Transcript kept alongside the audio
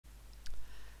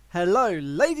Hello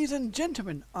ladies and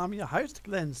gentlemen, I'm your host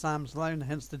Glenn Sam Sloan,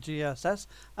 hence the GSS,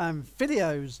 and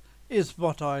videos is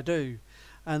what I do.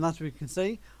 And as we can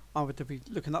see, I'm going to be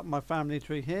looking up my family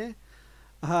tree here.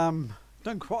 Done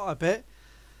quite a bit.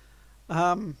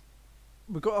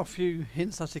 We've got a few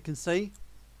hints, as you can see.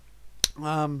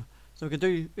 So we can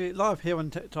do it live here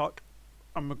on TikTok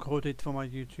and recorded for my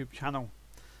YouTube channel.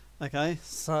 Okay,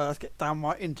 so let's get down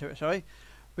right into it, shall we?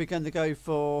 We're going to go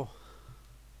for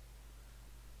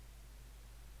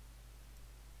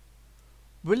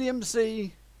William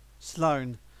C.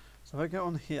 Sloan. So if I go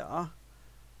on here,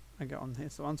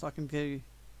 so once I can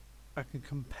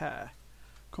compare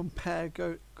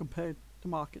the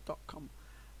market.com.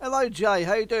 Hello Jay,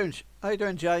 how you doing? How you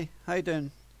doing, Jay? How you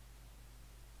doing?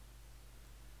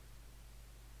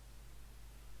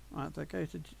 Right, so go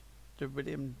to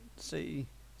William C.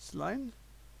 Sloan.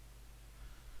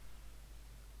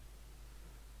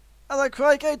 Hello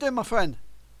Craig, how you doing, my friend?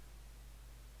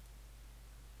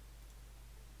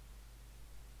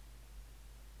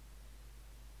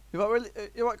 You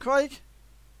right, Craig?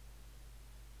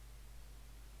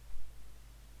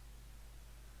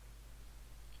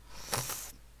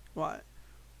 Right,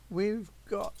 we've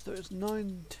got, so it's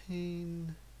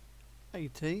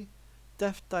 1980,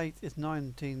 death date is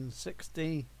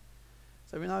 1960,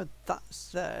 so we know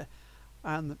that's there,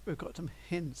 and we've got some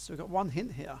hints. We've got one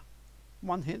hint here,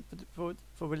 one hint for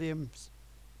William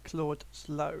Claude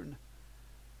Sloan.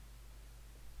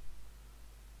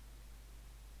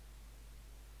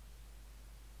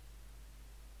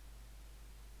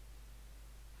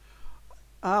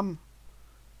 Well,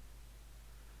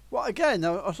 again,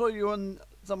 I saw you on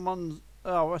someone's.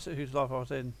 Oh, I see whose live I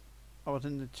was in. I was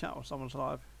in the chat or someone's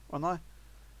live, wasn't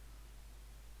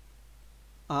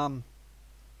I?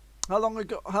 How long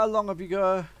ago? How long have you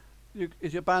got?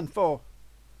 Is your band for?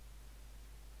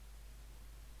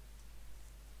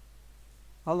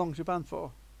 How long's your band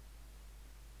for?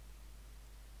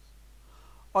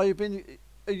 Are you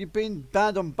been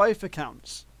banned on both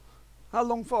accounts? How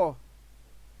long for?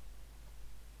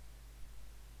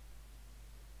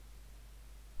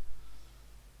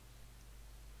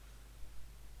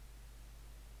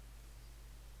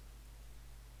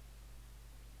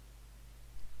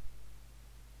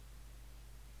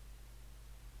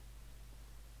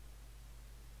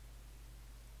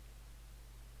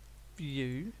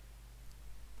 View.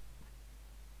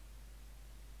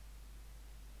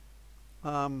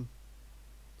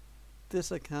 This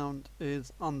account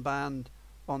is unbanned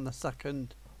on the 2nd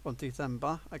of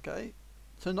December. Okay,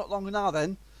 so not long now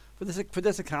then for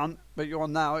this account, but you're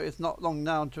on now. It's not long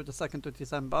now until the 2nd of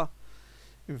December.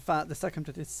 In fact, the 2nd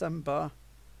of December.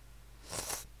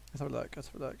 Let's have a look. Let's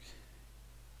have a look.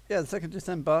 Yeah, the 2nd of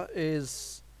December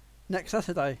is next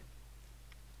Saturday.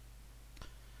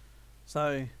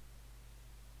 So,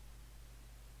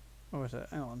 what is it?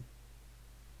 Hang on.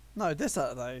 No, this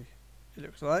Saturday. It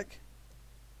looks like.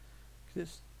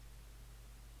 It's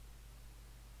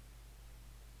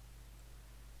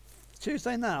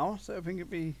Tuesday now, so I think it'd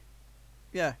be,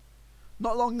 yeah,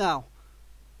 not long now.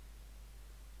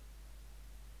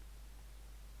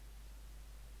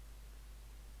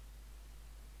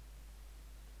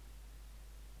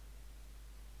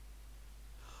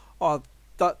 Oh,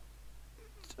 that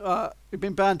you've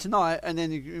been banned tonight, and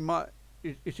then you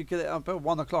should get it up at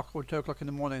 1 o'clock or 2 o'clock in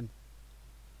the morning.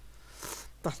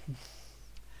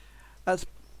 That's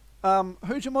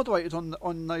who's your moderators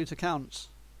on those accounts?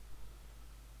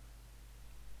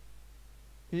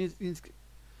 You need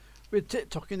with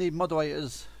TikTok you need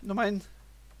moderators. You know what I mean?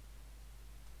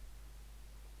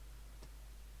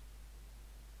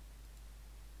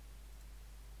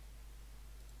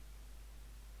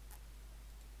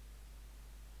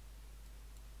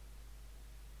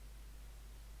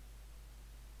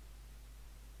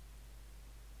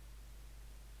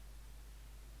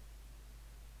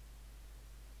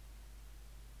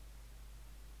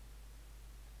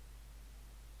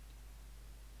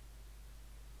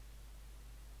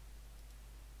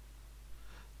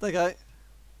 There you go.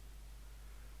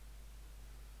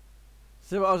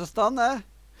 See what I just done there?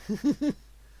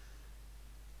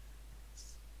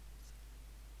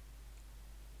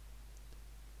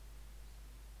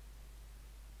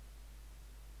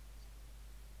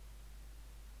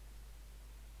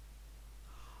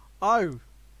 Oh,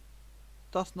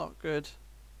 that's not good.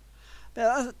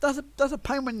 Yeah, that's a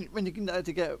pain when you can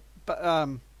to get, but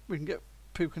we can get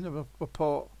people can have a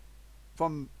report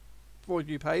from For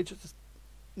You page. It's just,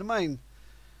 I mean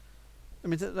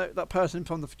that person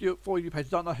from the For You page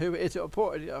don't know who it is that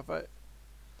reported it. But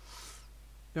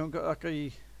you haven't got like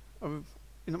you know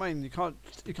what I mean? You can't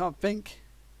think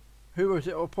who was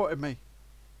it reported me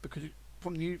because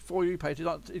from the For You page. You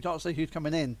don't see who's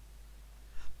coming in,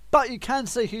 but you can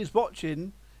see who's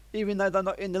watching, even though they're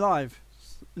not in the live.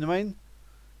 You know what I mean?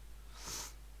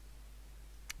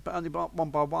 But only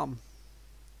one by one.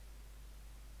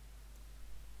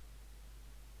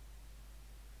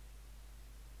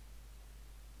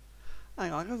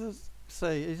 Hang on, I gotta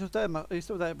see. He's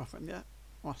still there, my friend. Yeah.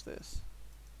 What's this?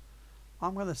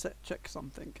 I'm gonna check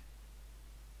something.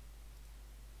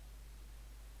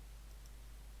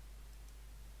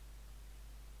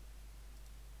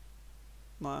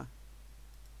 No.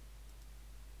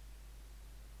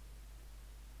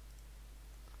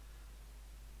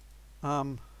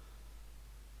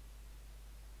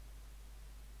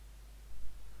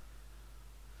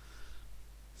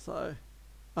 So,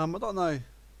 I don't know.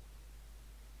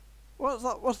 What's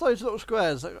that? What's those little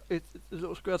squares? The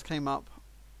little squares came up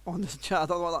on this chat. I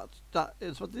don't know what that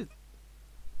is. What did?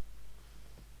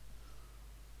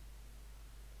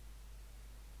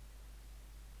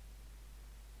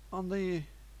 On the.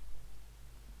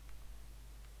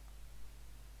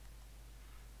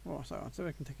 Oh, sorry. So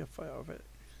we can take a photo of it.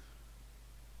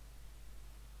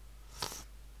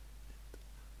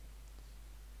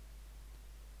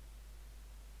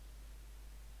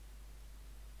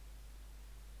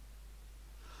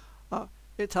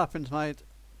 It happens, mate,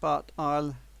 but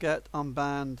I'll get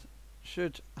unbanned.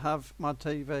 Should have my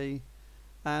TV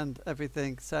and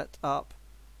everything set up.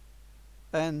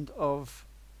 End of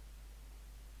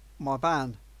my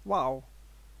ban. Wow.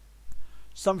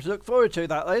 Something to look forward to,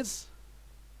 that is.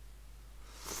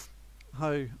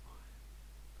 Oh.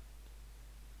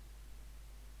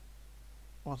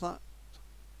 What's that?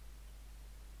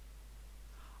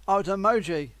 Oh, it's an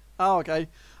emoji. Oh, okay.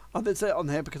 I did see it on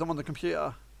here because I'm on the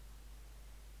computer.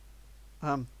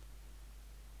 Yeah,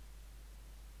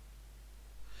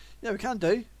 we can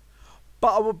do,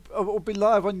 but I will be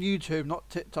live on YouTube, not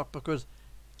TikTok, because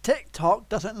TikTok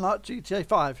doesn't like GTA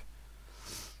 5.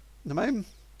 You know what I mean?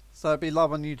 So I'll be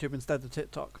live on YouTube instead of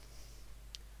TikTok.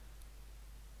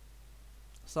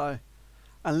 So,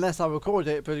 unless I record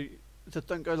it, but just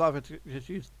don't go live, just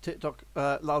use TikTok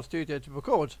Live Studio to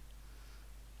record,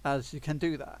 as you can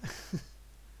do that.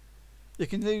 You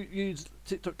can use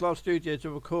TikTok Live Studio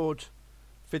to record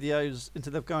videos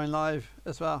instead of going live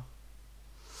as well.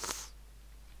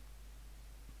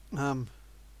 Have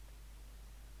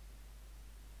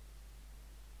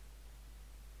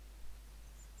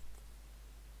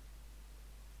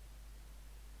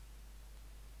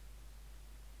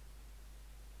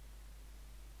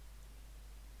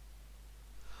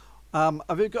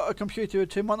you got a computer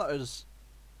with 2 monitors?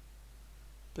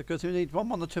 Because you need one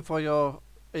monitor for your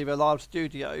either Live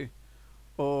Studio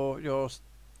or your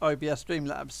OBS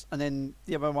Streamlabs, and then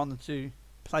the other one to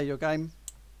play your game.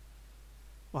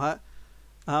 Right?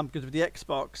 Because with the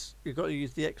Xbox, you've got to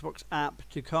use the Xbox app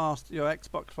to cast your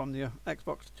Xbox from your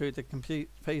Xbox to the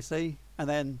PC, and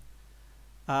then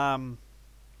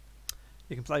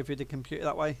you can play through the computer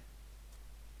that way.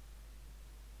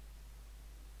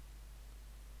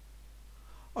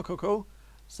 Oh, cool.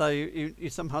 So you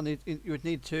somehow need, you would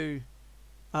need to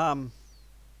so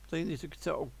you need to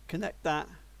sort of connect that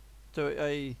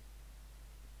to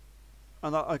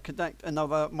connect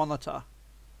another monitor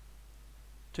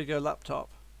to your laptop,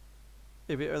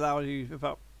 if it allows you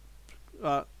without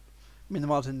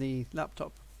minimizing the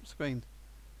laptop screen.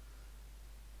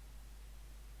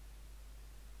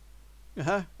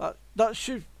 That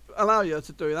should allow you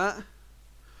to do that.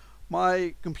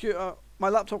 My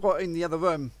laptop got in the other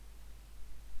room.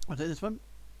 Was it this one?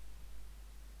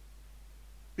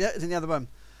 Yeah, it's in the other room.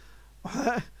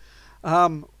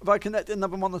 If I connect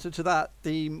another monitor to that,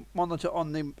 the monitor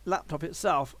on the laptop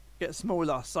itself gets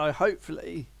smaller. So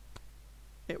hopefully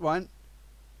it won't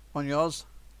on yours.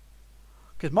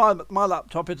 Because my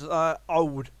laptop is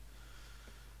old.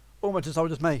 Almost as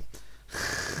old as me.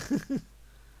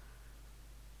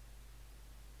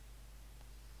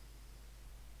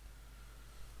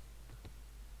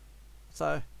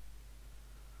 So,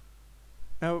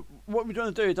 now what we're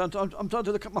trying to do is I'm trying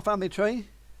to look at my family tree.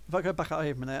 If I go back out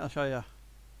here a minute, I'll show you.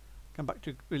 Come back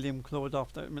to William Claude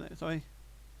after a minute, sorry.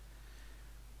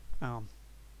 Alright.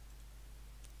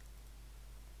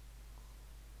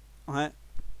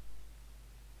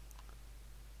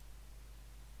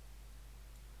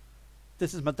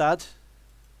 This is my dad.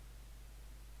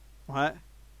 Right.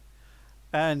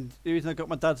 And the reason I got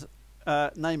my dad's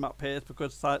name up here is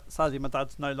because sadly my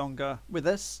dad's no longer with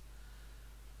us.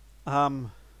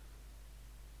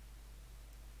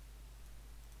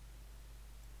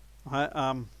 Right,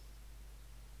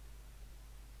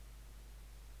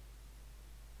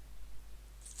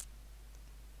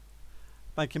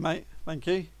 thank you, mate. Thank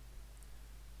you.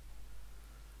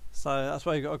 So that's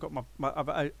why I got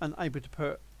I'm able to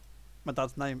put my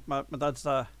dad's name, my dad's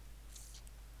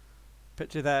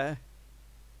picture there,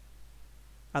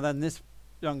 and then this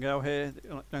young girl here,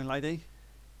 young lady,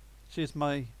 she's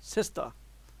my sister,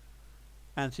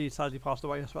 and she sadly passed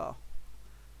away as well.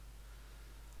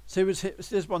 She was hit.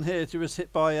 This one here, she was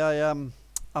hit by a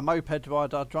moped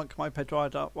rider, a drunk moped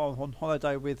rider, while on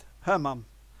holiday with her mum,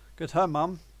 because her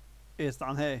mum is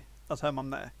down here. That's her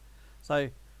mum there. So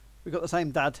we got the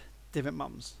same dad, different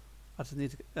mums. I just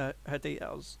need her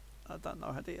details. I don't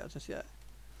know her details just yet.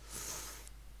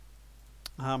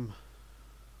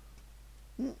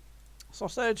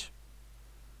 Sausage.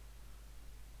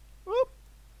 Whoop,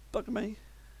 bugger me.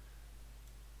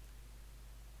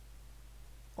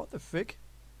 What the frig?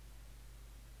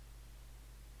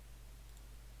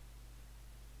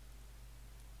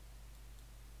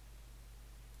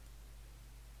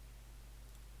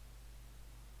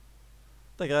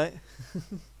 There you go.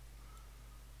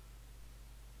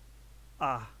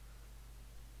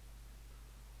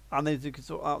 I need to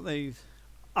sort out these.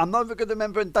 I'm not good at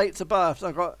remembering dates of birth. So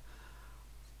I've got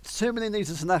too many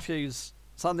nieces and nephews,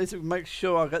 so I need to make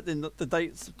sure I get the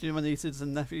dates of my nieces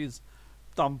and nephews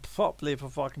done properly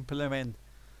before I can put them in. You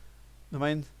know what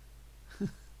I mean?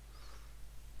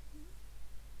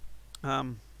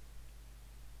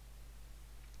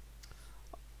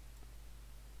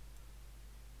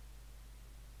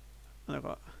 And I've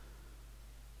got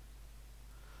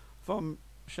from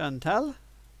Chantel.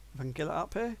 If I can get it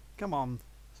up here. Come on,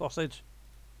 sausage.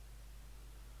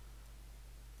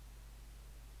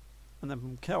 And then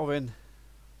from Kelvin,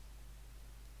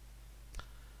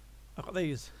 I've got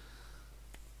these.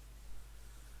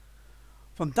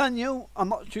 From Daniel, I'm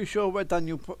not too sure where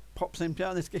Daniel pops in.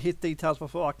 I need to get his details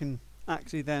before I can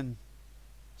actually then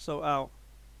sort out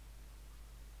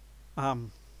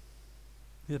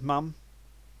his mum.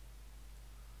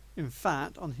 In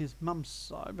fact, on his mum's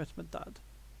side, where's my dad?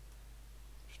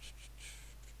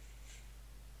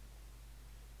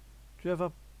 Do you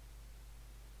ever?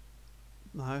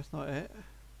 No, it's not it.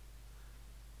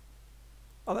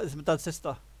 Oh, that is my dad's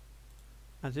sister,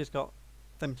 and she's got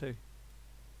them two.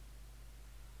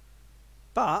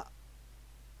 But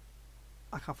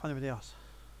I can't find anybody else.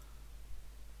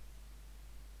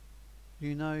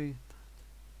 You know.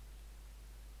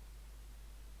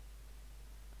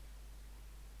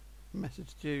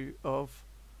 Message you of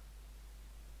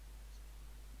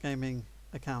gaming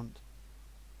account.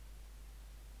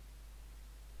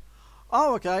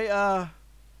 Oh, okay. I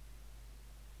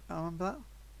remember that.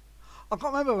 I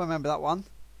can't remember that one.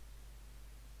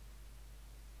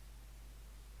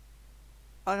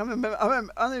 I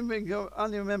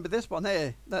only remember this one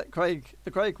here, the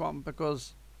Craig one,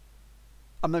 because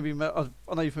I know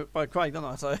you put by Craig, don't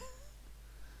I? So.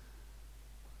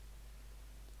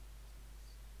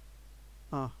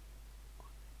 Oh.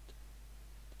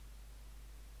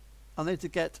 I need to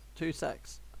get 2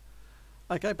 secs.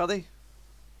 Okay, buddy.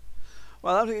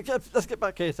 Well, let's get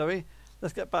back here, sorry.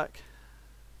 Let's get back.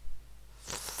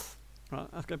 Right,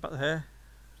 let's go back here.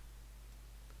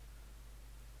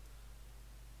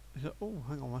 Oh,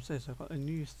 hang on, what's this? I've got a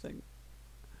news thing.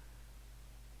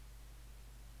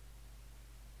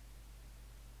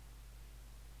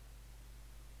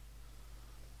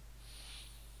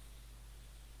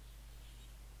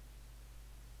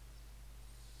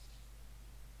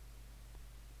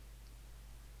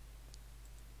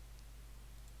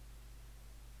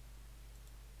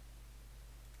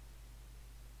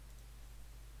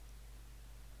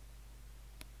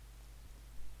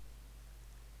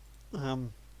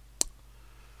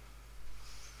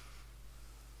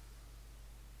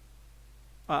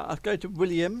 I'll go to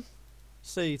William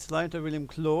C. Sloan, to William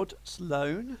Claude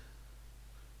Sloan.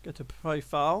 Go to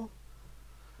profile.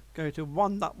 Go to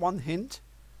that one hint.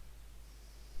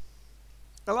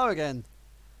 Hello again.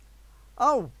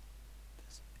 Oh!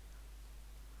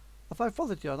 Have I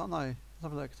followed you? I don't know. Let's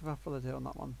have a look. Have I followed you on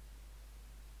that one?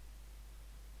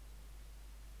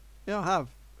 Yeah, I have.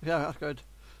 Yeah, that's good.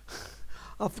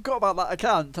 I forgot about that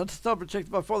account. I just double checked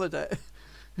if I followed it.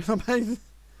 You know what I mean?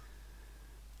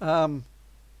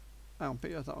 I'll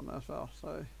put that on there as well.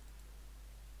 So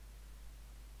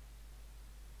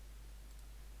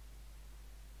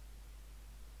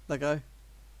there you go.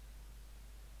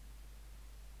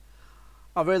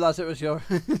 I realised it was your.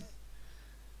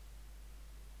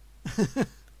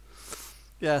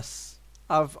 Yes,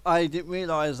 I didn't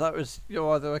realise that was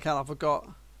your other account. I forgot.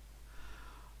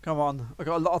 Come on, I've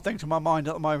got a lot of things in my mind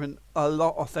at the moment. A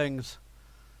lot of things.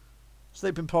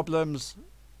 Sleeping problems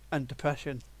and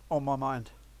depression on my mind.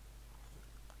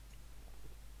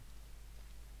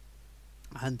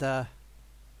 And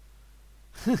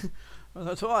Well,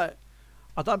 that's right.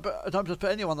 I don't just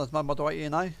put anyone as my moderator, you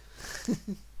know.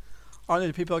 I know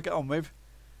the people I get on with.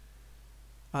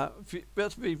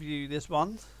 Let's review this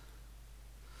one.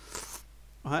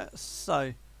 Right,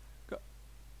 so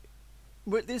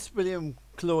this William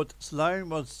Claude Sloan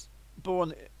was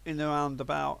born in around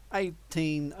about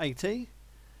 1880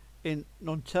 in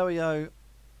Ontario,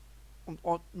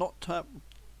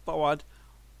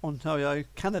 Ontario,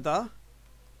 Canada.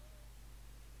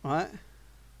 Right,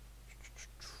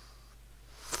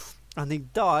 and he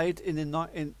died in the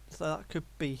night. So that could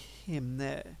be him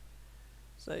there.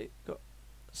 So got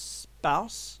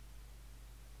spouse,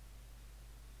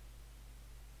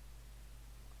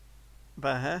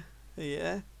 there,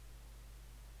 yeah,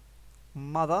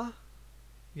 mother,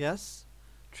 yes,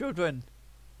 children.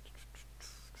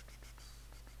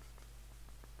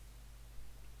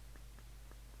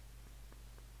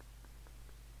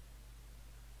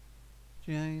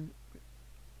 Jane.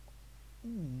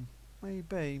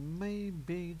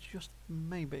 Maybe, just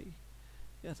maybe.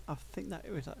 Yes, I think that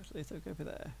it was actually. So go over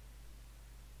there.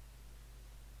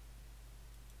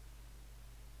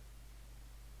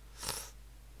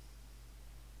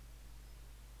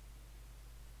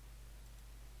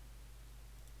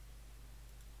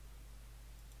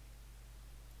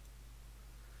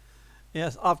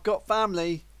 Yes, I've got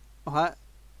family. Alright.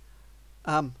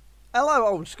 Hello,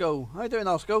 old school. How you doing,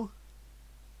 old school?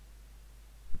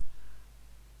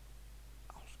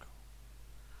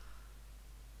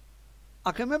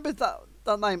 I can remember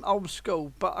that name, old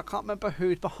school, but I can't remember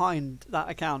who's behind that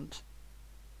account.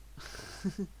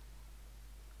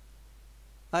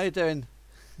 How you doing?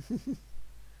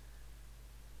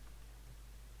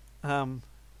 um.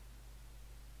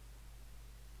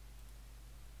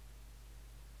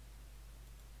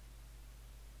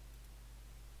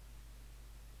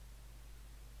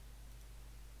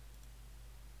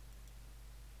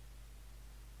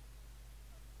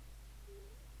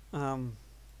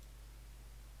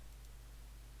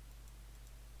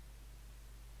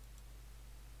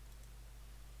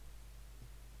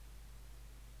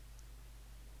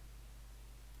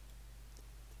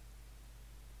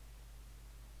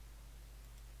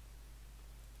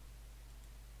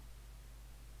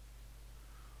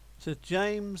 So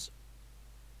James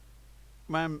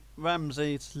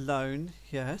Ramsey Sloan,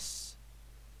 yes.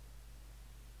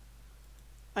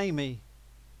 Amy.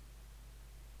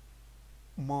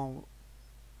 Well,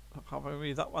 I can't really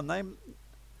read that one name.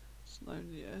 Sloan,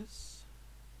 yes.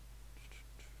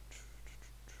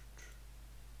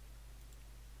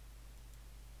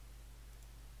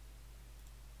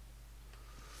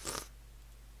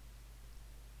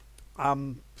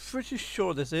 I'm pretty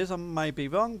sure this is. I may be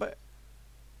wrong, but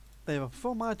they were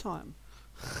before my time.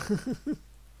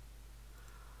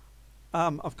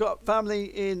 I've got family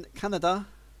in Canada.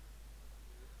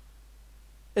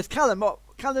 It's Callum. What?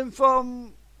 Callum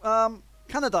from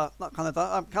Canada, not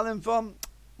Canada. Callum from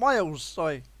Wales.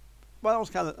 Sorry,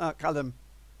 Wales. Callum.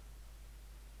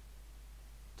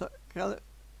 Is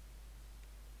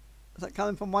that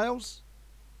Callum from Wales?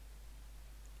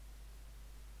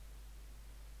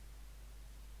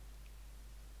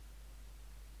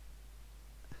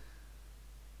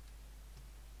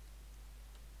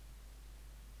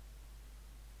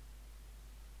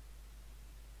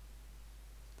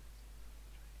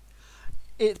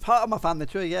 It's part of my family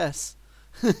tree, yes.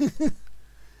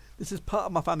 This is part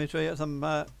of my family tree as I'm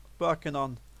working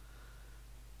on.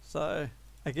 So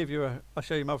I'll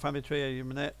show you my family tree in a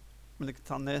minute. I'm gonna get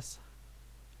on this.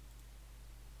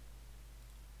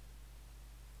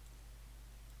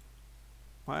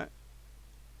 Right.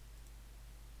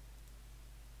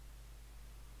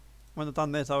 When I've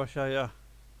done this, I will show you.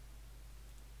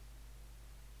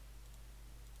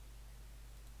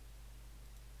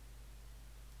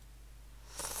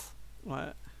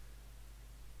 Right.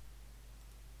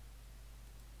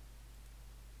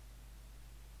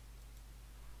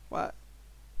 Right.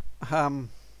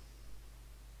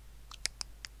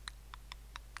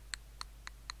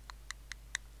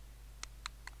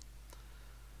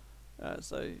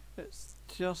 So it's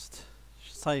just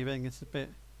saving. It's a bit.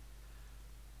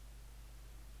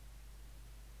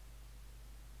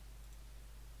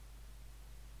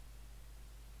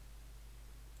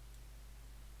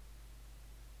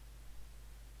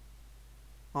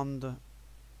 Under.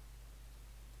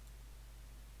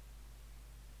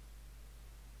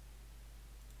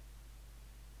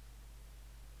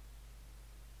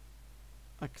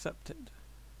 Accepted.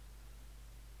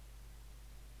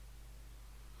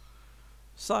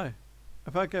 So,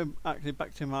 if I go actually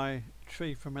back to my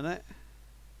tree for a minute.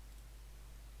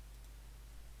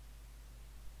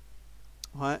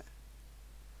 Right.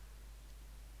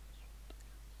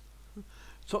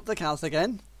 Swap the cows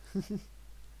again.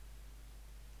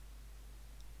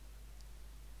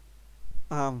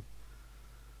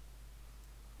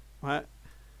 Right.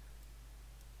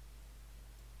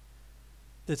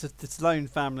 This is the Sloan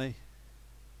family.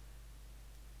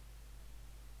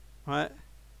 Right.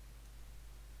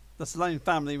 The Sloan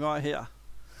family right here.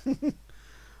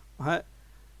 Right.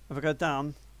 If I go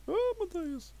down, oh my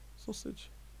days, sausage.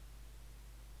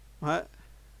 Right.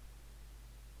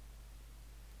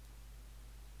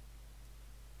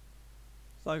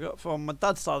 So I got from my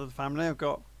dad's side of the family, I've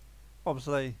got,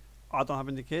 obviously, I don't have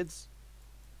any kids,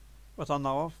 what I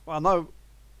know of. I know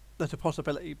there's a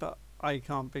possibility, but I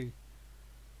can't be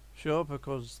sure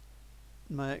because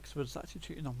my ex was actually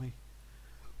cheating on me.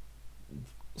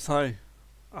 So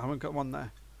I haven't got one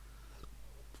there.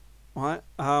 Right.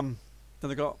 Then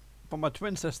I got from my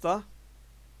twin sister,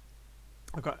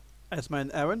 I've got Esme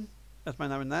and Erin. Esme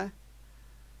and Erin there.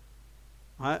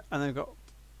 Right, and then I've got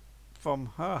from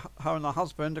her and her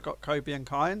husband, I've got Kobe and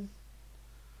Kyan.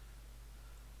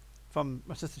 From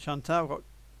my sister Chantal, I've got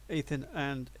Ethan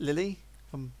and Lily.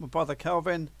 From my brother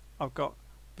Kelvin, I've got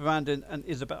Brandon and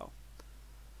Isabel.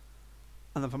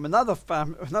 And then from another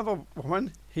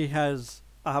woman, I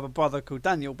have a brother called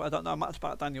Daniel, but I don't know much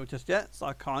about Daniel just yet, so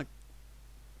I can't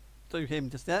do him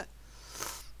just yet.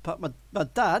 But my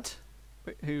dad,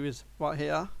 who is right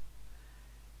here,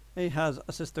 he has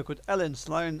a sister called Ellen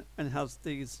Sloan, and he has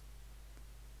these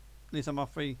are my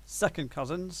three second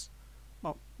cousins.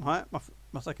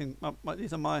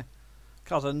 These are my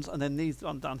cousins, and then these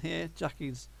one down here,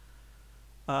 Jackie's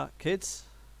kids.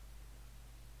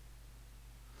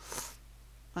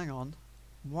 Hang on,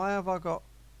 why have I got?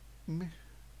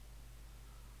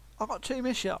 I've got two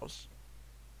Michelles.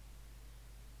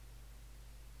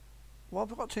 What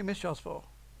have I got two Michelles for?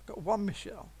 I've got one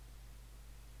Michelle.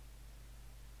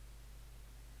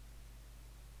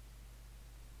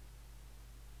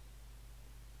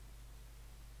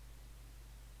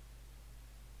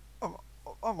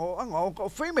 Hang on, I've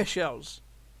got three Michelles.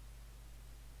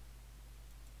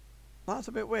 That's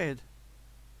a bit weird.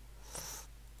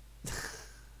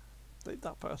 Delete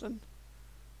that person.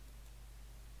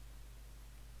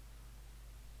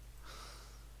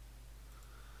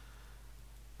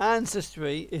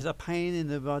 Ancestry is a pain in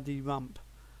the bloody rump.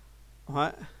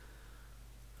 Right?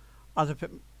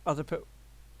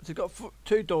 She's got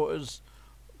two daughters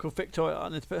called Victoria. I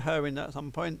need to put her in there at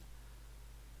some point.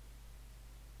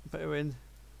 Put her in.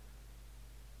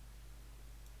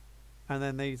 And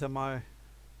then these are my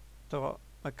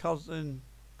cousin.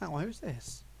 Hang on, who's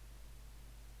this?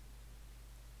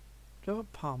 Trevor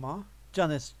Palmer,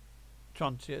 Janice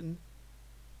Trontian,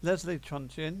 Leslie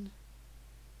Trontian,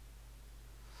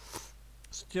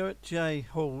 Stuart J.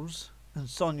 Halls, and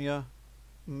Sonia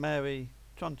Mary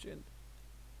Trontian.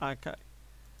 Okay.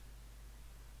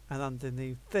 And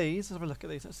underneath these, let's have a look at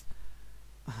these.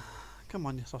 Come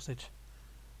on, you sausage.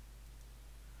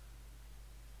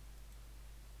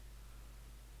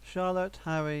 Charlotte,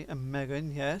 Harry, and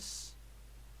Megan, yes.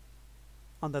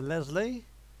 Under Leslie.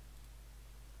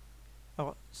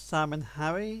 Oh, Sam and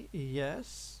Harry,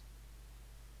 yes.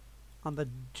 Under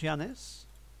Janice,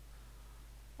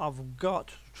 I've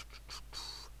got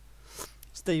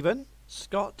Stephen,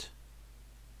 Scott,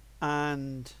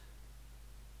 and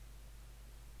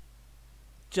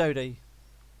Jodie.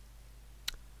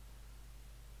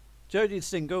 Jodie's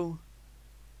single,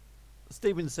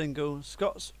 Stephen's single,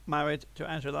 Scott's married to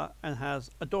Angela and has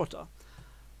a daughter.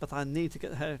 But I need to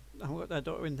get her, I haven't got their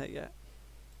daughter in there yet.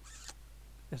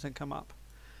 It hasn't come up.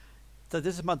 So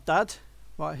this is my dad,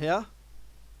 right here.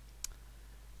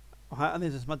 Right, and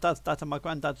this is my dad's dad, and my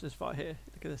granddad's just right here.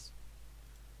 Look at this.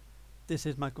 This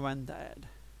is my granddad.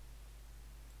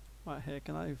 Right here,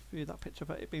 can I view that picture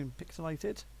of it being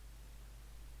pixelated?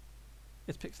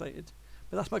 It's pixelated.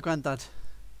 But that's my granddad.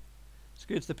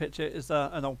 Excuse the picture, is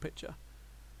an old picture.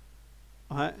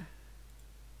 Alright.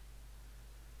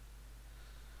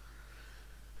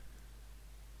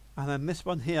 And then this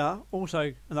one here,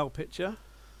 also an old picture.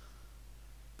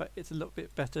 But it's a little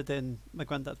bit better than my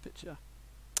granddad's picture.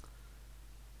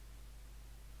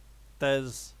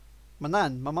 There's my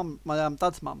nan, my mum, my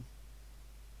dad's mum.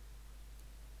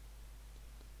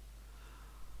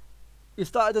 You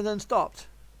started and then stopped.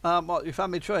 What, your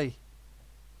family tree?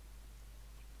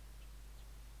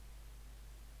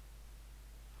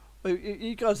 Well,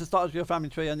 you guys have started with your family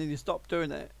tree and then you stopped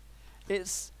doing it.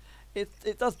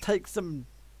 It does take some,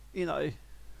 you know,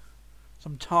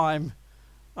 some time,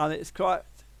 and it's quite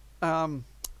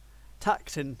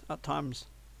taxing at times.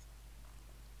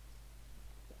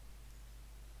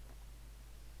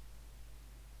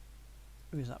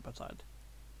 Who's that beside?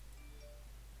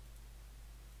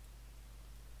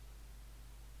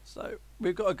 So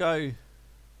we've got to go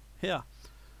here.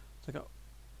 So go.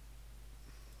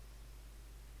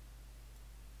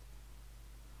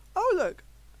 Oh look!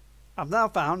 I've now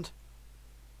found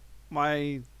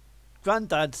my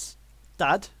granddad's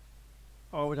dad.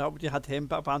 Oh, we already had him,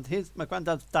 but I found my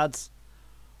granddad's dad's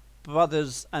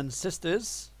brothers and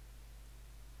sisters.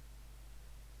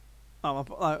 Oh,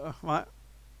 right,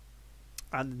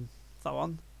 and so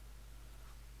on.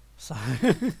 So,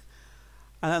 and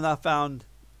then I found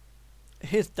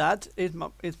his dad, his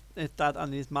dad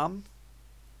and his mum.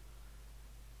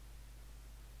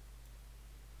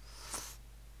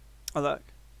 Oh look.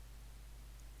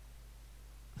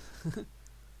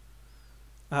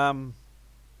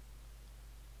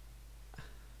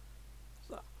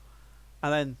 So,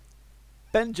 and then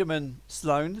Benjamin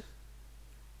Sloan.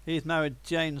 He's married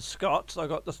Jane Scott, so I've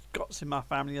got the Scotts in my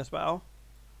family as well.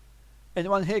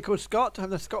 Anyone here called Scott? Have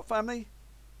the Scott family?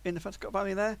 In the Scott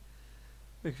family there?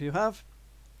 If you have,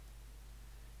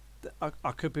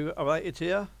 I could be related to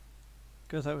you.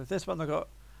 Because with this one I've got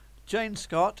Jane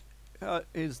Scott,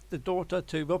 is the daughter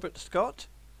to Robert Scott.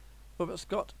 Robert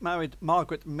Scott married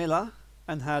Margaret Miller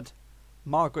and had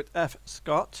Margaret F.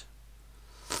 Scott.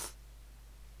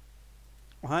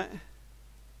 Right.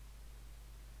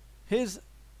 His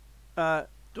dad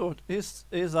is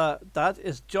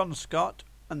John Scott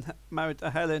and married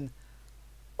to Helen.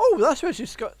 Oh, that's where she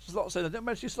slots in. I didn't know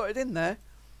where she slotted in there.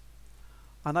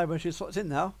 I know where she slots in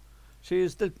now. She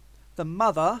is the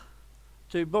mother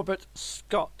to Robert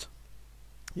Scott.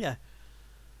 Yeah.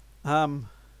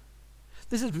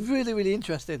 This is really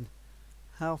interesting.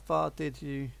 How far did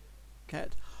you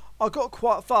get? I got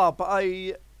quite far, but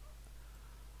I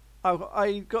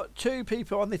got two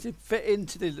people I need to fit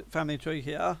into the family tree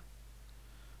here.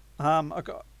 I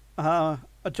got a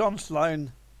John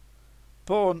Sloan,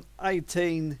 born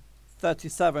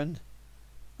 1837.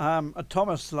 A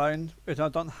Thomas Sloan, which I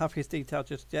don't have his details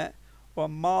just yet, or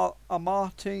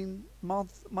Martin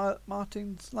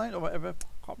Sloan or whatever.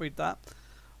 Can't read that.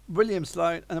 William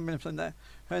Sloan and William Sloan there,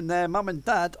 and their mum and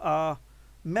dad are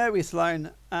Mary Sloan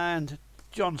and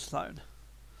John Sloan.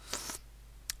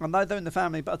 I know they're in the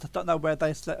family, but I don't know where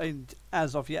they slept in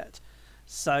as of yet.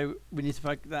 So we need to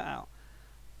figure that out.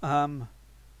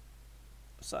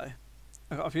 So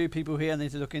I've got a few people here I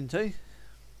need to look into.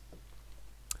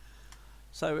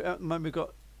 So at the moment we've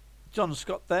got John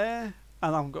Scott there,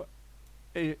 and I haven't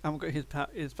got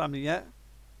his family yet.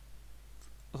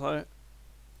 So I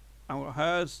haven't got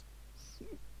hers.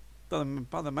 Doesn't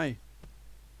bother me.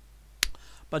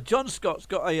 But John Scott's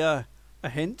got a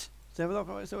hint. So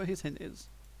what his hint is.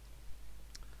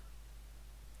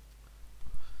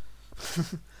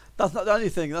 That's not the only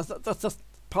thing. That's just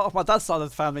part of my dad's side of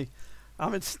the family. I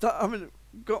haven't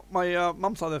got my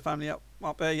mum's side of the family up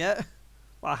there yet.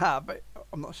 Well, I have, but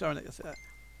I'm not showing it just yet.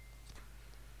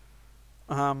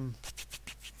 Oh,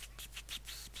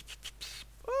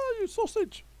 you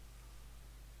sausage!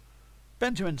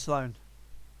 Benjamin Sloan.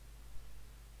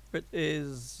 It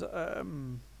is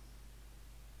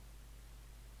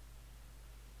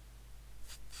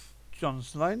John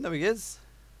Sloan. There he is.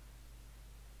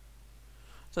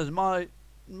 So my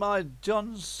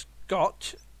John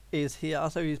Scott is here.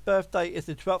 So his birthday is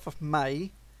the 12th of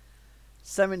May,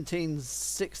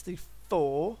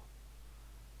 1764,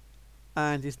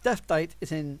 and his death date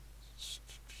is in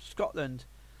Scotland.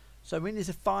 So we need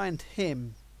to find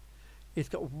him. He's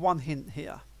got one hint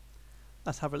here.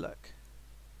 Let's have a look.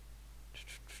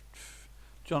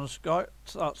 John Scott.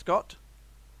 Scott.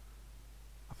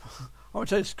 I would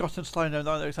say Scott and Sloan. No,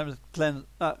 the same as Glenn.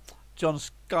 John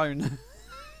Scone.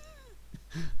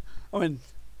 I mean.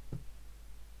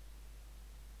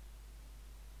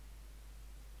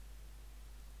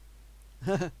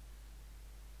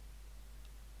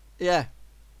 Yeah.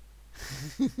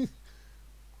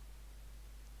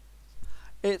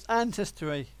 It's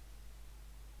ancestry.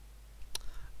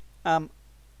 You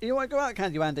want to go out,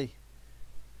 can you, Andy?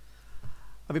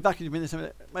 I'll be back in a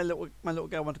minute. My little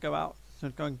girl wants to go out, so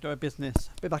I'm going to do her business.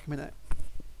 Be back in a minute.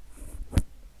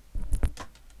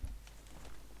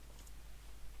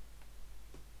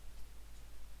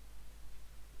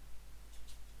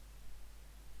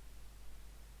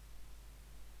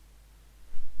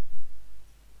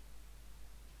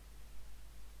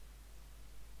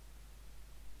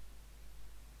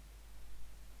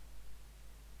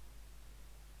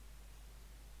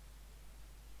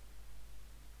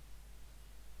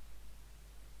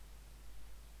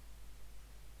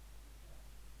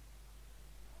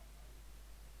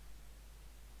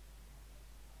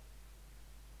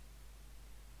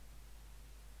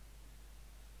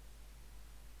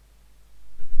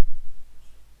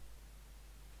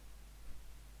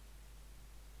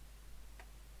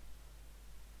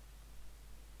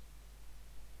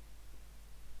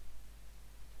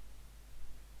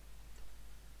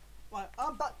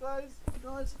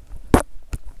 guys.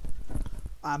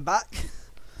 I'm back.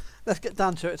 Let's get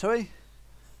down to it, shall we?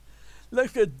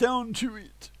 Let's get down to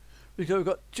it. Because we've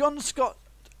got John Scott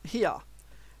here.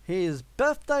 His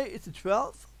birthday is the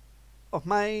 12th of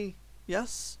May.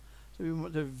 Yes. So we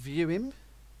want to view him.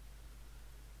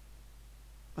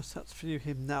 Let's have to view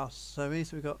him now. So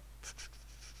we've got...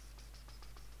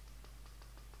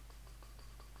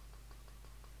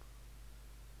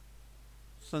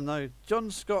 So no,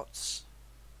 John Scott's...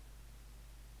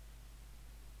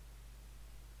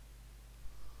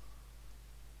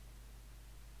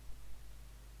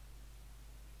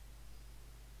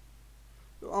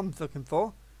 What I'm looking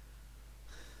for.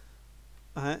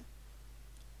 Alright.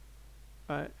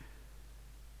 Right.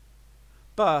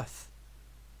 Birth.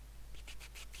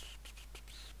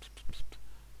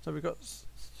 So we've got... So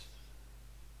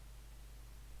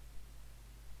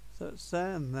it's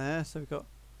there and there. So we've got...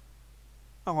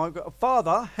 Oh, I've got a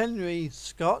father, Henry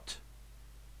Scott.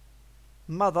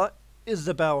 Mother,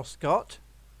 Isabel Scott.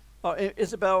 Oh,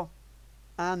 Isabel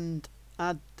and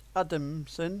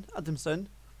Adamson.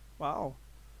 Wow.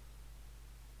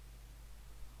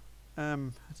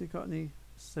 Has he got any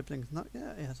siblings? Not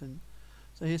yet, he hasn't.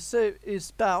 So his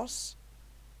spouse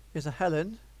is a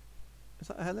Helen. Is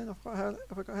that a Helen? Have I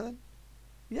got Helen?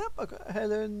 Yep, I've got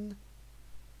Helen.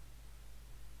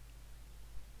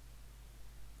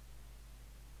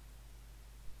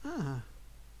 Ah.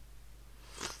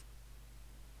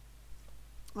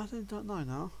 I don't know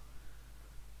now.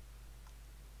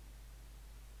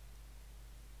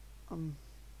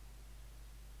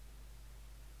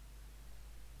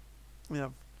 Yeah,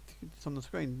 it's on the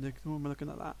screen. We're looking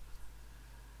at that.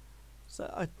 So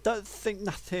I don't think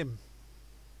that's him.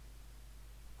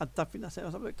 I don't think that's it.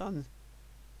 As I've looked down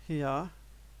here,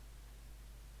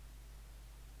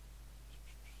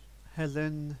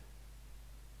 Helen.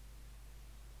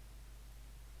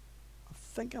 I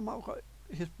think I might have got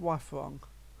his wife wrong.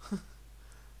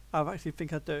 I actually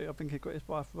think I do. I think I got his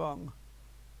wife wrong.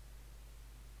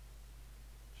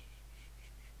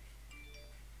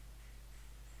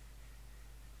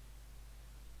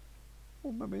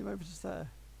 Oh, maybe it's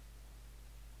there.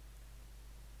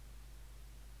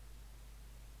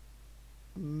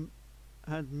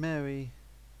 Had Mary,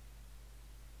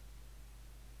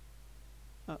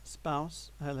 spouse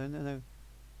Helen, and then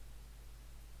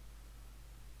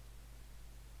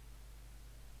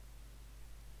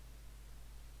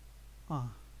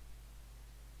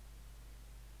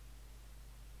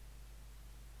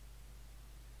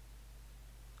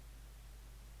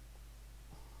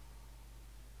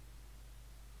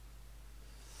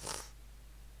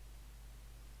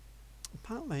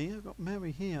apparently I've got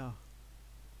Mary here.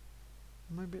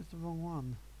 Maybe it's the wrong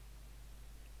one.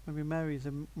 Maybe Mary's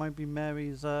I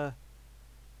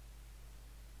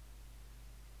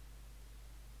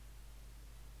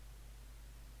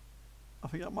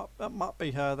think that might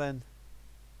be her then.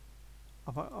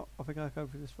 I think I'll go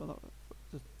for this one.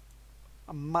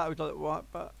 I might have got it right,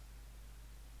 but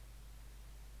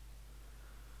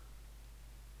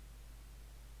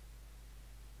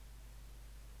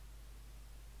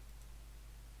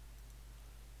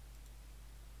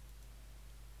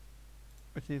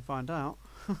we need to find out.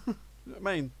 You know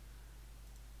what I mean?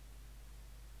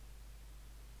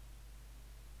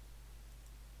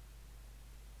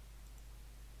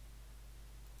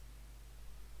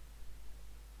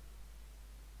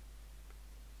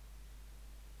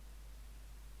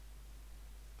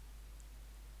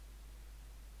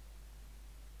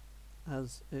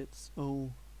 As it's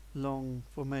all long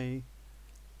for me.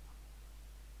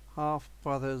 Half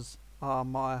brothers are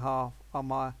my half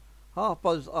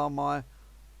brothers are my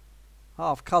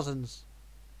half cousins.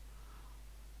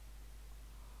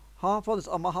 Half brothers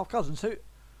are my half cousins.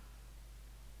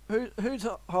 Whose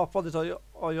half brothers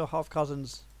are your half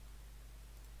cousins?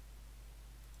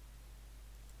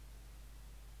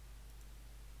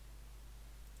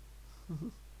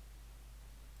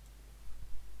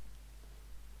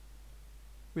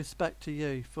 Respect to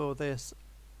you for this.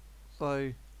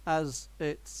 So as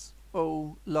it's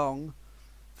all long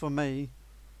for me,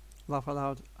 laugh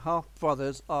aloud, half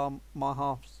brothers are my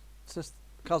half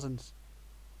cousins.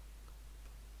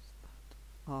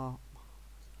 Oh.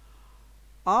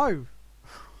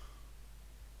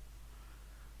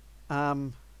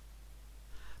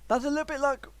 That's a little bit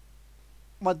like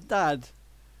my dad.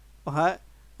 Right?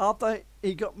 After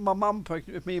he got my mum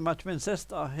pregnant with me and my twin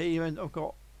sister, he went and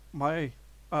got my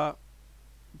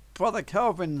brother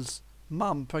Calvin's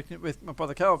mum pregnant with my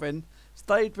brother Calvin,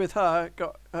 stayed with her,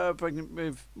 got her pregnant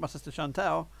with my sister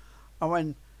Chantal, and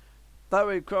when they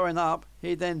were growing up,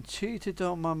 he then cheated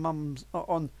on my mum's,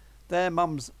 on their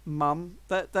mum's mum,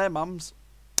 their mums,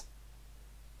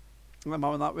 at the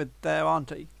moment, like with their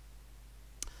auntie.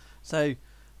 So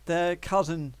their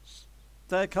cousin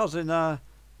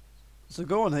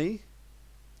Sigourney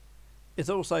is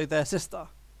also their sister.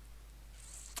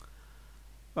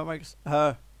 That makes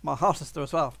her my half sister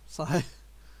as well. So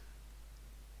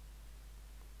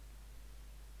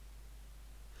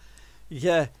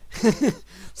yeah,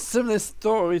 similar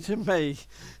story to me.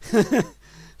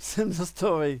 Similar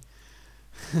story.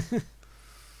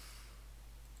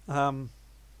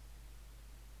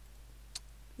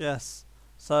 Yes.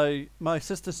 So my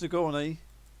sister Sigourney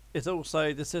is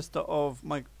also the sister of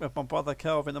my brother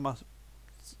Kelvin and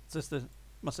sister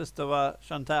my sister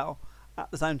Chantal, at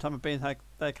the same time of being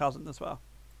their cousin as well.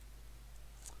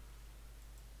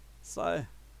 So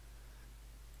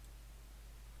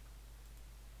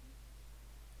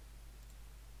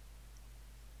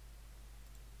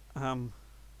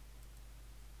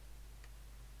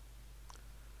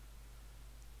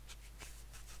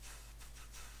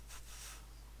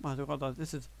my God,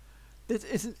 this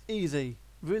isn't easy.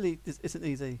 Really, this isn't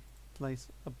easy. Place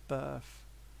of birth.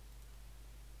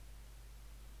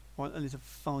 I need to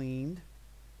find.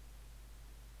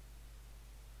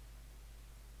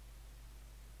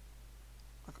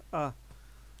 I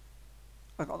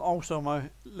got an ulcer on my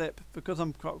lip because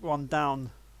I'm quite run down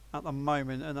at the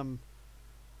moment, and I'm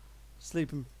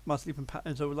sleeping. My sleeping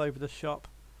pattern's all over the shop.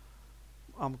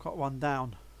 I'm quite run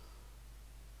down.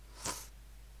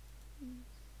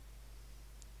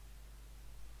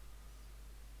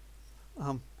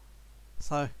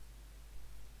 So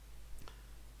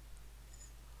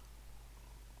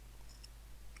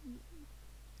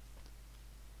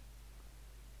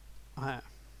alright,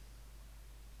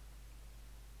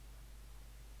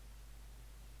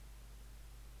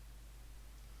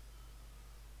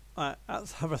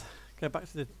 let's have a go back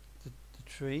to the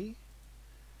tree.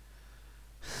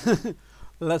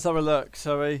 Let's have a look,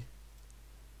 shall we?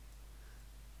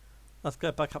 Let's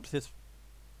go back up to this.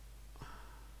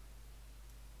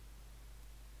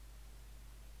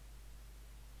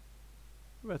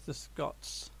 Where's the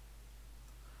Scots?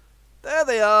 There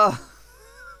they are!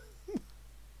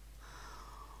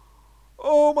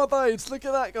 Oh my days, look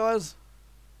at that, guys!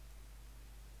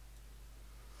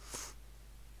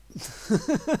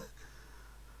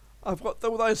 I've got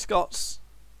all those Scots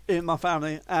in my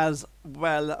family as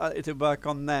well. I need to work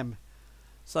on them.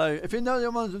 So if you know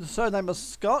anyone with the surname of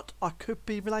Scott, I could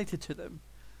be related to them.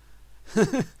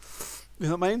 You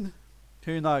know what I mean?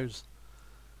 Who knows?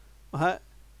 Alright.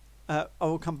 I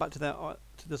will come back to that,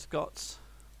 to the Scots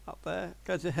up there.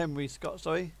 Go to Henry Scott,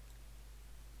 sorry.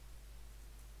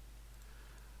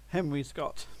 Henry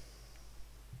Scott.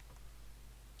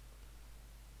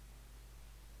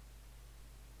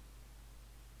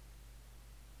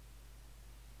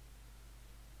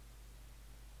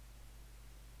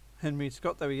 Henry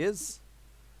Scott, there he is.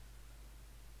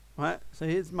 Right, so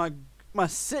here's my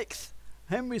sixth.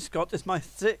 Henry Scott is my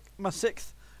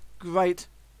sixth great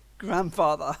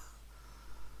grandfather.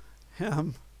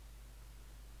 So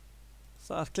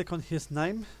I'll click on his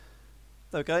name.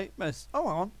 Okay, oh, hang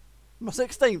on. My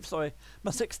 16th, sorry. My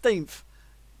 16th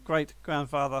great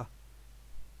grandfather.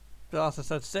 As I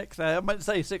said 6th there, I meant to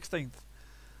say 16th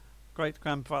great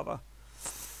grandfather.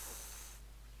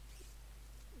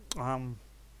 Oh,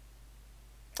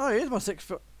 here's my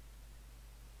 6th.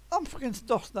 I'm fucking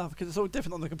lost now because it's all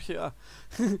different on the computer.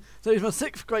 So he's my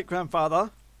 6th great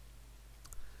grandfather,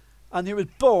 and he was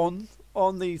born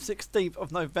on the 16th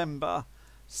of November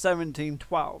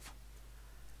 1712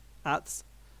 at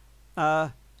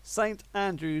St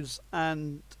Andrews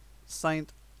and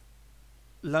St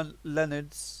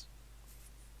Leonard's,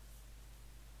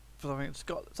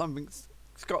 something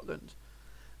Scotland,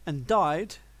 and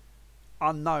died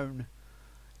unknown.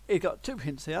 He got 2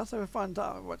 hints here, so we'll find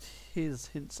out what his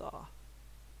hints are.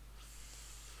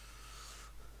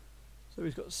 So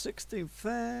we've got 16th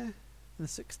there and the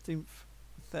 16th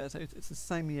there, so it's the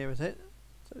same year, is it?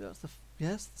 So that's the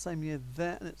yes, the same year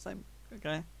there, and it's the same.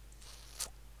 Okay.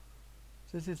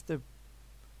 So this is the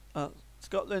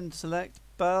Scotland select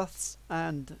births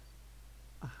and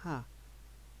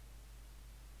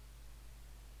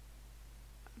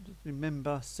just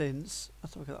remember since.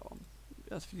 Let's look at that one.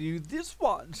 Let's view this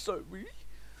one. So we,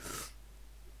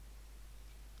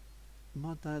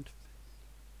 my dad.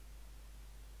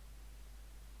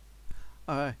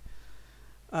 Alright,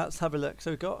 let's have a look.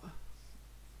 So we've got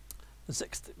the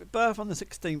 16th, birth on the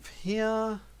 16th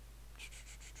here.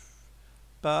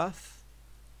 Birth.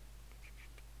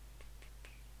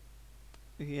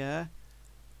 Yeah.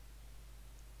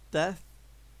 Death.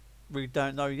 We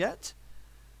don't know yet.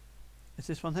 Is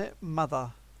this one here?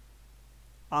 Mother.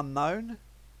 Unknown.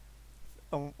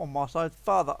 on my side.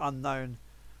 Father unknown.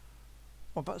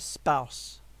 What about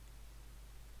spouse?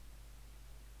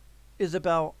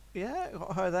 Isabel, yeah,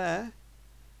 got her there.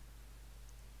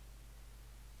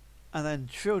 And then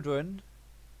children,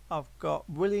 I've got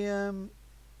William,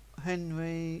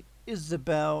 Henry,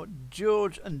 Isabel,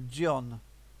 George and John.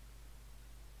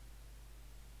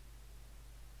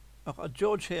 I've got a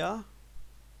George here.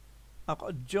 I've got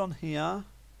a John here.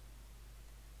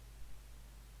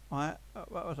 Right,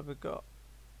 what else have we got?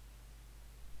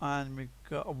 And we've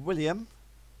got a William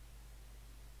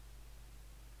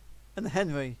and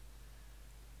Henry.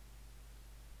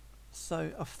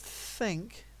 So I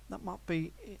think that might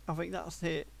be, I think that's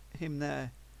it, him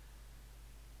there.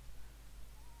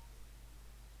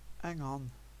 Hang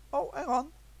on. Oh, hang on.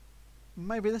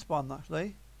 Maybe this one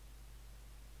actually.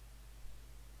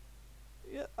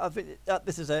 Yeah, I think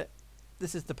this is it.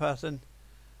 This is the person.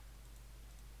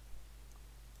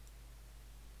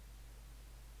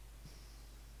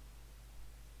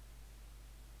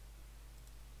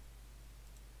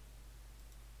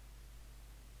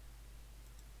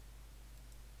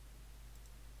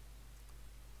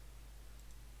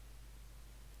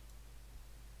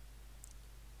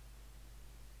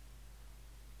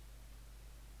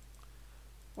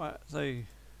 Right, so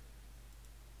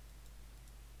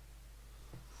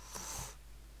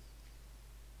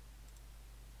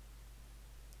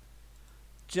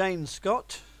Jane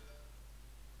Scott.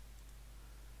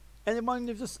 Anyone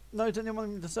knows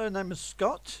anyone with the surname of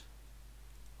Scott?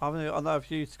 I know a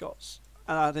few Scots,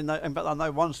 and I didn't know. In fact, I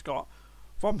know one Scott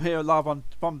from here live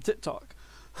from TikTok.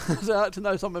 So I had to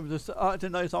know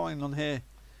someone on here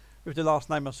with the last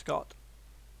name of Scott.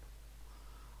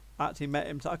 I actually met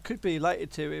him, so I could be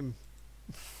related to him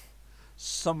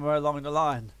somewhere along the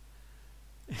line.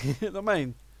 You know what I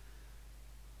mean?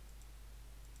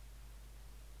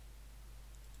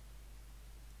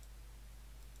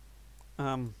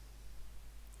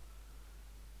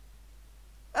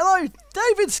 Hello,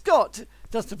 David Scott.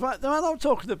 That's the man I'm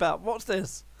talking about. What's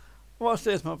this? What's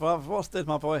this, my brother? What's this,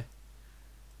 my boy?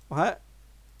 Right?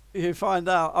 You find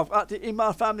out. I've actually in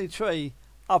my family tree.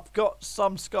 I've got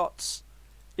some Scots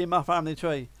in my family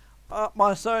tree.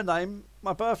 My surname,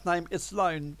 my birth name is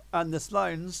Sloan, and the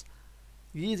Sloans,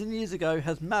 years and years ago,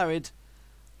 has married.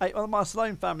 One of my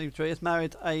Sloan family tree has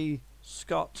married a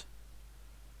Scot.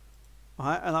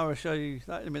 Right, and I will show you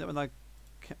that in a minute when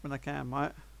I can.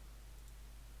 Right.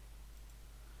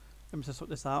 Let me just sort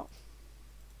this out.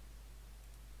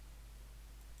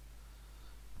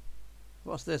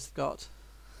 What's this got?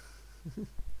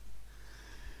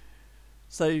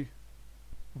 So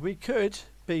we could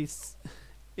be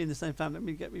in the same family. Let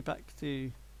me get me back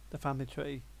to the family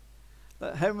tree.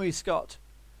 Henry Scott.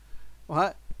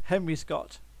 Right, Henry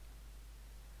Scott.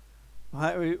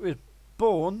 Right, he was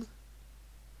born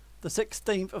the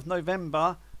 16th of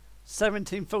November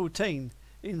 1714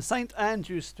 in St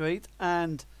Andrew Street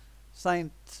and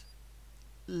St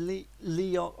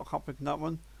Leon, I can't pronounce that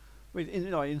one,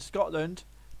 in Scotland.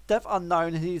 Death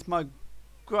unknown. He's my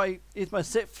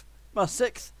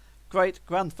sixth great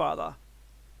grandfather.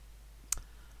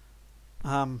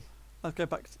 Let's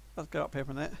go up here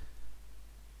for a minute.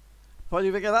 What do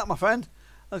you think of that, my friend?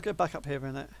 Let's go back up here for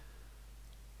a minute.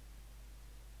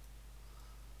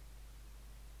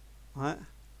 Right.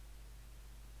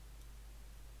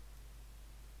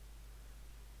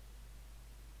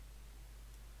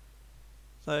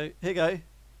 So here you go.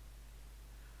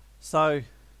 So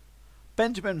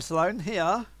Benjamin Sloan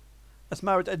here has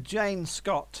married a Jane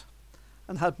Scott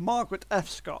and had Margaret F.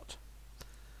 Scott.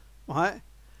 Right.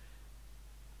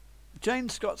 Jane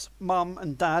Scott's mum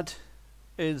and dad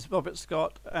is Robert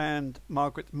Scott and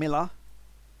Margaret Miller.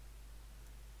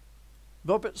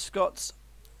 Robert Scott's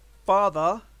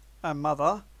father and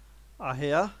mother are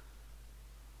here.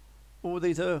 All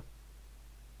these are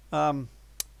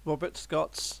Robert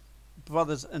Scott's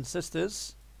brothers and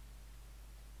sisters.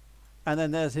 And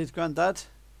then there's his granddad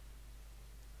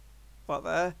right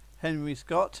there, Henry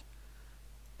Scott.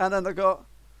 And then I got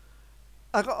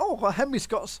Henry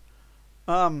Scott's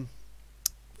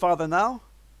father now.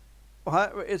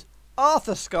 Right, it is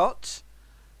Arthur Scott,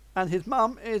 and his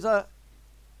mum is I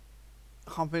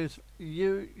can't remember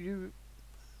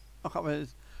I can't remember.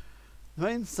 I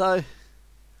mean, so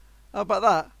how about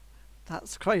that?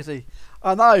 That's crazy.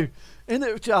 I know. In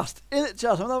it just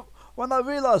when I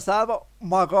realised that, I thought, oh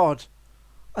my God.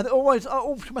 And I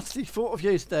automatically thought of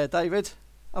you there, David.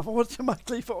 I've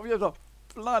automatically thought of you. I thought,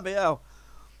 blimey hell.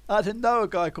 I didn't know a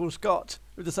guy called Scott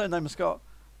with the same name as Scott.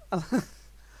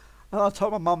 And I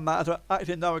told my mum that I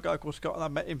actually know a guy called Scott, and I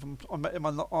met him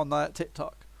on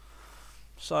TikTok.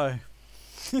 So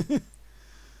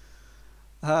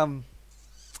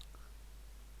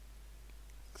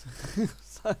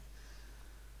So,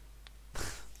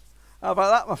 how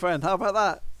about that, my friend? How about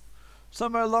that?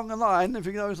 Somewhere along the line, if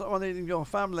you know someone in your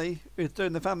family who's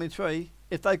doing the family tree,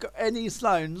 if they got any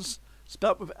Sloans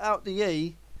spelt without the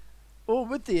E or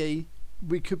with the E,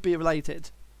 we could be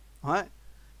related, right?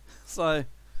 So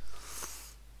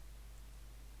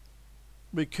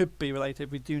we could be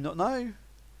related. We do not know,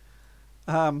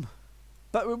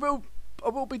 but we will. I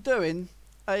will be doing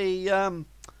a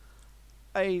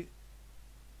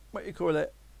what you call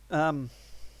it,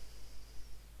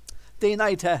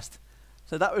 DNA test.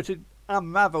 So that would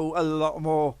unravel a lot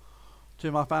more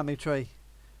to my family tree.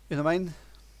 You know what I mean?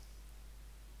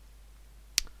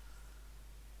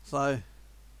 So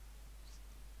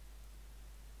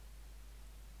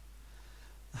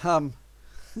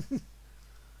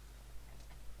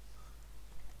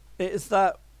it's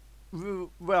that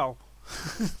well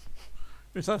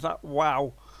it says that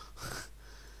wow.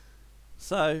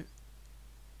 So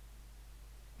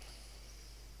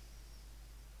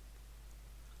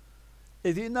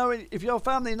if you know, if your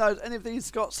family knows any of these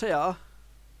Scots here,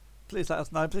 please let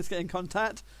us know. Please get in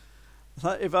contact.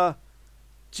 So if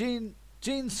Jean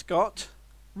Scott,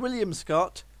 William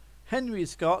Scott, Henry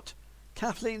Scott,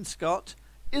 Kathleen Scott,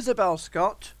 Isabel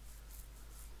Scott,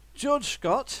 George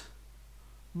Scott,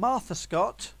 Martha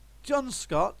Scott, John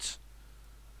Scott,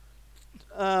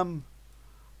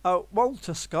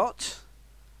 Walter Scott,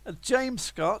 James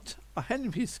Scott,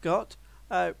 Henry Scott,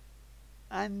 and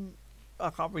I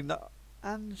can't read that.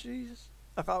 Angie's,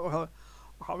 I can't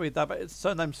read that, but it's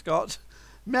surname Scott.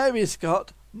 Mary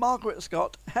Scott, Margaret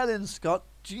Scott, Helen Scott,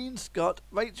 Jean Scott,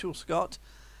 Rachel Scott,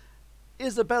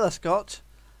 Isabella Scott,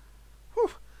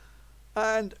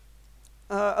 and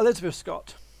Elizabeth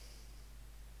Scott.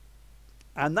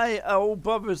 And they are all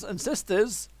brothers and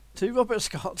sisters to Robert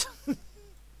Scott.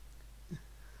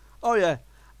 Oh yeah,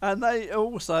 and they are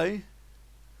also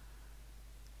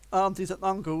aunties and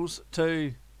uncles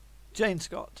to Jane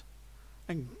Scott,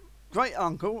 and great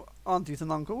uncle, aunties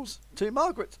and uncles to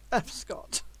Margaret F.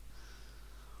 Scott.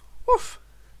 Woof!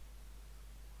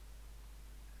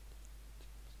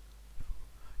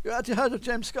 You actually heard of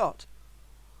James Scott?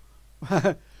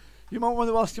 You might want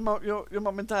to ask your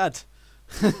mum and dad.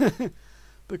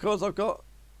 Because I've got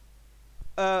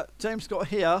James Scott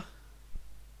here.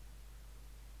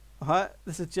 Alright,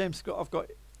 this is James Scott I've got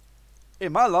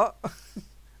in my lot.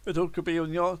 It all could be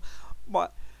on yours.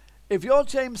 Right. If your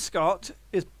James Scott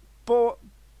is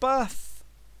birth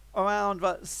around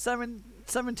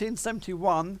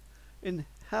 1771 in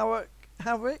Hawick,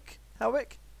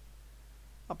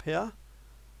 up here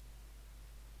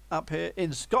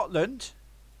in Scotland,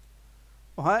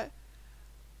 alright.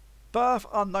 Birth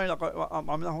unknown. I've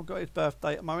got his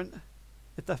birthday at the moment,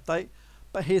 his death date,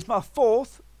 but he's my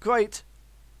fourth great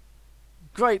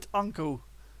uncle.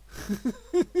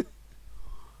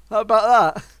 How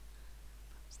about that?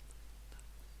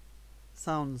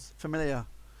 Sounds familiar.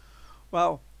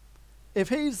 Well, if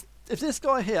this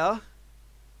guy here,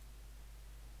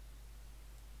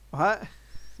 right,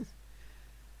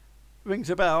 rings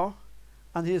a bell,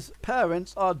 and his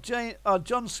parents are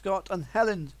John Scott and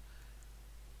Helen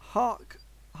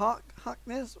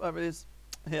Harkness, whatever it is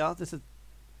here. This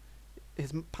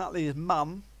is partly his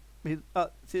mum. See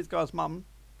this guy's mum,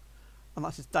 and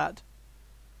that's his dad.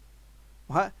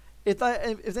 Right? If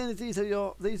any of these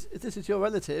are if this is your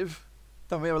relative,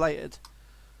 then we're related.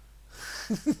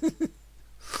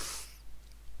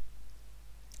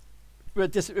 We'll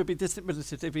be distant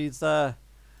relatives if he's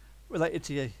related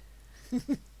to you.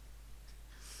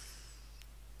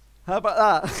 How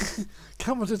about that?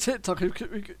 Come on to TikTok, you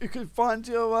could find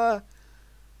your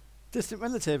distant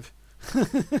relative.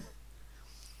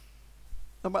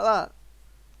 How about that?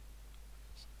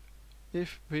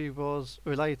 If we was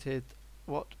related,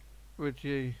 what would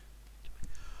you...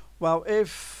 Well,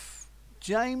 if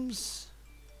James...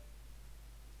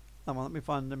 Come on, let me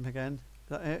find him again. Is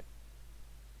that it?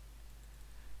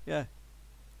 Yeah.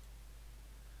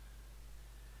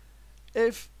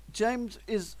 If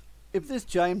this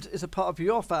James is a part of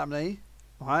your family,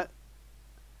 right?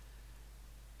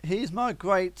 He's my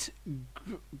great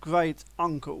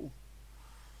uncle.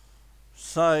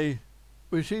 So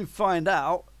we should find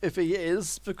out if he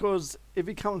is, because if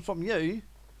he comes from you,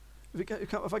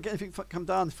 if I get anything come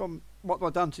down from what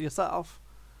I've done to yourself,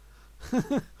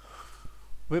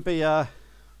 we'll be I'll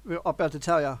be able to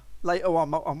tell you later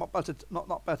on. I'm not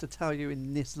about to tell you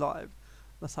in this live.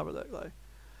 Let's have a look though.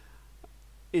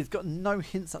 He's got no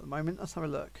hints at the moment. Let's have a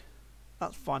look.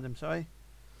 Let's find him, sorry.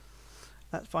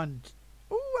 Let's find...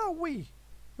 Oh, wee!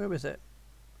 Where is it?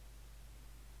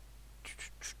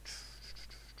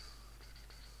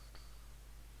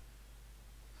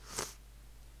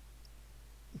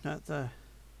 That's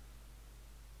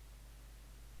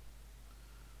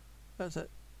it.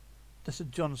 There's a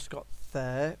John Scott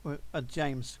there, with a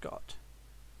James Scott,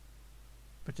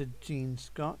 but a Gene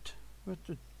Scott. With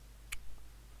the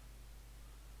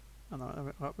I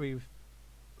know what we've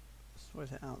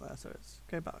sorted it out there. So let's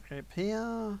go back up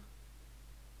here,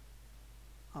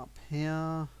 up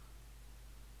here.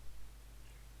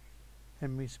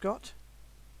 Henry Scott.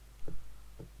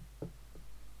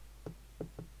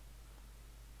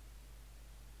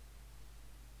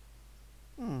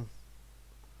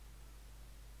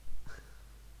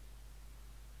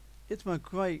 It's my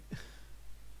great.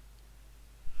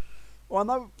 Well, I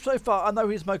know so far. I know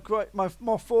he's my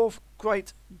fourth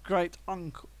great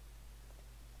uncle.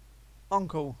 I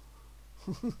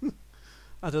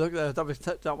had to look there. Double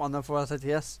check that one before I said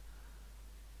yes.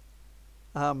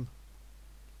 What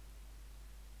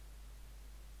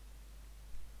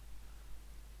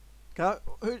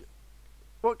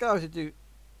Gareth did you?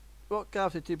 What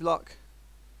Gareth did you block?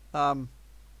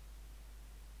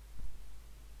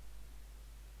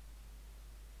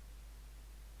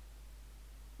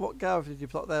 What Gareth did you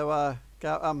plot there,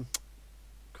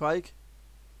 Craig?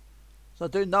 So I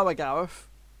do know a Gareth.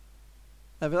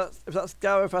 If that's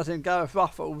Gareth as in Gareth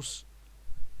Ruffles,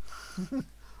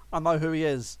 I know who he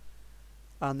is.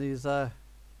 And he's let's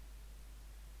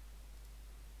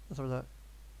have a look.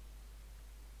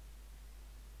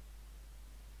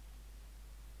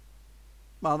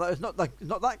 Well, no, it's not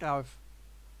that Gareth.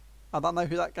 I don't know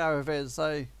who that Gareth is,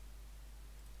 so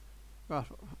right.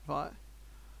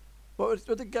 What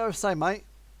did Gareth say, mate?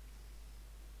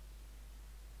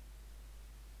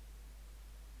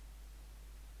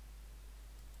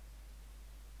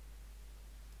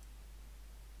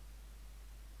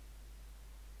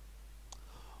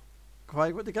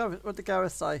 Craig, what did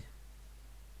Gareth say?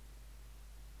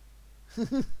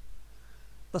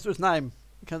 That's his name.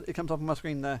 It comes up on my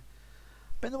screen there.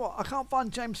 But you know what? I can't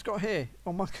find James Scott here.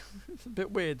 Oh my! It's a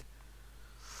bit weird.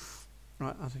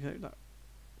 Right, I think that.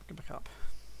 Go back up.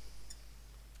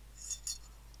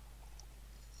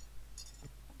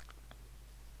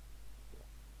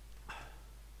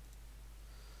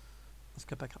 Let's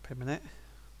go back up here a minute.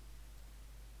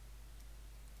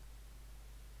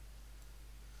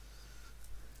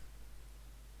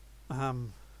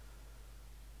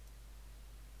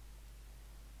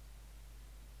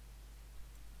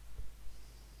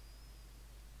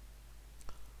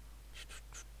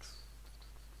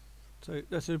 So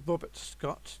this is Robert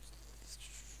Scott.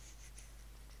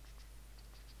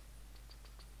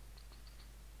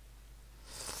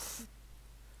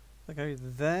 I go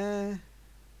there.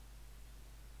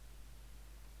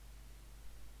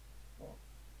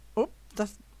 Oh,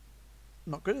 that's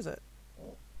not good, is it?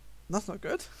 That's not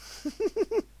good.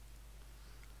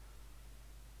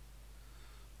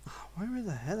 Where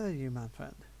the hell are you, my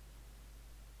friend?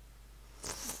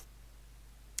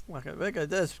 Okay, there we go.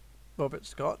 There's Robert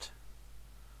Scott.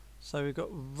 So we've got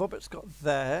Robert Scott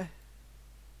there.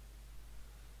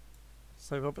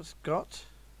 So Robert Scott.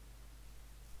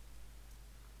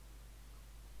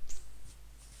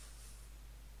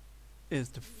 Is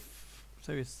the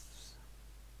so he's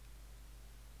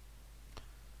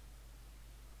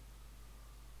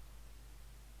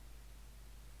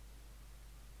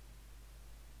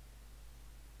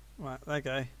right, there you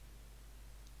go.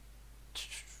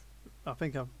 I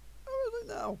think I'm where is it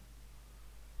now?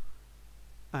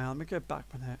 Hang on, let me go back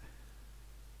a minute.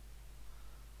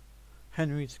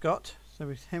 Henry Scott. So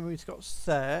it's Henry Scott's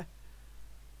there.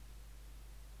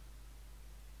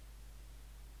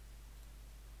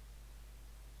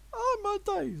 Oh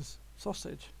my days!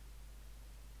 Sausage.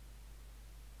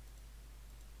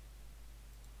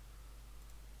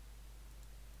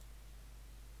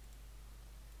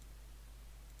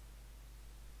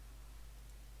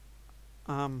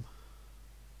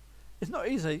 It's not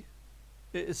easy.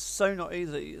 It is so not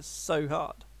easy. It's so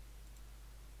hard.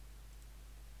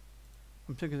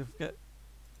 I'm thinking of get.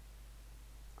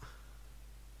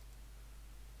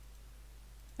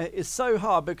 It is so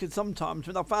hard because sometimes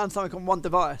when I found something on one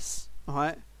device,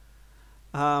 right,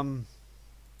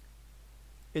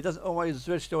 it doesn't always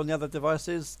register on the other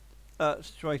devices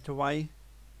straight away.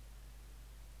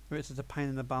 It's just a pain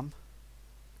in the bum.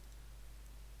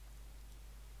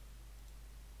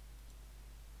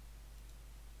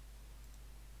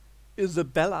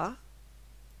 Isabella.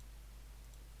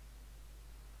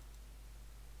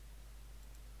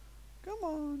 Come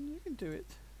on, you can do it.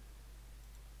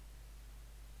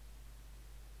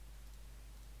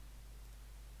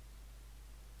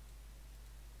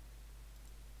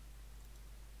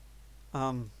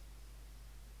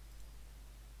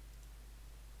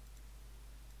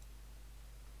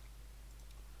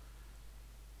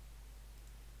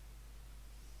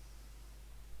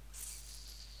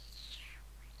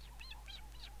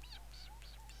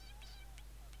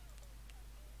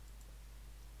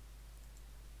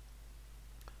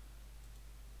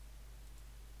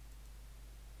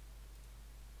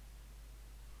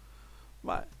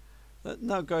 Right. Let's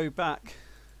now go back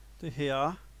to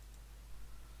here.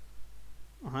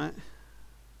 Alright.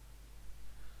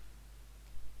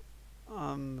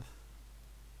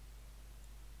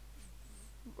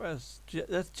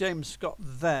 That's James Scott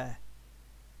there.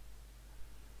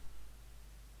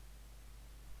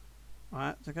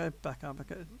 Alright, so go back up.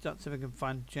 Okay, let's see if we can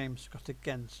find James Scott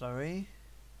again, sorry.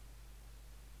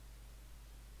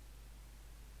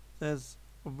 There's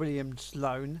a William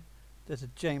Sloan. There's a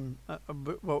James, a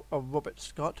Robert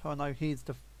Scott. I know he's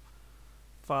the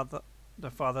father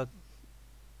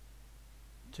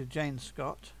to Jane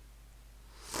Scott.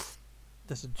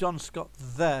 There's a John Scott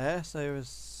there, so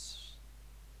there's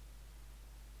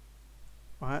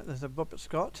right. There's a Robert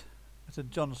Scott. There's a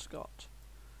John Scott,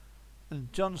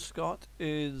 and John Scott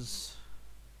is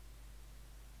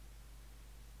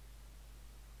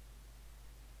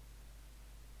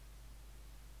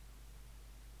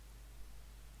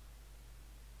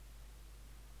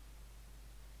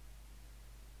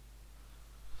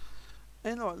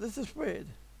you know what, this is weird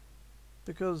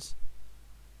because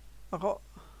I got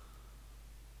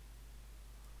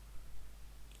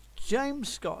James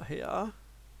Scott here,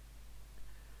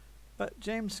 but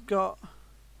James Scott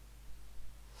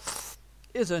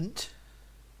isn't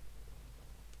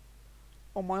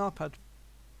on my iPad,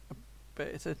 but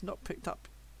it says not picked up.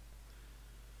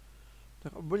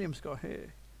 I've got William Scott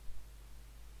here.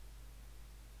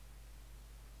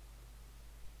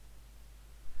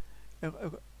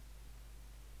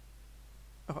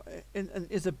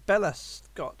 And Isabella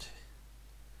Scott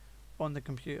on the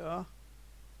computer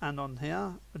and on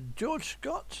here. George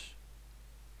Scott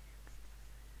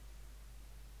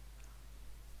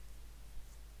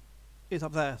is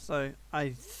up there, so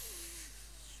I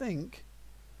think,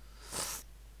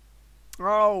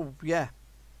 oh yeah,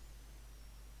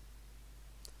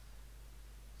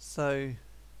 so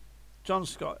John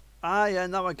Scott, yeah,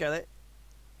 now I get it,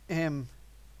 him.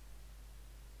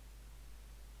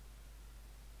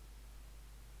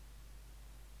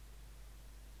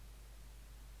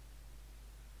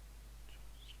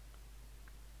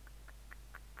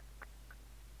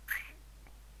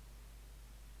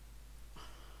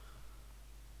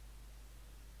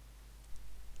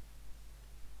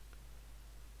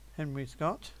 Henry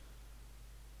Scott.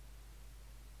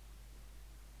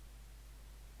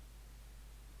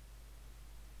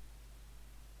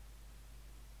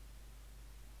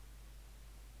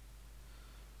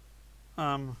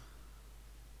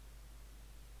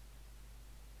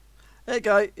 There you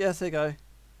go. Yes, there you go.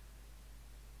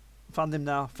 Found him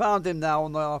now. Found him now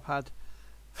on the iPad.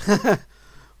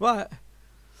 Right.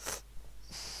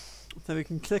 So we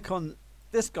can click on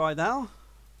this guy now.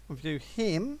 We'll view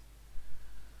him.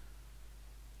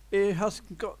 He has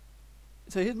got.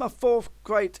 So here's my fourth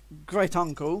great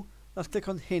uncle. Let's click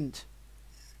on hint.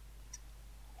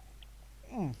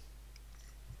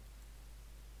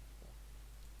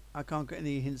 I can't get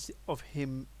any hints of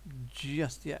him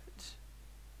just yet.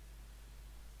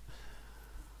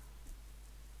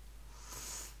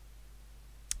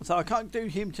 So I can't do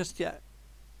him just yet.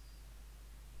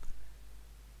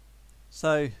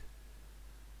 So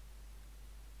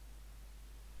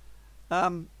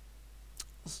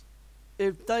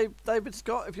if David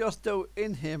Scott, if you're still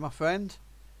in here, my friend,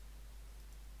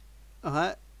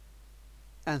 alright,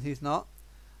 and he's not,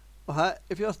 alright,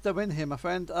 if you're still in here, my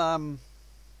friend,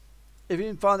 if you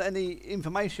can find any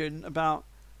information about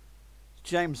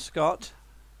James Scott,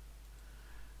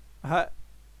 alright,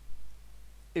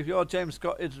 if your James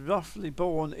Scott is roughly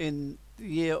born in the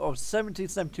year of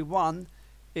 1771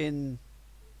 in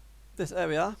this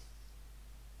area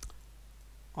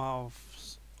of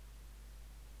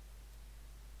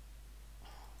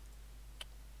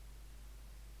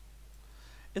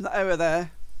in that area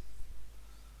there,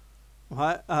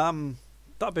 right,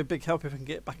 that'd be a big help if we can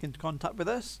get back into contact with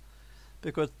us,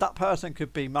 because that person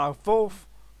could be my fourth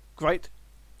great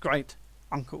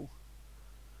uncle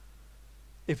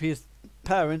if his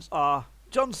parents are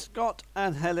John Scott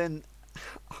and Helen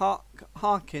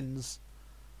Harkins.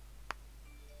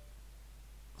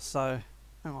 So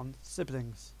hang on,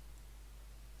 siblings.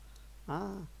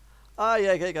 Yeah,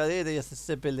 there you go, here there's the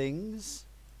siblings.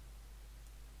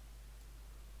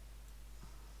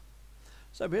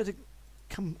 So we have to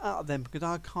come out of them because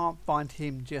I can't find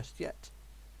him just yet.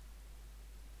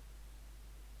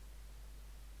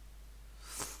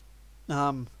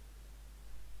 I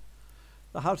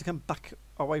have to come back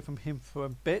away from him for a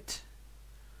bit,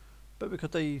 but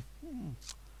because they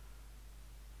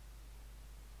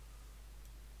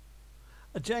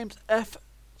James F.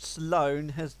 Sloan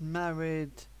has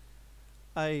married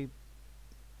a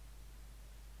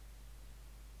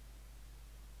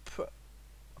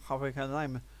can't think of the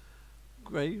name.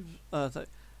 Graves. So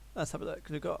let's have a look.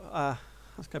 We've got.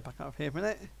 Let's go back up here a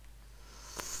minute.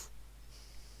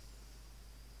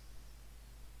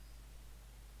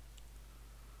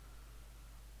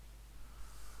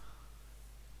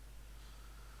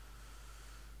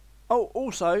 Oh,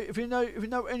 also, if you know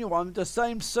anyone with the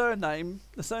surname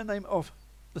of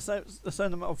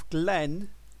Glenn,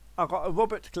 I've got a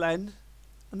Robert Glenn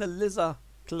and a Liza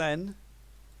Glenn,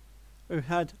 who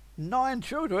had 9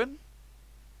 children,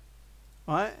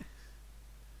 right?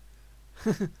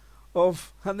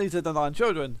 And these are the 9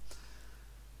 children: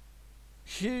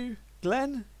 Hugh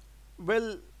Glenn,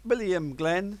 William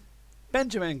Glenn,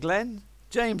 Benjamin Glenn,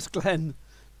 James Glenn,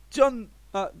 John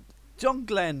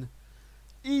Glenn,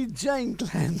 E. Jane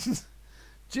Glenn,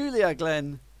 Julia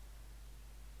Glenn,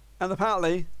 and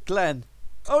apparently Glenn.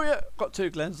 Oh yeah, got 2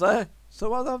 Glens there.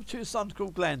 So I have 2 sons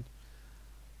called Glenn.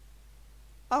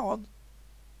 Hang on.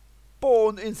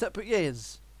 Born in separate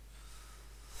years.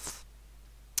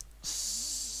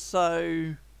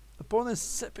 So born in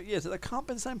separate years. So they can't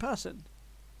be the same person.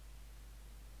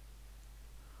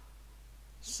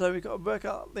 So we've got to work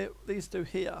out these 2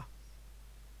 here.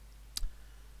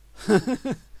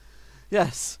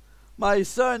 Yes, my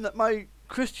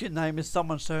Christian name is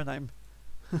someone's surname.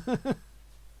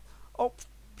 Oh,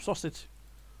 sausage.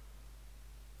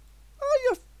 Oh,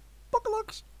 you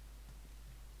buckalucks.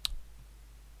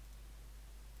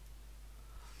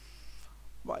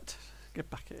 Right, get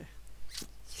back here.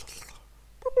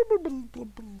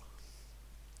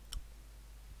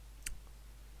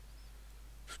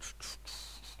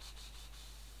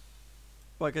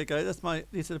 Right, okay,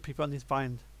 these are the people I need to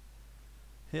find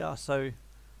here. So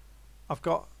I've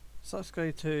got, so let's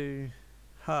go to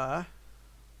her.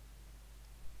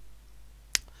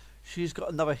 She's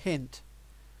got another hint.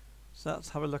 So let's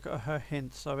have a look at her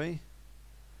hint, sorry.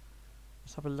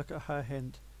 Let's have a look at her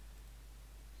hint.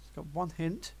 She's got 1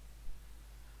 hint.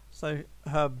 So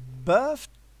her birth,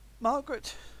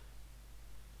 Margaret.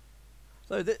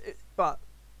 So but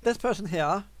this person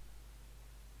here,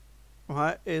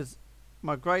 right, is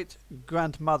my great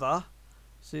grandmother.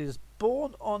 She's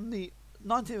born on the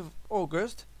 19th of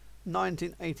August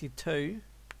 1982.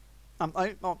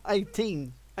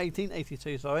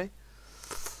 1882, sorry.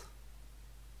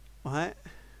 Right.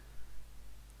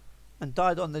 And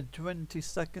died on the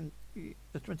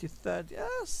 23rd,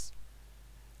 yes.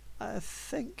 I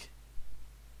think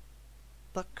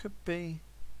that could be.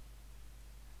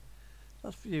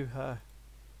 Let's view her.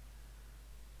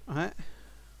 Right.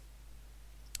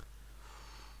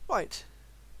 Right.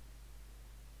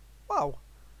 Wow.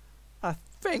 I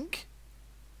think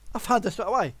I've had this right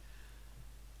away.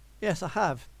 Yes, I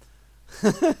have.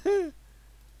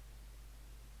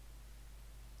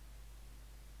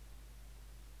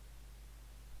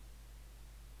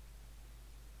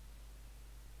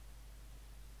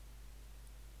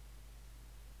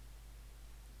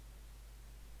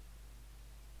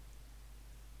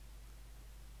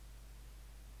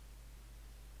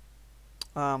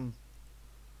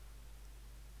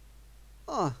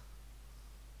 Oh.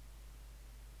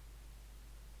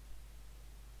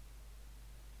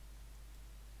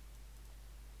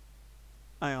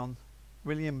 Hang on.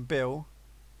 William Beale.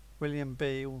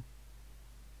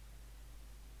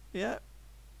 Yeah.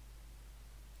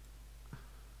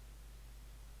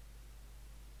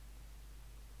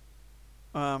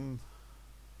 Hang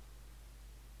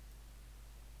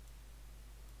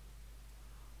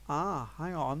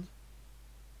on.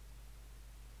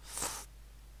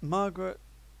 Margaret.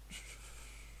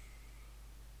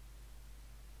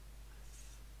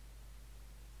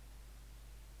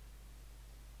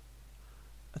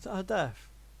 Is that her death?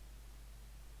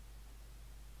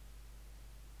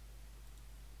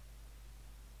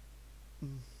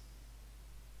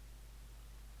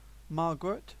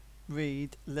 Margaret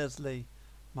Reed Leslie.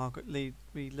 Reed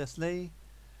Leslie.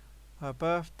 Her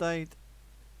birth date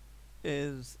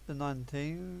is the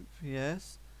 19th.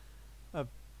 Yes.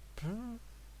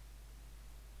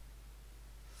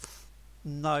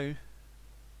 No,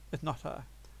 it's not her.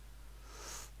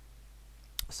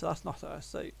 So that's not her.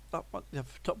 So that one, the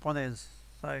top one is.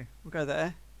 So we'll go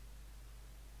there.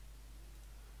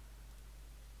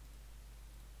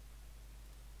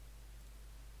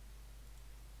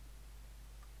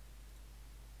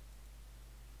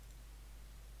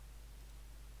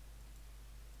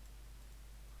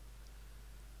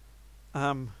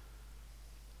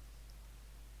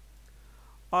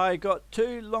 I got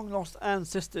 2 long lost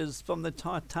ancestors from the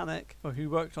Titanic, or who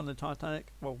worked on the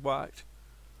Titanic. Well, worked.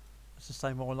 Let's just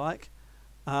say more like.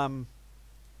 I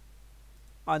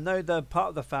know they're part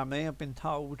of the family, I've been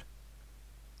told.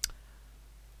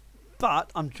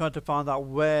 but I'm trying to find out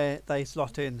where they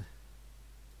slot in.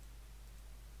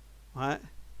 Right,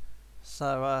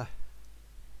 so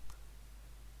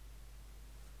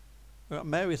we've got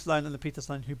Mary Sloan and the Peter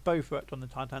Sloan, who both worked on the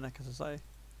Titanic, as I say.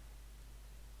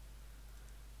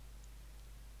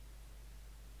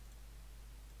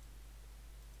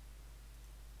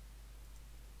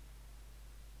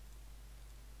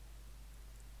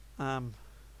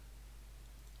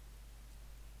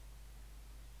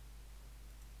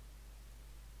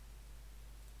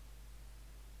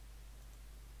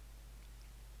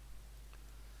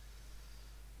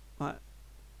 Right,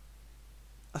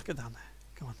 let's go down there.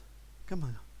 Come on, come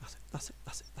on. That's it. That's it.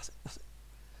 That's it. That's it. That's it.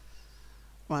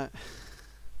 Right.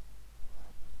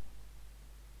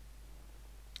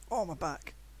 Oh, my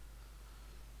back.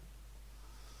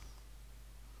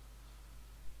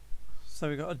 So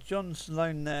we've got a John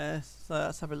Sloan there. So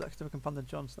let's have a look if we can find the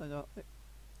John Sloan.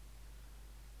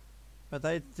 But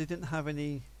they didn't have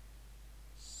any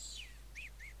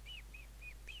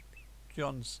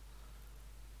Johns.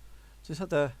 Just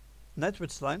had an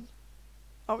Edward Sloan.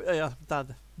 Oh yeah,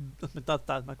 Dad. That's my dad's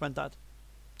dad, my granddad.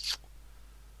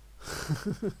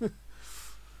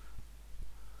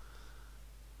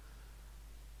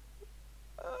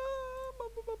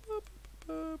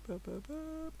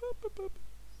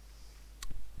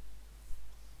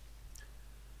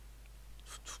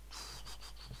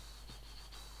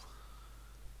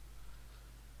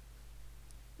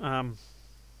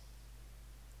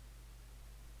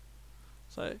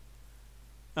 So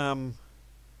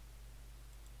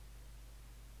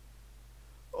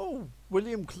oh,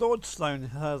 William Claude Sloan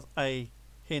has a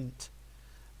hint.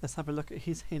 Let's have a look at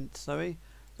his hint. Sorry,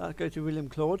 let's go to William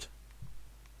Claude.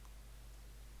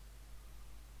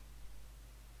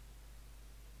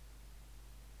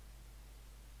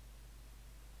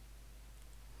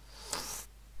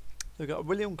 So we've got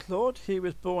William Claude. He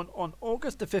was born on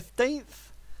August the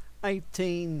 15th,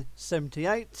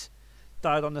 1878.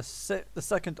 Died on the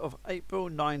 2nd of April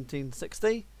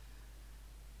 1960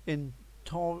 in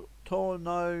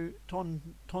Toronto,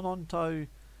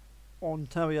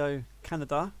 Ontario,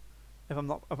 Canada.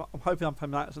 I'm hoping I'm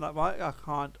pronouncing that right. I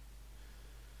can't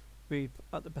read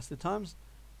at the best of times.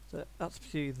 So that's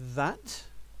for you that.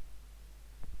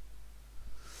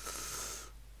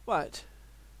 Right.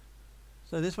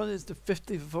 So this one is the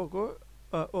 50th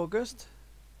of August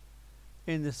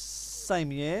in the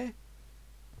same year.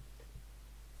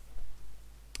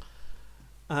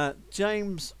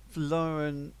 James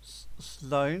Florence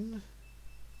Sloan,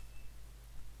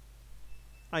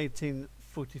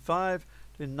 1845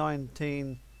 to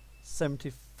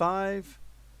 1975.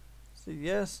 So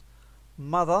yes.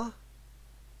 Mother,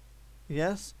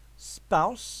 yes.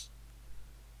 Spouse,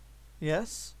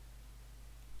 yes.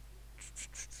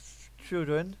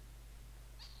 Children,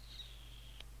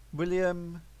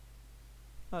 William,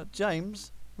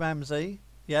 James Ramsey,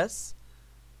 yes.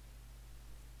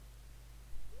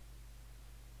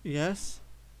 Yes.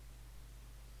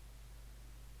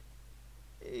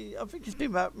 I think he's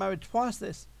been married twice.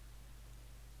 This.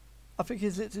 I think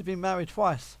he's literally been married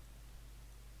twice.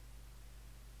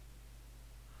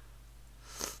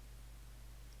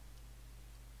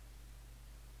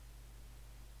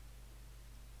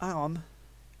 Hang on.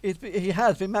 He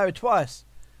has been married twice.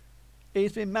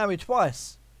 He's been married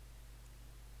twice.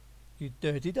 You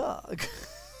dirty dog.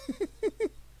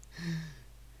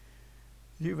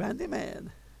 You randy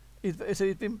man. So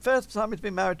he's been first time he's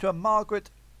been married to a Margaret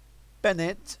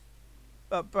Bennett,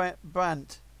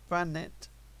 Brannett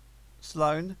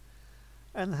Sloan,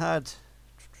 and had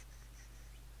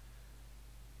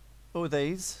all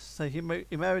these. So he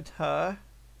married her,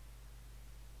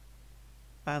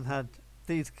 and had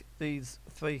these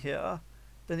three here.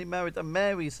 Then he married a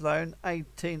Mary Sloan,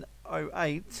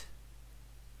 1808,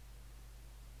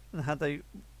 and had a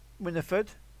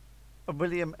Winifred, a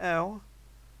William L,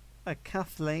 a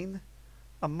Kathleen,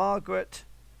 a Margaret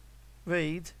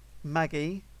Reed,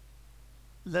 Maggie,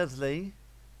 Leslie,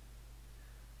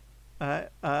 in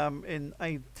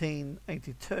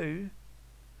 1882 to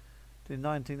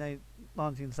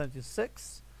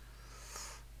 1976.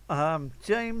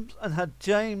 James, and had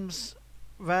James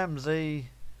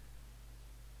Ramsey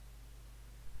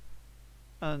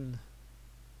and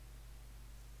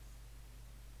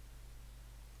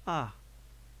I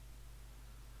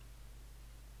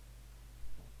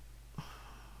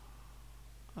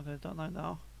don't know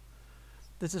now.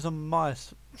 This is on my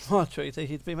treaty.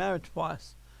 He's been married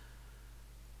twice.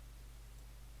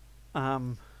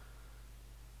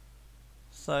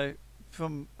 So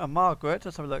from a Margaret,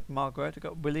 let's have a look. Margaret, we've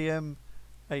got William,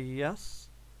 a yes.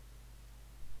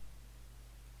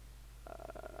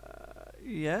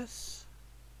 Yes.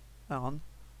 on.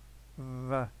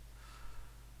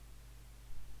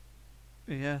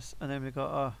 Yes, and then we got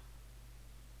a.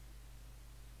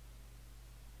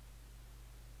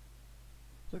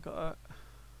 We've got a.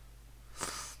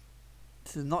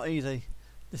 This is not easy.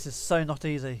 This is so not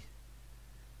easy.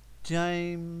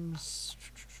 James.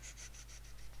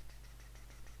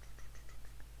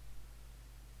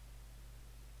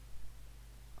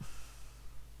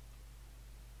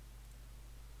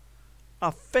 I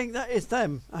think that is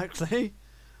them actually,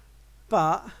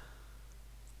 but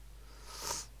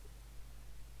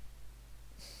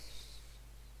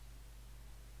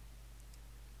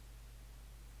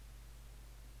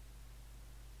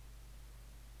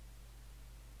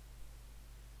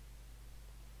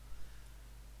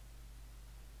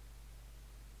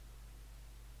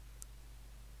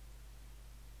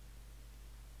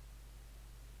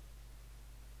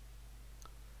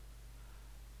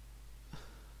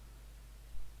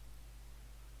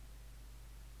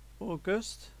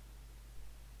August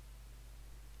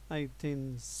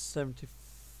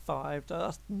 1875. No,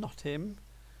 that's not him.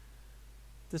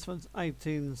 This one's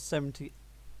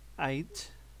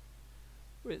 1878,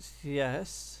 which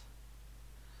yes.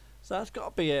 So that's got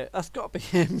to be it. That's got to be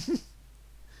him.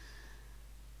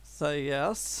 So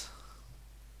yes.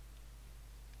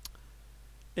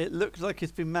 It looks like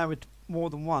he's been married more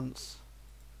than once.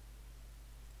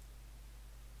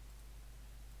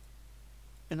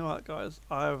 You know what, guys?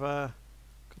 I've got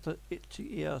an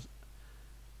itchy ear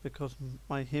because of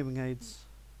my hearing aids.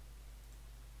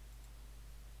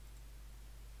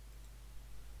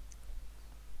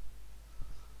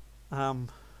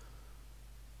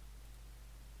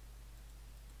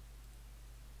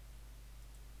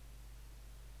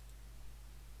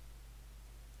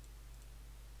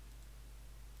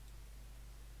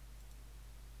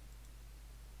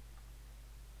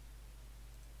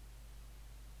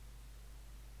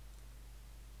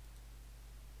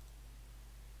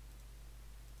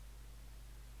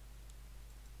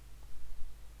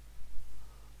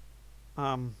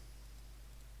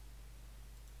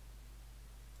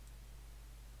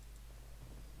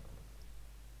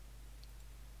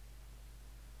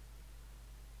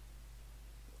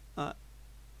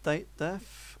 Date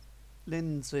death,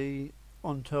 Lindsay,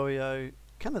 Ontario,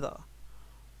 Canada.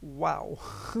 Wow.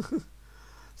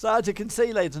 So as you can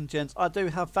see, ladies and gents, I do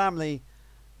have family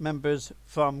members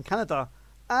from Canada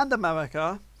and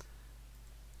America,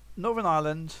 Northern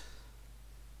Ireland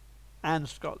and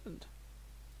Scotland.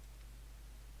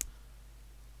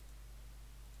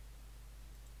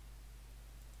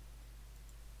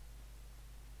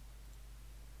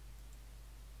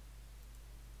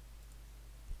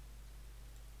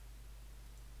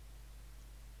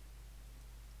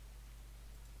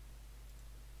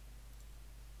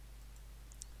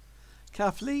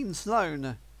 Kathleen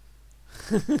Sloan.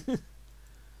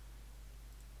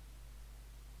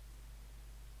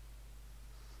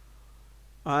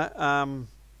 I've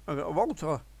got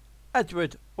Walter,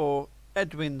 Edward or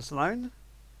Edwin Sloan.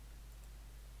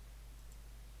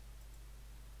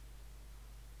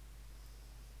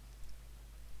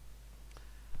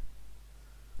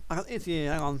 Hang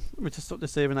on, let me just sort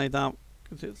this hearing aid out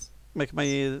because it's making my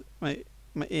ear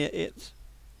itch.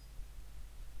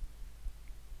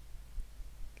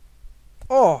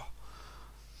 Oh,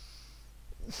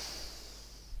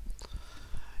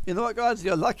 you know what, guys?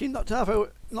 You're lucky not to have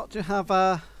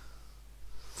a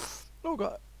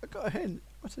Oh, I got a hint.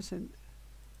 What's this hint?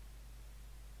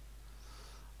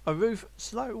 A Ruth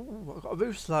Sloan. Ooh, I got a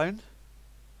Ruth Sloan.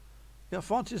 You got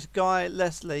Francis Guy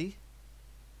Leslie.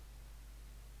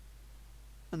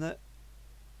 And that.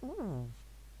 Ooh.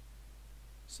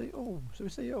 See all. So we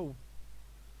see all.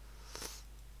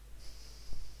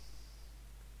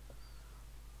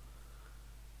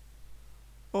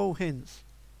 All hints.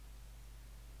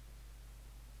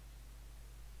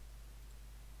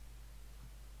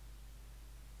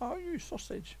 Oh, you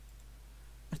sausage.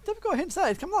 It's never got hints there.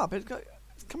 It's coming up. It's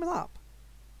coming up.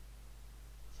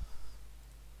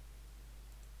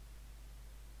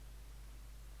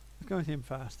 Let's go with him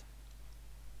first.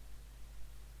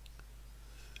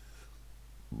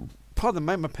 Pardon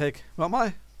me, my pig. What am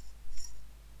I?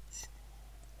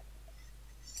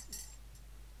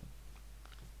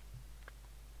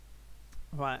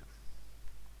 Right.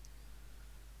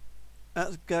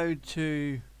 Let's go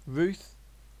to Ruth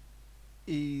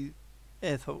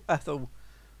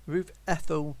Ruth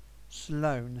Ethel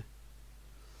Sloan.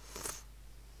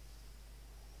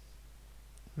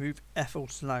 Ruth Ethel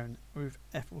Sloan. Ruth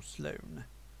Ethel Sloan.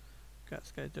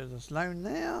 Let's go to the Sloan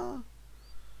now.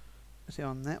 Is he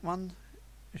on that one?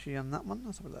 Is she on that one?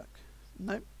 Let's have a look.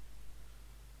 Nope.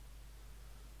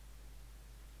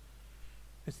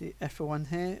 Is the Ethel one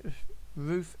here?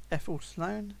 Ruth Ethel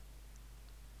Sloan?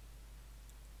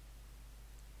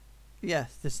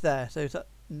 Yes, this there. So is that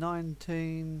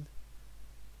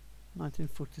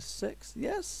 1946?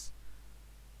 Yes.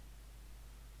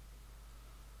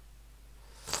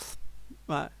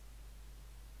 Right.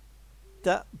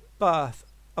 That birth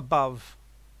above.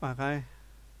 Okay.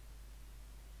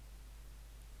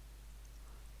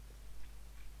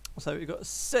 So we've got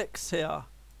 6 here.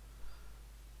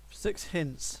 6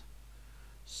 hints.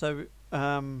 So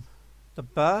the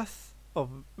birth of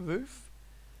Ruth.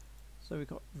 So we've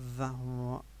got that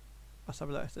one. Let's have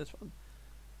a look at this one.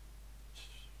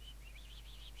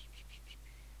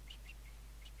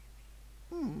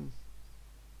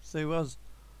 So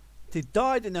he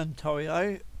died in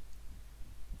Ontario.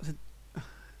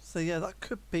 So yeah, that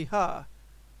could be her.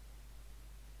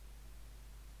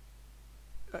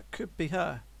 That could be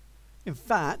her. In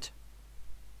fact,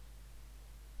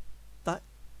 that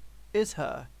is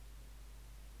her.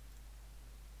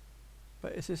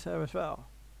 But is this her as well?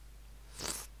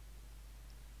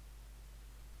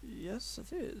 Yes,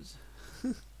 it is.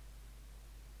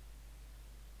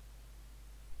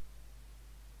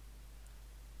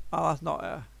 Oh, that's not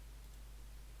her.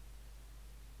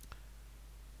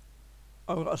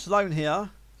 Oh, we've got a Sloan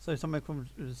here. So someone from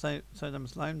the same name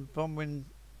as Sloan. Bronwyn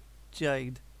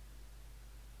Jade.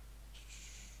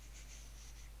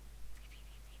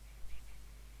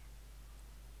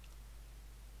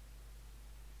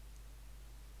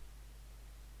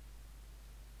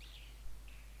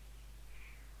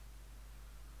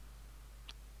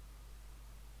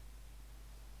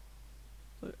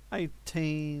 So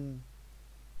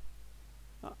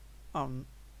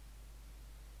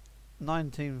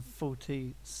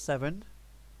 1947.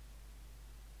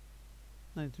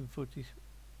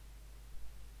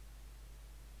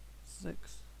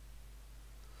 1946.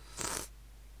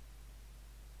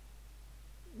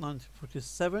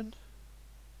 1947.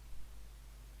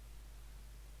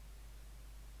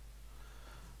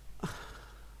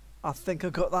 I think I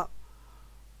got that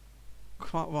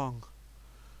quite wrong.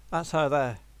 That's her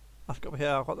there. I've got here.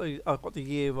 I've got the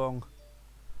year wrong.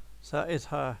 So that is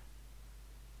her.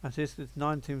 And this is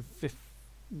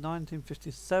 1957.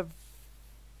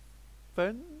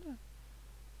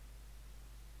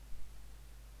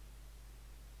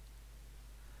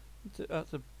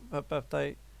 That's her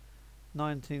birthday.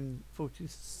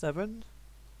 1947.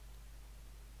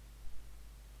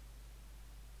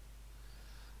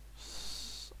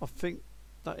 I think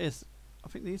that is. I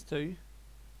think these two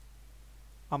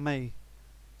are me.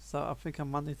 So I think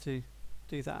I'm money to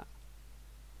do that.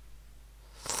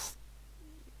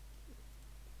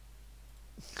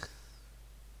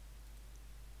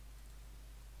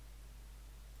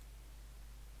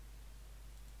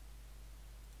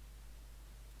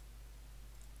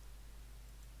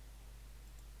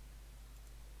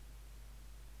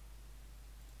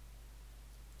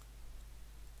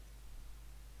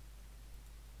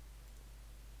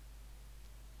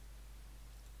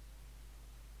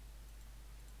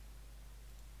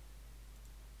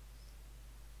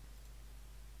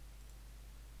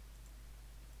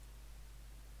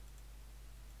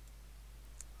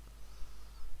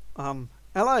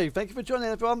 Hello, thank you for joining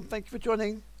everyone, thank you for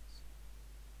joining.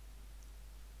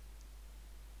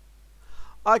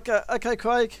 Okay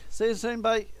Craig, see you soon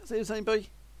boy, see you soon boy,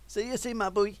 see you soon my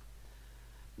boy,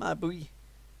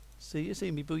 see you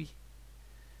soon me boy.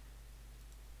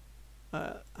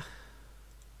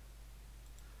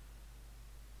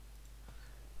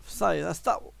 So that's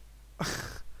that.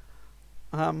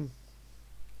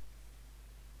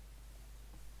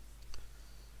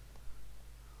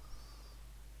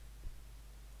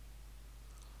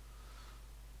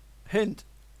 Hint,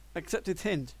 accepted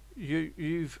hint.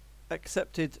 You've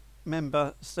accepted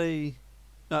member C,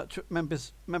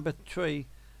 member tree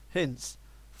hints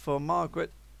for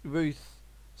Margaret Ruth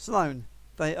Sloan.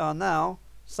 They are now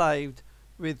saved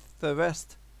with the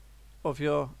rest of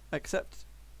your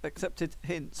accepted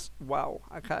hints. Wow.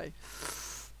 Okay.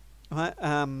 Right.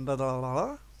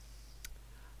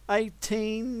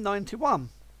 1891.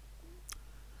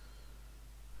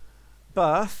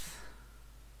 Birth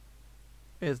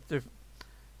is the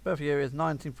birth year is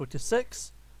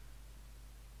 1946.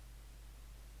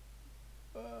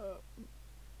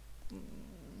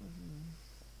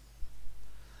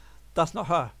 That's not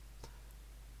her.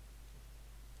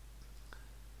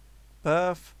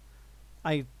 Birth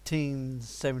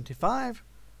 1875.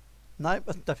 Nope,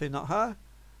 that's definitely not her.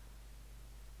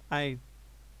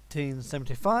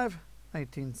 1875.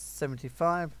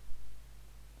 1875.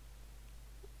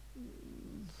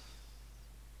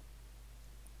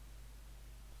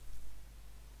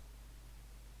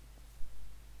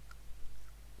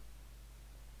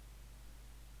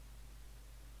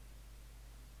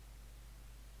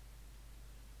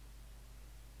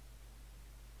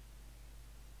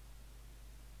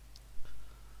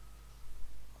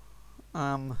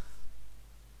 Um,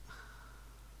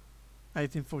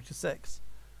 1846.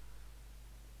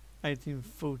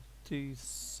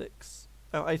 1846.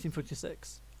 Oh,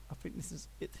 1846. I think this is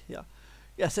it here.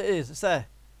 Yes, it is. It's there.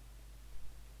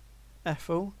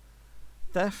 Ethel.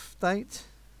 Death date.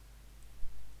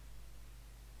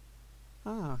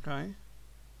 Ah, okay.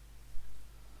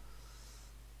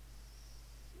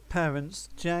 Parents,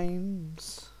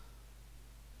 James.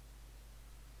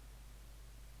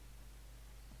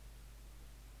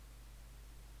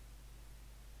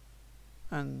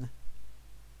 And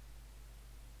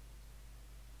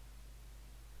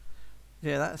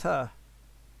yeah, that's her.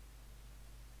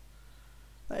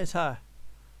 That is her.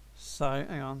 So,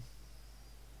 hang on.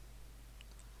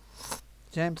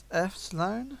 James F.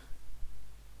 Sloan?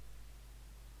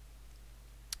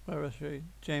 Where is she?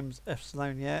 James F.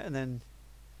 Sloan, yeah, and then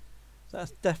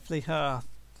that's definitely her.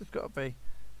 It's got to be.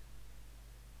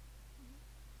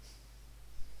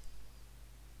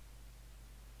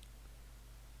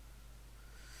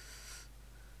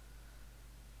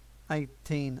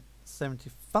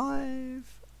 $1875.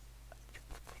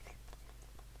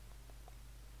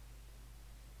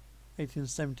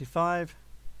 1875.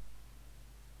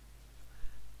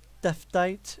 Death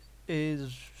date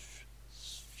is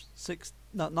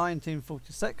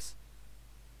 1946.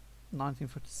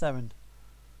 1947.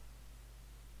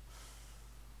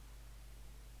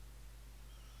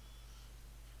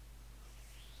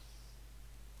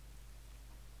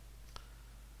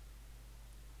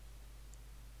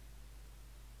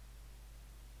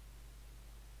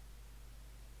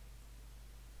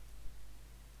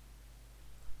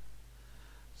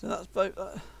 So that's both.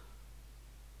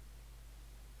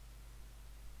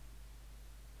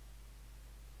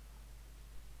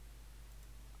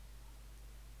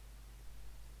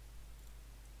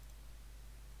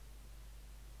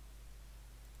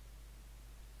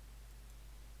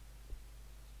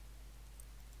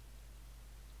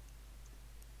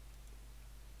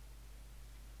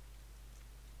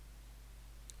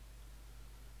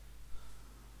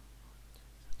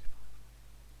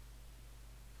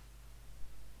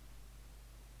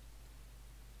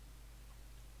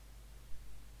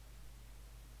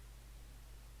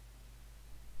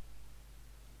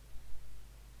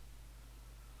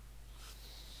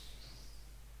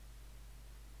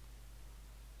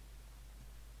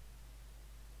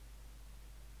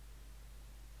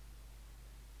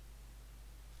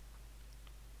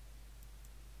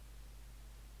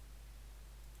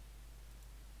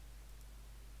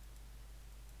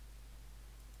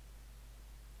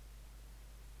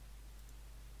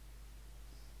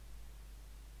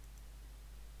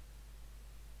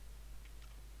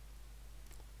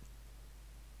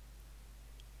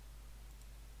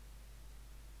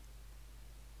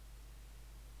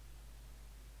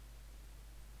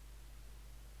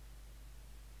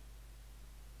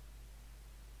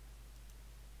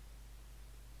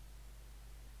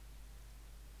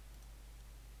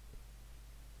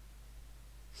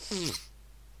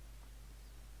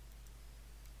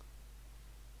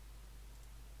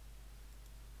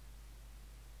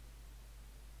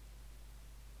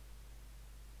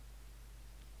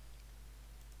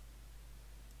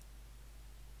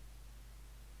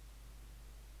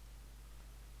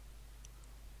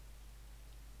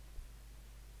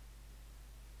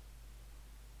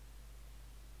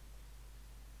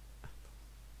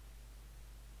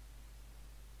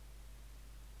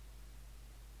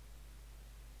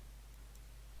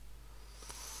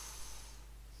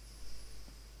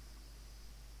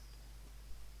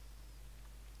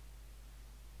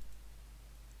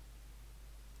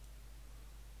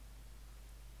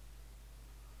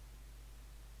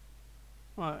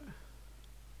 Right.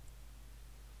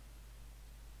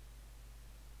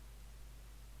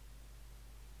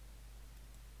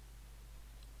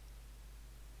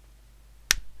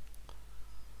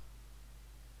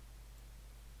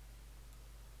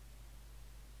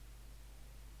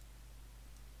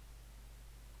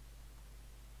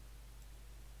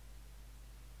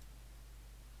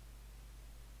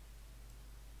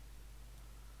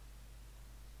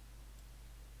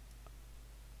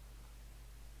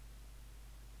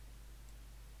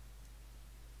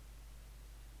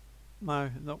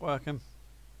 No, not working.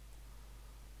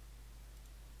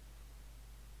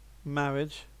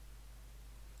 Marriage.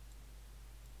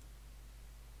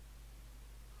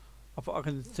 I thought I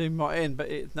could zoom right in, but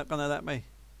it's not going to let me.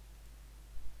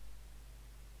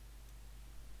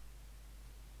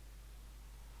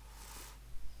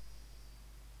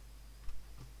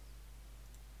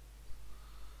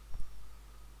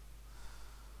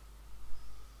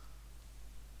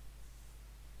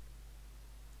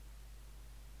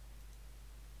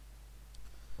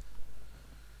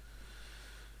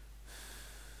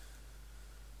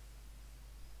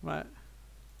 Right.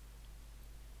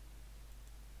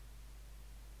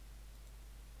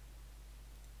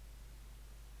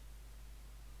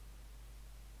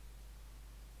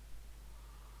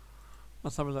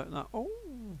 Let's have a look now. Oh,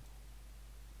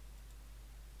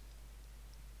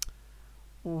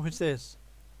 who's this?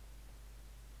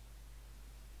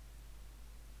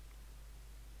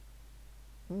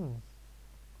 Do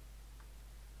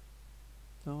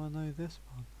I know this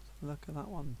one? Let's have a look at that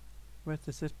one. Where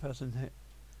does this person hit?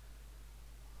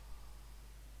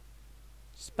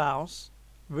 Spouse,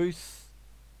 Ruth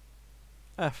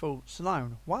Ethel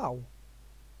Sloan. Wow.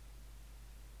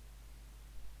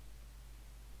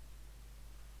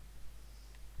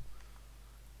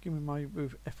 Give me my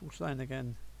Ruth Ethel Sloan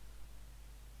again.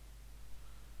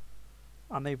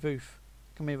 I need Ruth.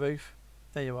 Come here, Ruth.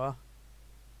 There you are.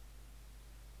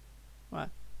 Right.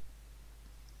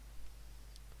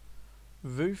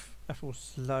 Ruth Ethel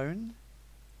Sloan.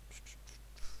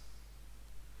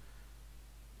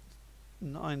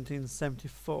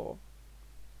 1974.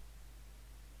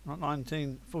 Not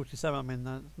 1947, I mean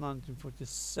that's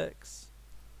 1946.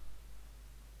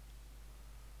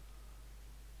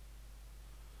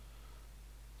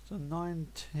 So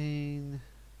 19...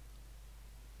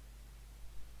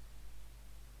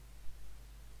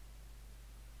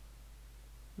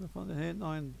 I'll find it here,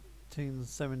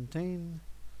 1917.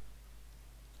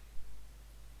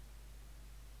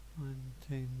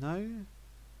 no.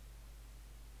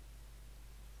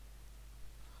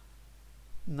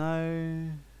 No.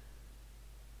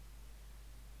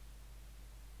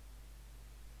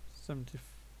 70.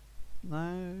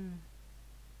 No.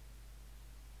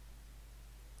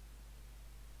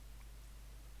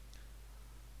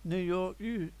 New York,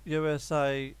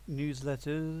 USA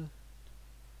newsletter.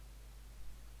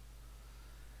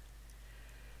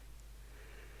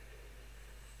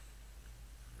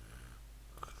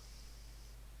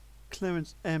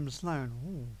 Clarence M. Sloan.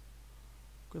 Ooh.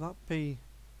 Could that be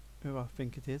who I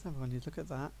think it is? Everyone needs to look at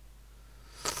that.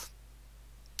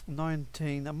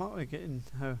 19. I might be getting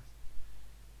her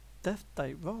death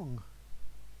date wrong.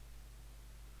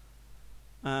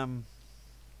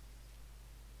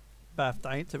 Birth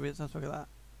date. So let's look at that.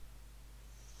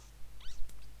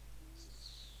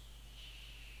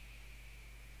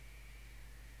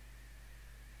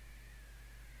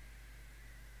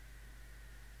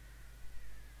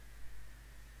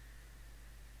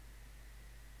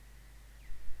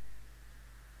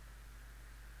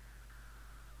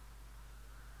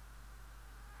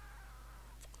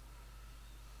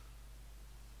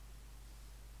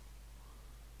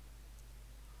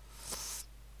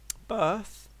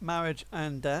 Birth, marriage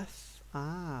and death.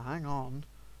 Ah, hang on.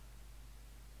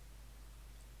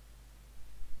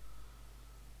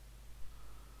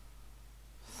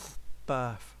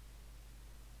 Birth.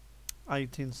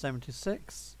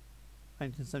 1876.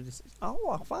 1876.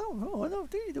 Oh, I found. Oh, no,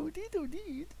 indeed.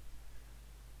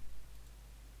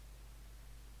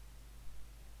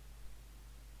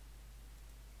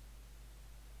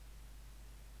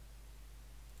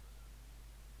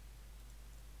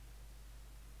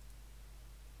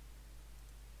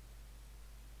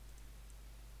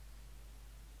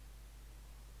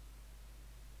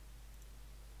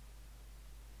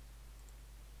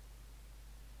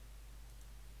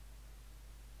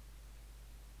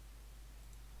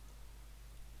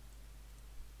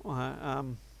 Right,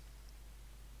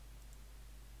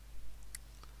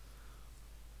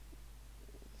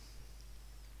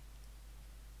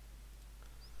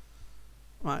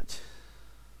 right.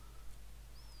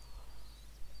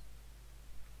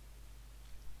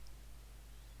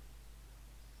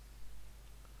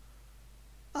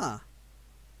 Ah.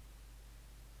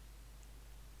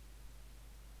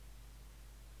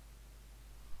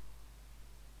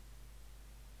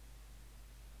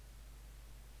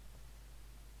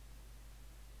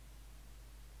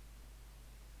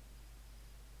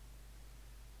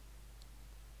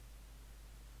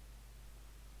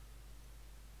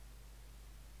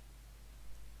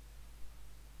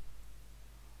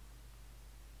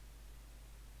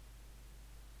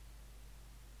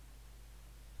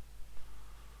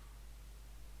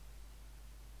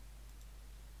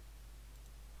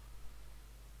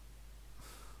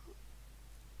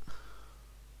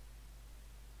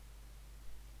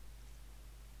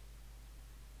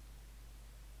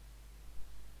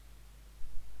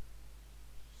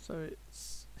 So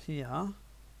it's here.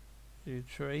 Do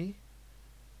tree.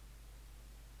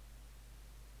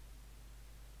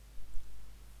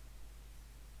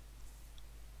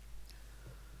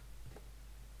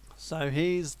 So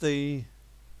he's the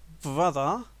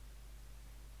brother.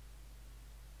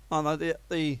 Oh no,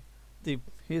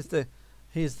 he's the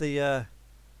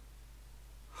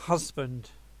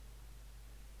husband.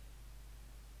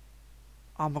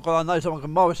 Oh my god, I know someone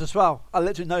called Morris as well. I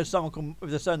literally know someone called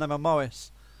with the surname of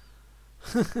Morris.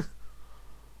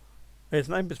 His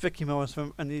name is Vicky Morris,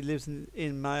 and he lives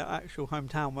in my actual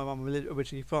hometown where I'm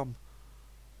originally from.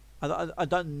 I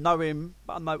don't know him,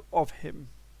 but I know of him.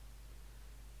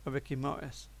 Vicky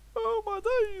Morris. Oh my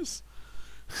days!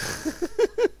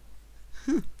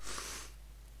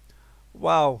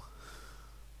 Wow.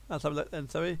 Let's have a look then,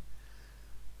 sorry.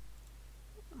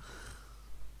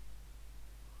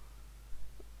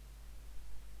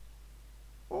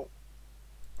 Oh,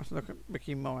 let's look at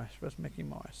Mickey Morris. Where's Mickey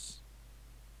Morris?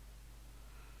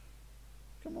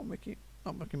 Come on, Mickey.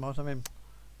 Not Mickey Morris, I mean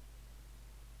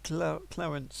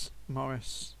Clarence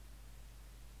Morris.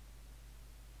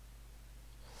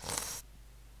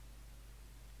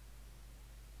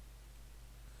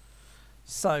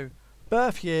 So,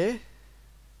 birth year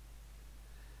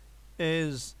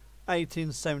is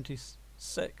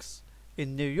 1876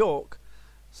 in New York.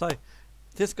 So,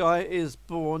 this guy is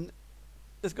born,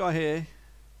 this guy here,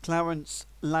 Clarence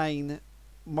Lane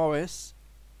Morris,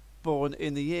 born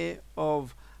in the year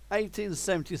of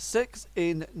 1876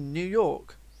 in New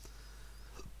York.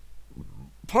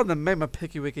 Pardon me, my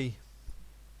picky wiggy.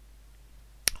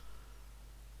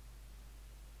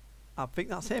 I think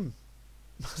that's him.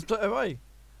 Straight away.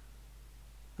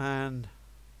 And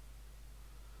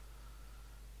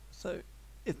so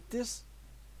if this,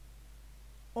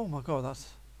 oh my god,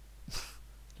 that's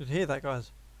did you hear that,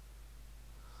 guys?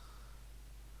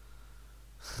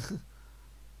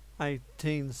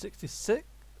 1866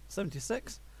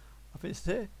 76, I think it's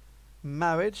here.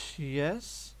 Marriage,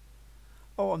 yes.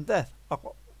 Oh, and death. I've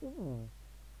got, ooh,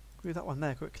 do that one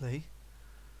there quickly.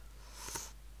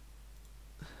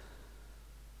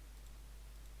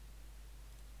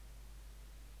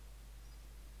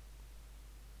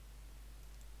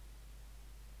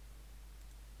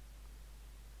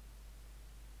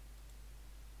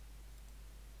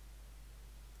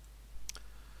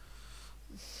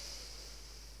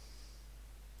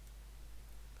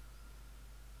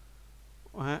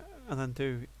 Right, and then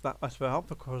do that as well,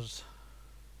 because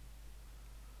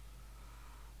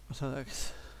the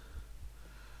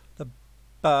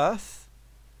birth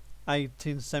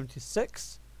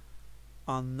 1876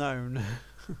 unknown.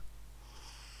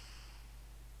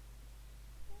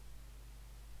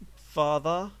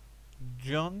 Father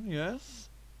John, yes.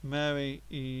 Mary,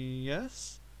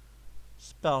 yes.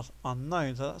 Spouse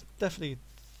unknown, so that's definitely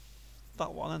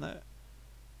that one, isn't it?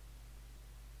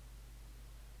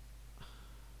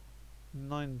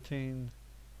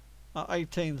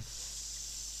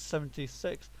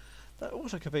 1876. That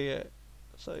also could be it.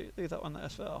 So leave that one there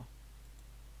as well.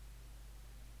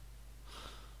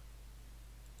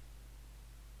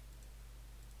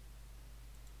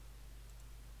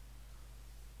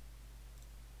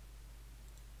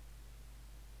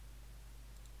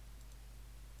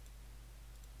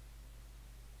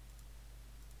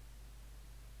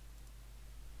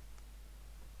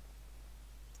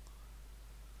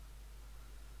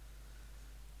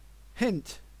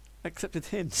 Hint. Accepted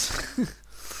hints.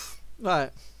 Right.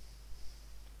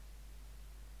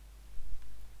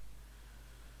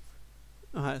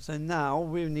 Alright, so now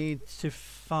we need to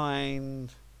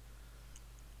find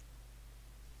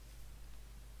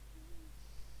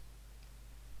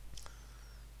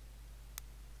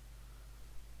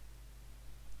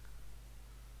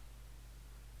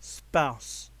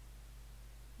spouse.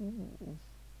 Ooh.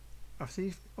 I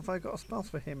see if I got a spouse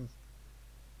for him.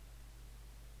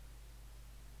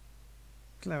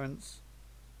 Clarence.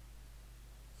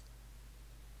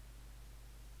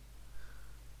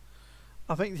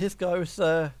 I think this goes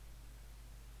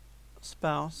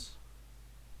spouse.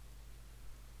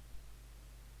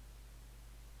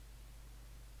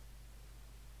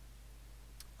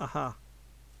 Aha.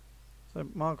 So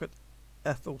Margaret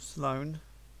Ethel Sloan.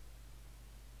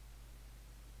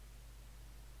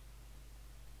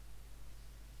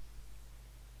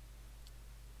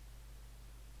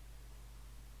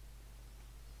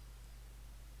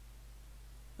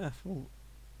 Ethel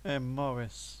M.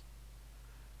 Morris.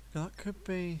 That could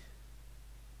be.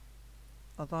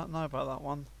 I don't know about that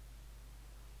one.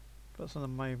 But it's on a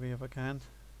maybe if I can.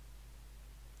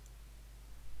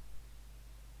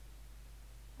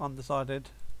 Undecided.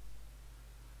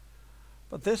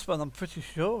 But this one I'm pretty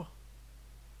sure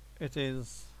it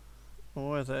is.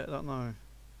 Or is it? I don't know.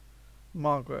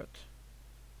 Margaret.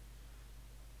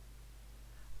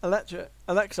 Alexa,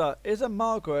 is a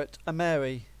Margaret a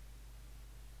Mary?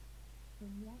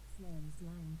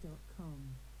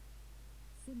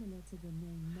 Similar to the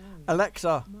name Mary.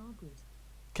 Alexa, Margaret.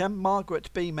 can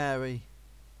Margaret be Mary?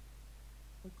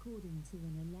 according to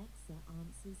an Alexa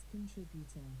Answers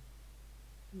contributor.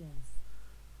 Yes.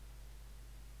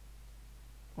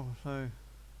 Also,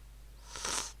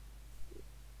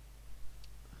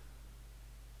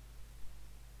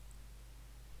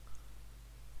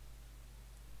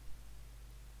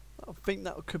 I think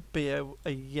that could be a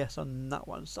yes on that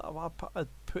one, so I'd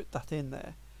put that in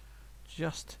there,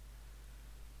 just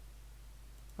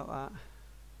like that.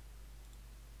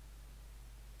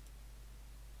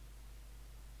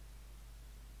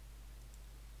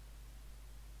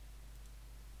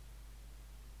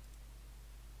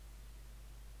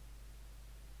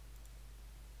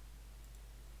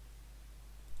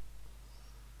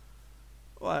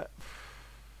 Right.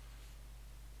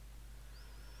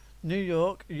 New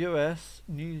York, US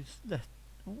newspapers.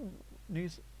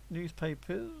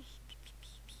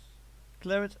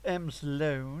 Clarence M.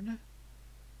 Sloan.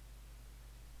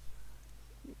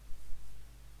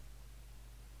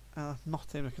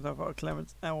 Not him because I've got a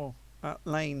Clarence L.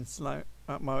 Lane Sloan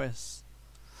Morris.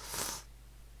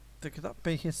 Could that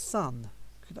be his son?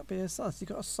 Could that be his son? Has he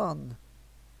got a son?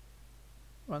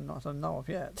 Well, not I know of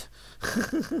yet.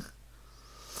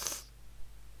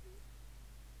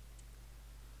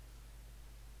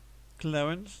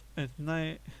 Clarence is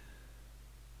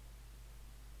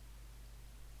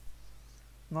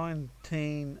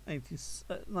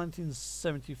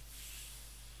 1970.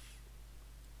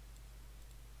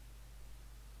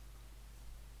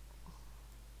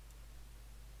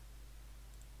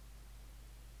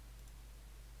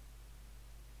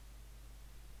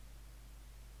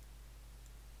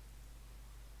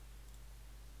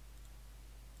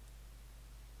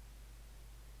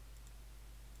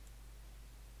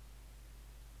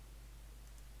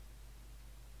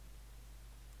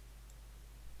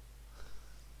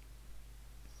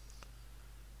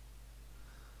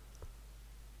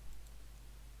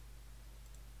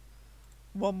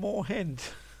 One more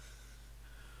hint.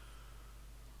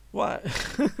 Right.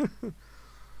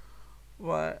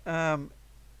 Right.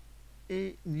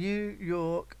 New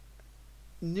York,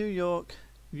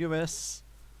 US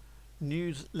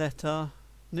newspaper.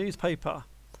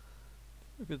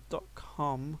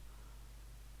 .com.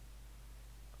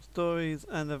 Stories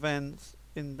and events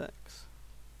index.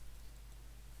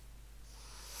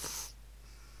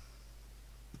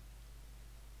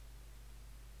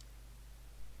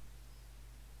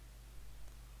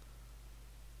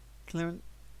 Clement.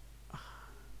 No.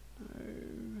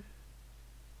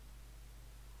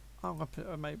 I'm gonna put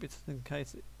it maybe just in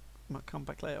case it might come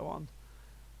back later on.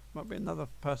 Might be another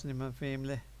person in my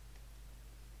family.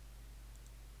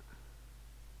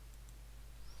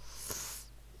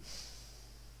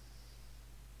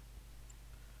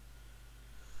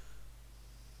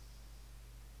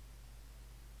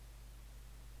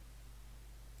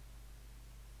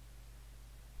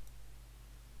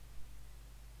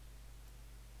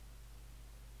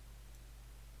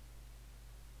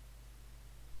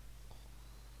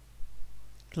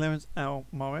 Clarence L.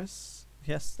 Morris.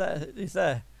 Yes, there he's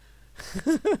there.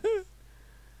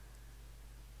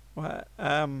 Right.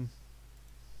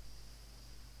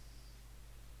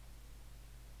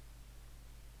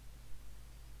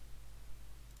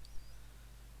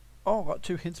 Oh, I got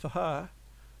 2 hints for her.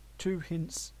 2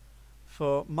 hints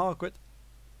for Margaret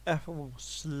Ethel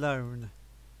Sloan.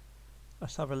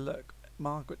 Let's have a look.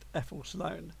 Margaret Ethel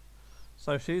Sloan.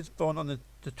 So she's born on the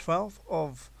 12th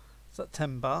of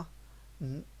September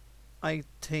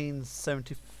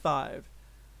 1875.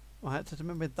 Right, so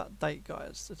remember that date,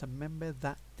 guys. So remember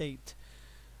that date.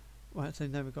 Right, so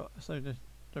now we've got, so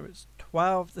it's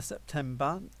 12th of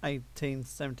September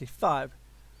 1875.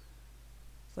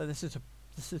 So this is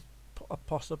a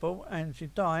possible, and she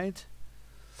died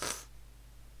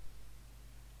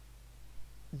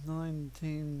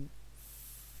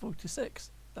 1946.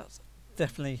 That's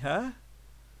definitely her.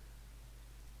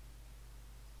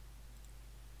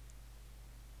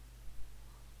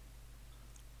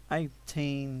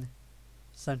 Eighteen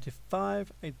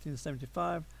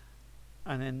 1875,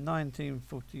 and in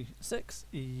 1946,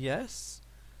 yes.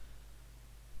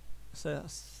 So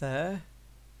that's there.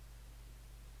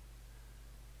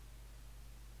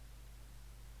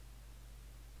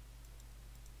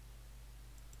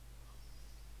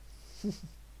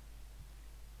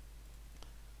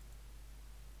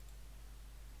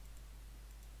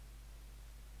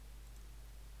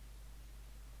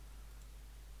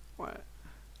 Right.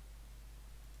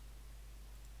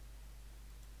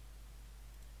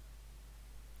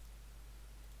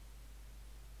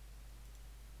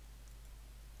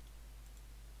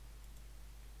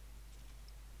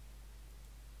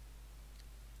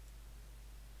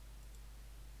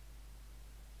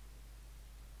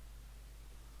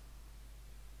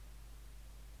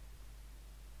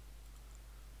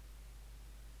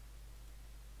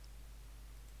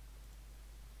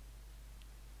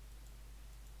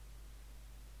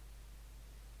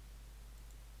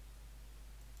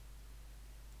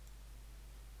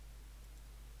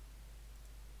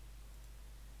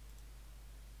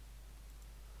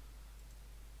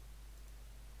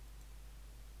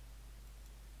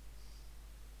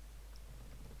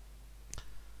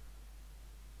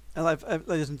 Hello,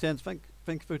 ladies and gents. Thank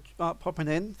you for popping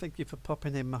in. Thank you for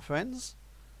popping in, my friends.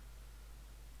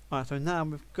 Right, so now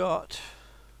we've got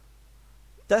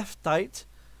death date,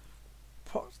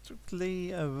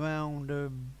 approximately around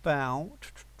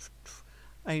about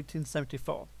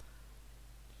 1874.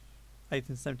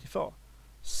 1874.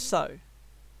 So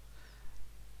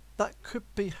that could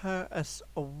be her as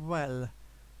well.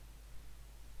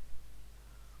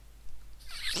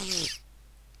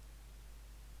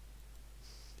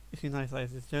 If you know,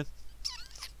 ladies and gents.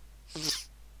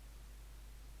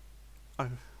 Oh.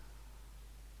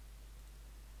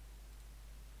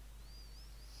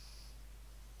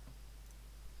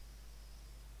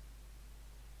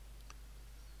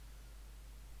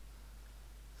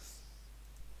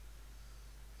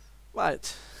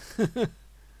 Right.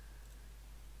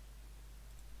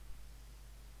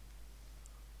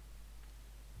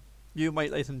 You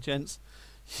wait, ladies and gents.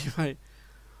 You wait.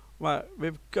 Right,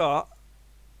 we've got.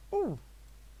 Oh,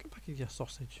 get back in your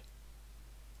sausage.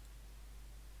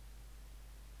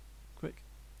 Quick.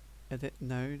 Edit.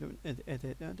 No, don't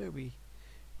edit. No, do we?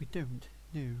 We don't.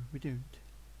 No, we don't.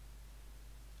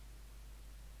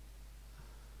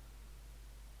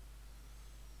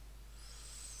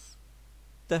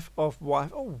 Death of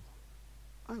wife. Oh,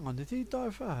 hang on. Did he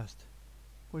die first?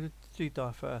 Or did she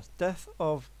die first? Death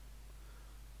of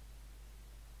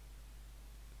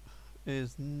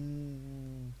is.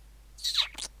 Hang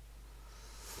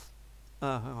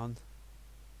on.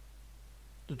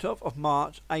 The 12th of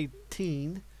March,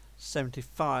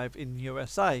 1875 in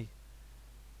USA.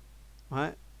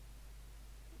 Right.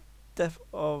 Death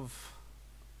of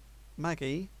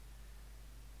Maggie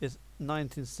is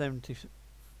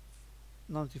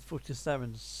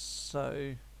 1947.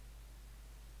 So.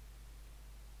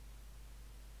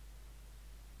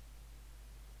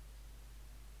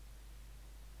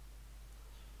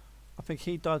 I think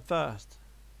he died first.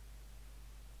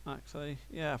 Actually,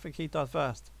 yeah, I think he died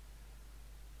first.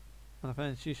 And I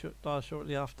think she died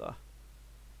shortly after.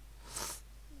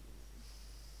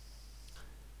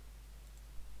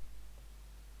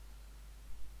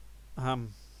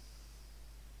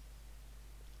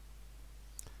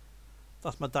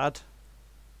 That's my dad.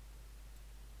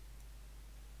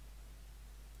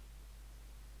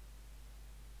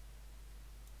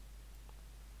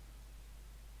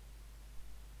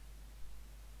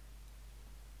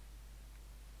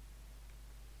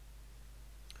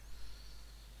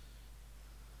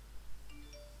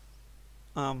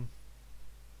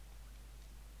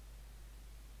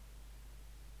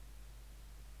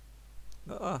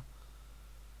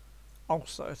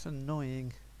 Also, it's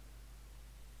annoying.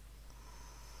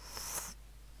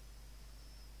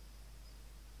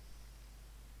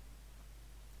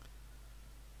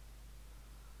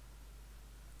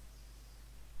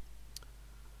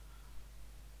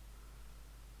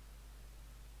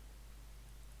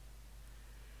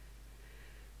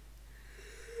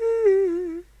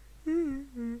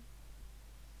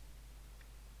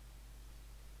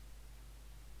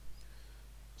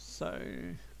 So,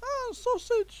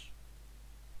 sausage.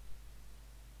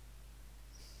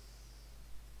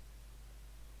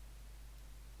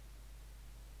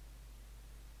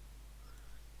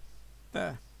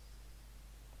 There.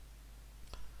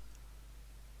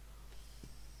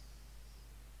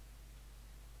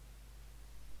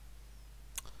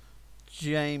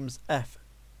 James F.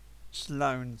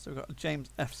 Sloan. So we've got James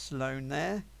F. Sloan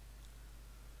there.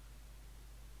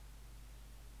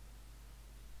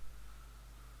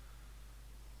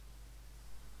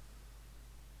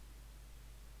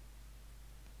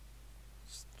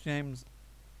 James.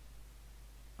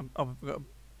 Oh, we've got.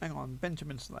 Hang on,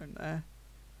 Benjamin Sloan there.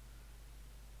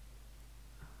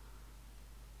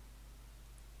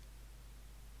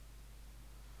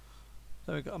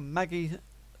 So we've got a Maggie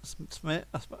Smith,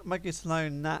 Maggie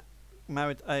Sloan Nat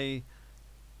married a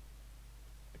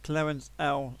Clarence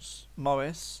L.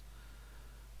 Morris,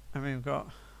 and we've got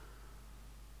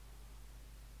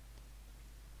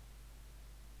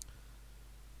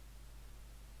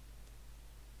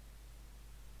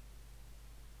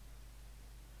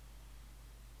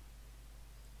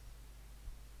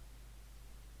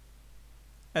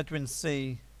Edwin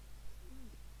C.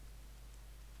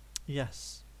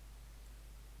 Yes.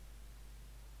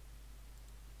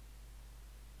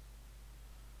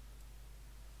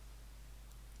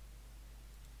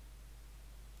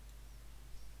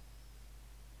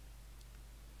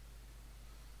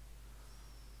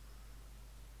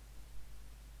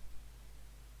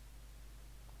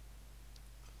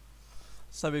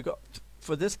 So we've got,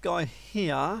 for this guy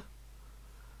here,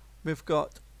 we've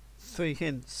got 3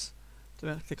 hints. So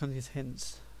we'll click on these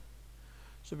hints.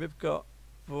 So we've got,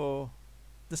 for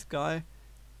this guy,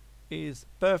 his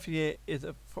birth year is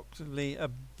approximately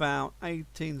about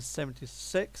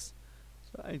 1876.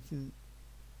 So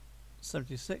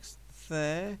 1876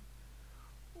 there.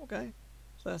 Okay,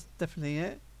 so that's definitely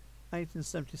it.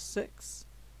 1876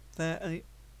 there. And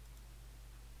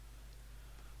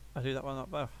I do that one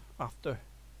up after.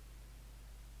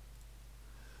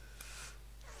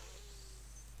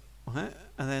 Okay,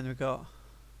 and then we've got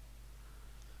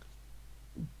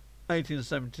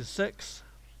 1876.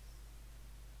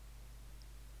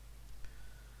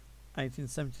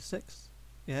 1876,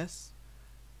 yes,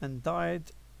 and died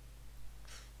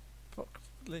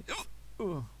approximately.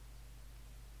 Ooh.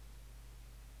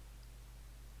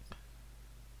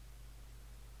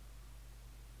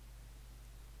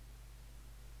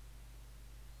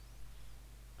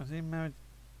 Has he married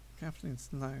Kathleen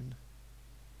Sloan?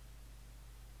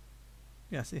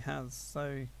 Yes, he has.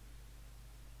 So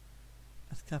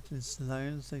that's Kathleen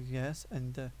Sloan. So yes,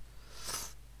 and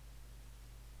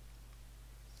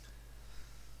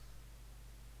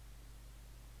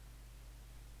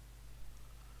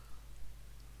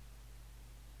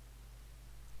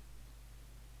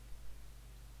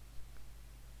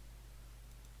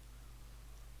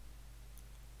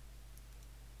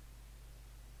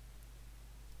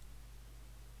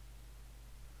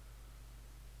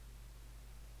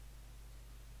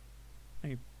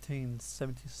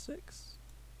 1876.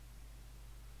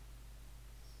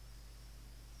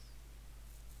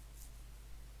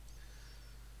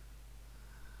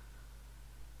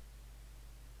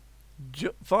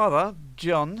 Father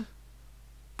John.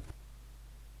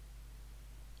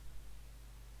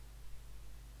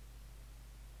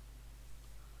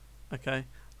 Okay, I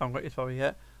haven't got his father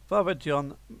yet. Father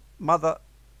John, mother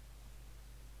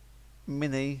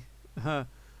Minnie, her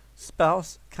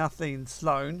spouse Kathleen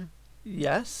Sloan.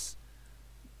 Yes,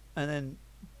 and then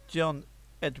John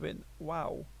Edwin.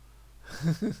 Wow.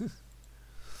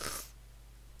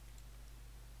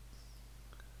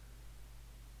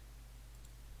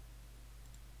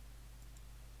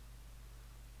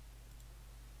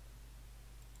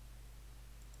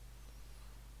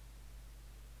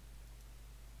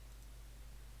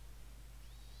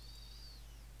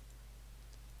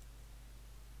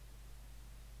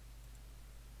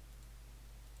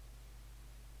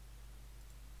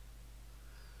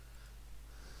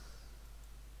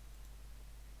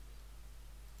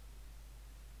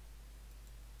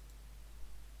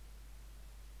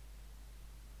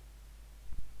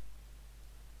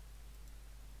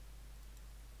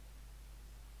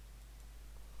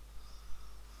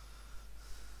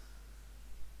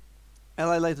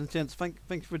 Hello, ladies and gents. Thank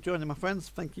you for joining, my friends.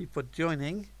 Thank you for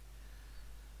joining.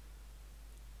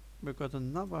 We've got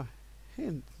another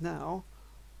hint now.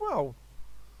 Well,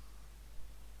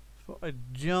 for a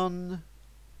John.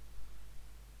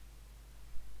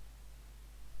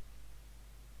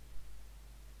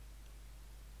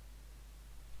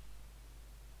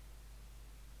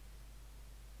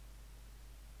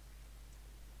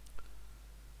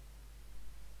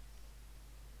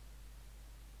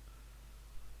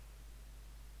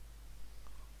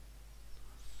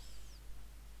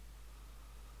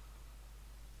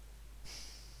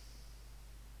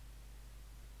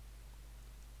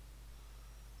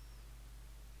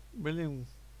 William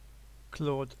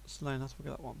Claude Sloan. Let's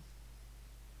forget that one.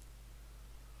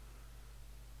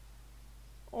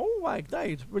 Oh my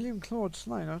days, William Claude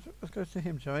Sloan. Let's go to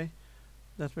him, shall we?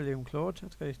 That's William Claude.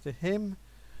 Let's go to him.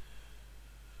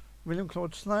 William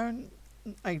Claude Sloan,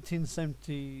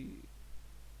 1870,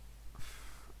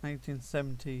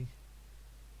 1870,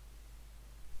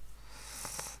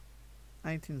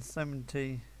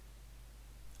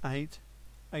 1878,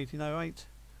 1808.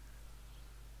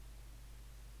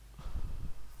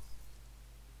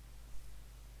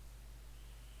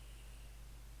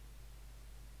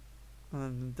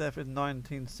 And death is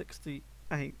 1968.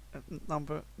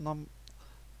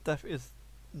 Death is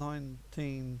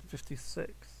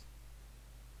 1956.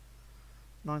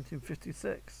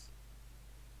 1956.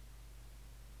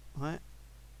 Right.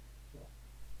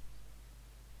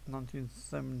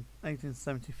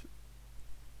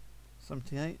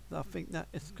 1878. I think that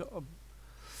it's got a.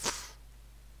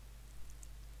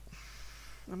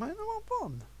 Am I in the wrong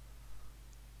one?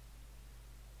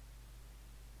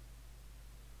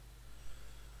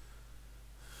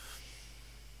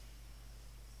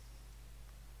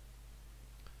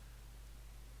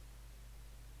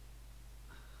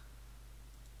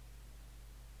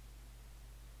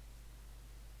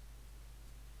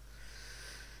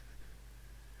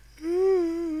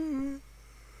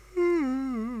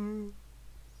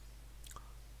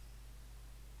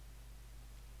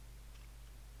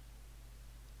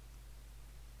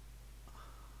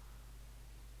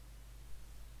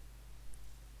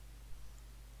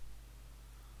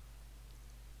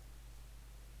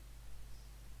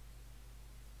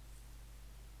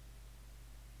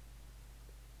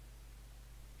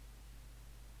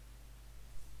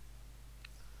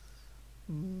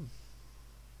 Mm.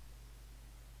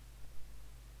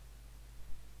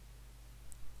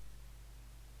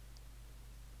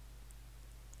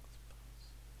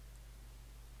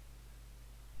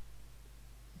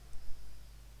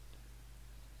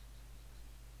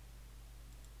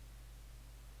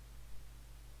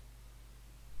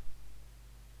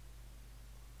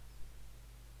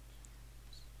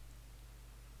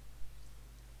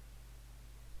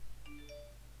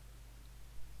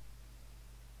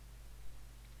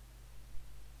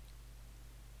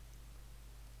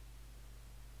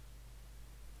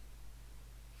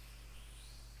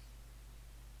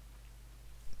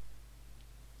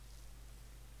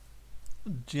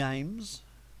 James.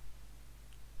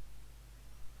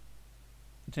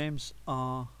 James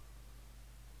R.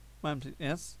 Ramsey,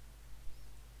 yes.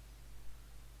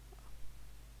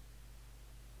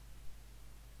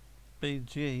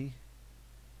 BG.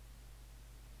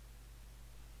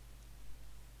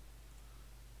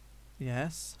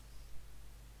 Yes.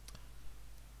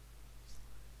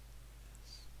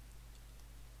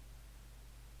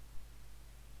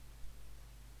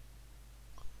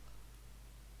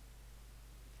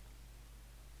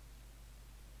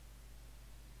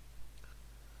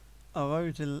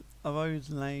 Arose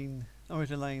Lane.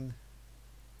 Arose Lane.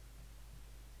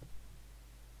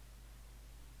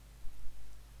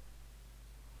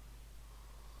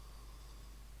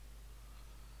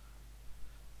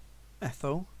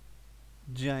 Ethel.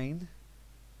 Jane.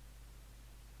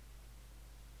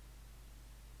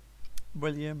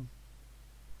 William.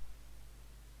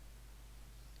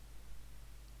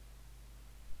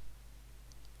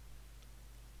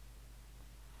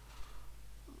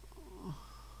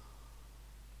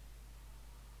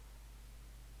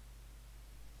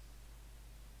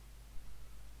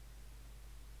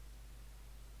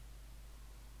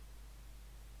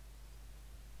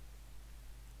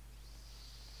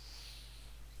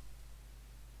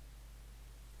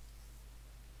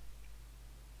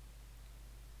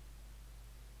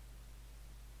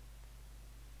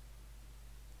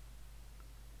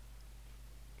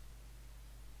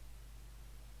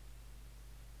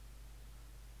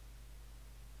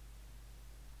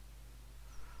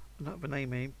 Not the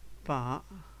name, but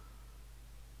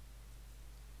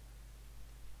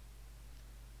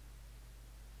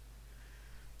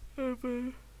not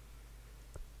the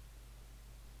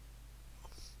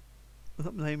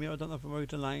name. I don't know if I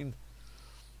wrote a line.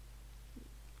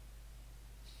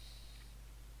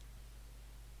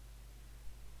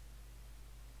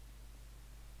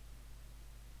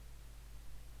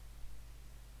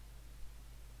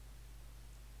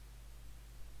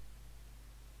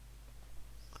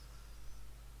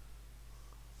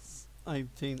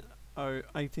 Eighteen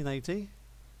 1880.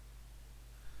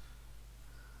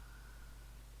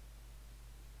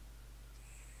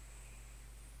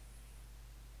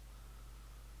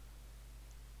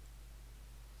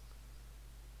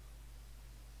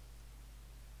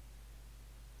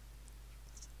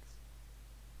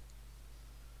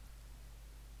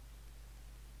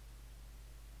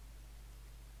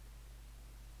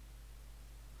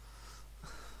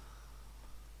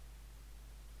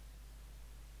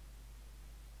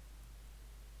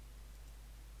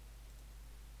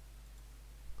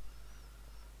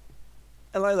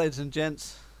 Hello, ladies and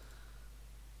gents.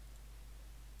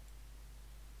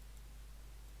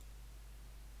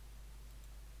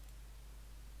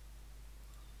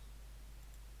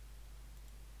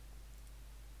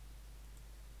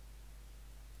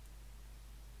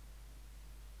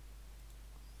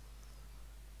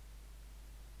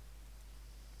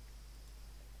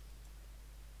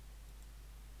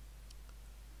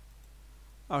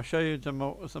 I'll show you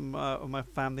some of my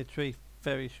family tree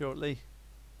very shortly.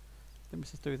 Let me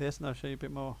just do this and I'll show you a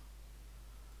bit more.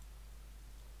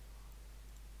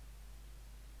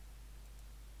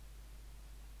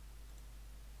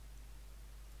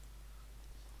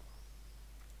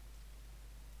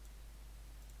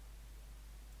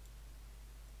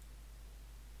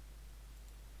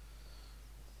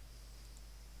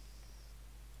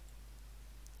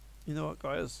 You know what,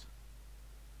 guys?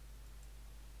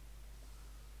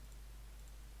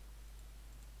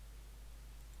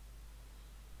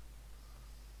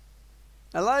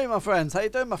 Hello, my friends. How you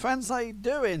doing, my friends? How you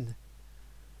doing?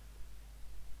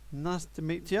 Nice to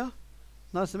meet you.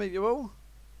 Nice to meet you all.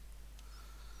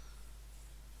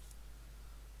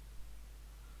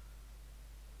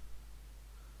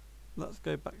 Let's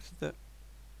go back to the...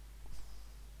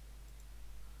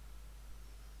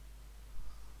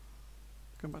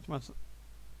 Go back to my...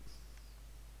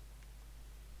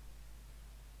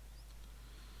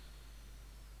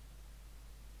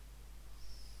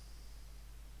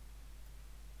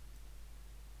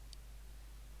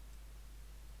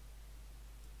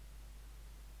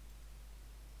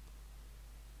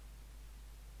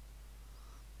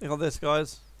 You got this,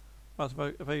 guys. That's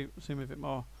if I zoom a bit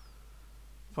more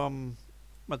from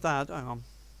my dad. Hang on.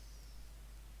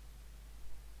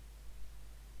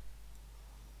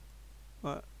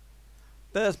 Right.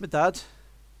 There's my dad.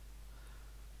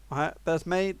 Right. There's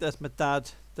me. There's my dad.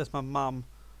 There's my mum,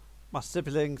 my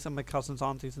siblings, and my cousins,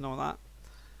 aunties, and all that.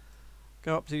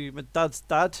 Go up to my dad's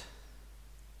dad.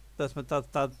 There's my dad's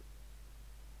dad,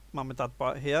 mum and dad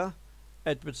right here.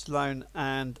 Edward Sloan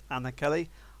and Anna Kelly.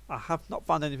 I have not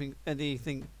found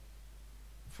anything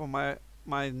from my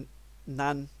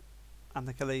nan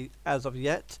Anna Kelly as of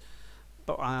yet,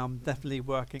 but I am definitely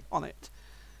working on it.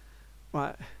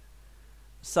 Right.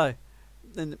 So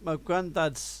then my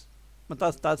dad's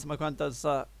and my granddad's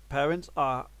parents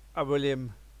are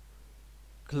William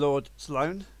Claude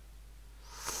Sloan,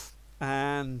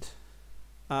 and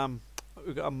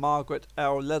we've got a Margaret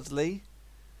L. Leslie,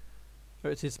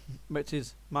 which is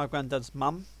my granddad's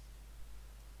mum.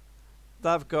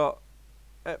 They've got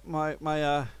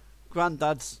my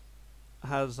granddad's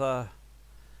has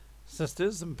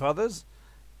sisters and brothers.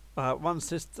 One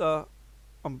sister,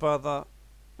 one brother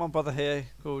here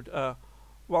called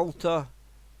Walter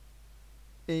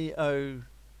E.O.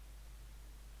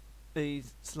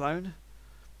 Sloan.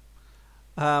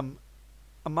 A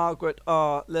Margaret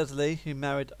R. Leslie, who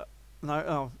married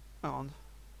hang on.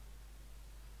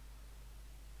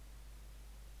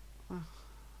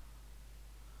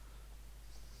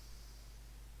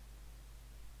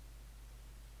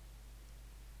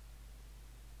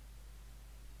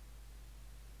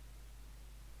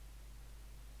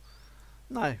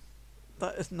 No,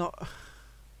 that is not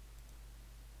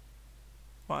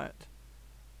right.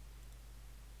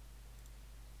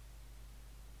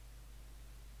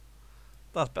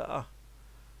 That's better.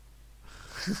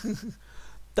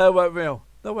 They weren't real.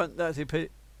 They weren't actually.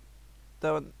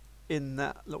 They weren't in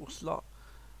that little slot.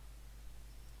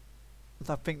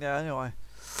 I think they're anyway.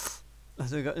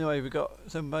 So we got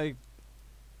so my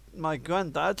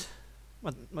granddad,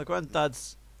 my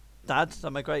granddad's dad, so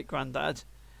my great granddad.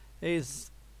 His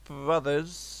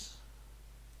brothers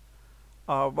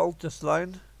are Walter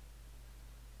Sloan.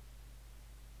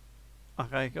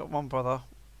 Okay, got one brother,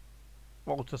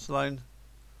 Walter Sloan.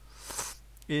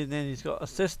 And then he's got a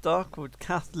sister called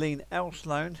Kathleen L.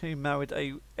 Sloan, who married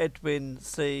a Edwin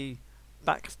C.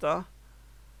 Baxter.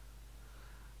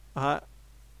 And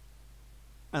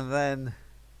then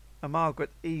a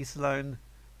Margaret E. Sloan,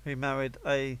 who married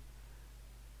a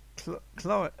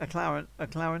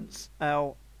Clarence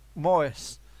L.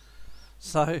 Morris.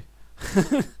 So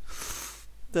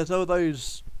there's all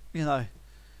those, a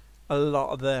lot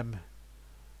of them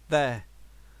there.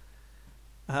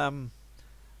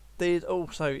 These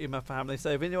also in my family.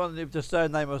 So if anyone with the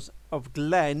surname of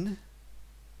Glenn,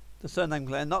 the surname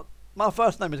Glenn, not my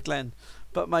first name is Glenn,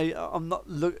 but I'm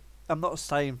not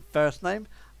saying first name.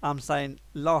 I'm saying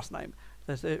last name.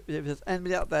 So if there's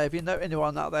anybody out there, if you know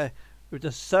anyone out there with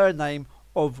the surname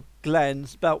of Glenn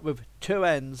spelt with 2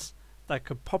 N's, that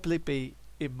could probably be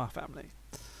in my family.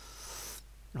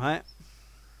 Right?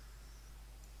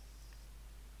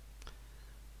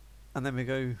 And then we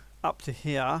go up to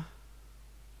here.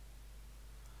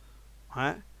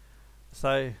 Right?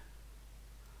 So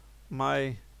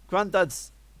my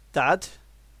granddad's dad,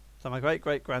 so my great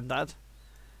great granddad,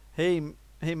 he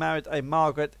married a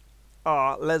Margaret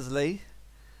R. Leslie.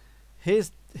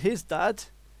 His dad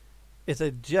is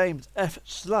a James F.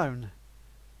 Sloan.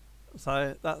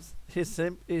 So that's his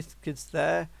kids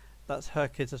there. That's her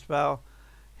kids as well.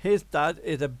 His dad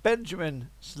is a Benjamin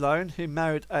Sloan, who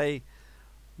married a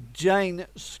Jane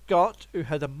Scott, who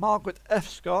had a Margaret F.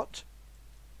 Scott.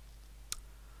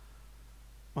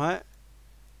 Right.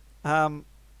 And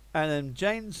then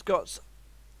Jane Scott's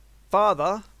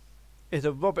father is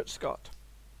a Robert Scott.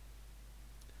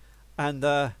 And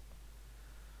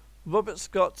Robert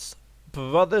Scott's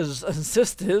brothers and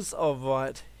sisters are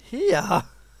right here.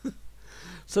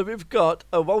 So we've got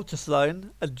a Walter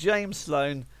Sloan, a James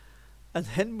Sloan, and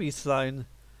Henry Sloan,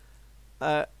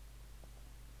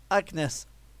 Agnes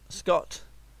Scott.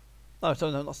 No,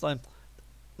 sorry, no, not Sloan.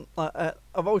 A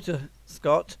Walter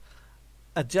Scott,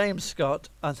 a James Scott,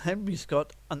 and Henry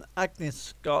Scott, and Agnes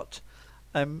Scott,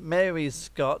 a Mary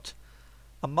Scott,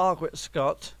 a Margaret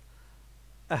Scott,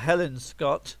 a Helen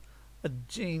Scott, a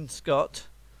Jean Scott,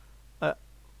 a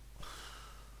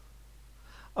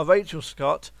Rachel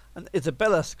Scott, and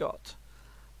Isabella Scott,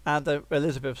 and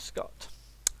Elizabeth Scott.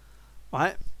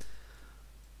 Right.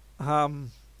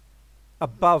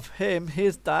 Above him,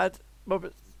 his dad,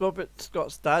 Robert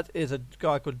Scott's dad, is a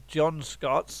guy called John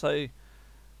Scott. So,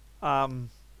 so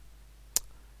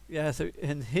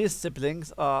his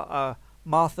siblings are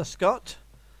Martha Scott,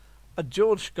 a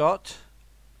George Scott,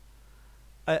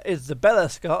 Isabella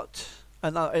Scott,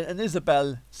 and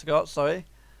Isabel Scott, sorry,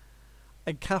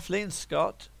 a Kathleen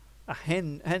Scott, a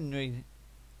Henry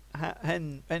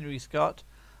Scott,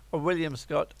 a William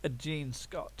Scott, a Jean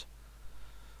Scott.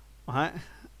 Right.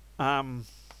 And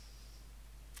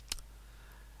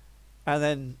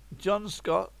then John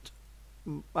Scott,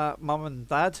 mum and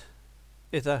dad,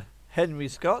 is a Henry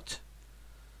Scott.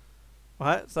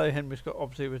 Right. So Henry Scott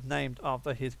obviously was named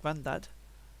after his granddad.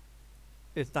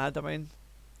 His dad, I mean.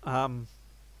 And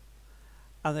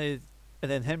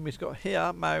then Henry Scott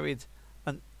here married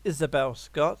an Isabel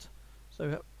Scott.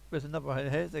 So there's another one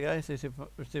here. There you go. So she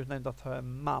was named after her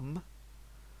mum.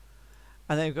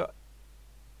 And then you've got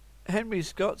Henry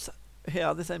Scott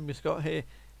here. This Henry Scott here,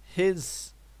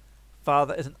 his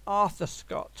father is an Arthur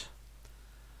Scott.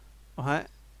 Alright.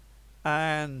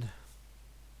 And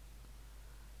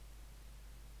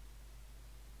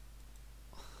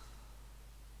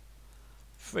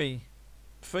three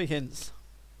hints.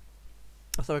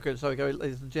 Sorry,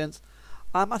 ladies and gents.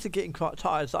 I'm actually getting quite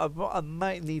tired, so what I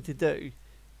might need to do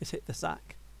is hit the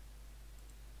sack.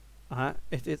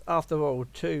 It is after all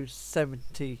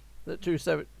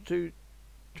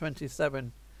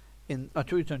 2:27 in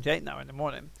 2:28 now in the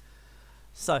morning.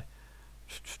 So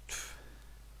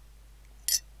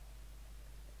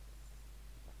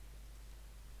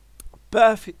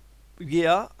birth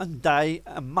year and day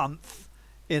and month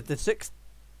is the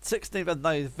 16th of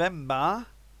November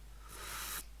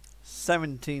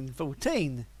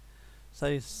 1714. So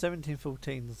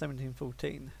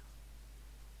 1714.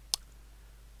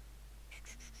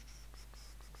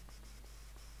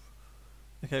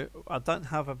 Okay, I don't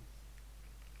have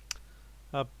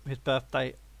his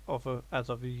birthday as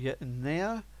of yet in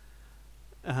there.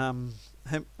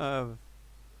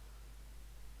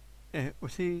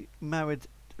 Was he married?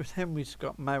 Was Henry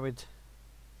Scott married?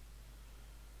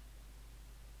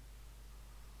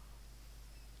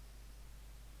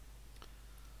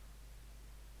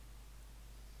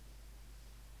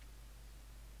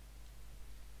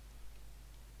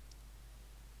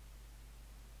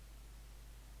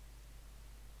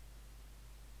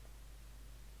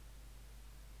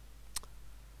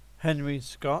 Henry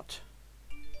Scott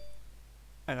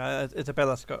and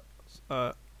Isabella Scott.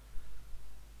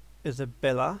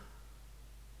 Isabella.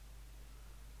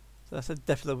 So that's a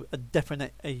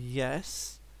definite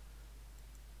yes.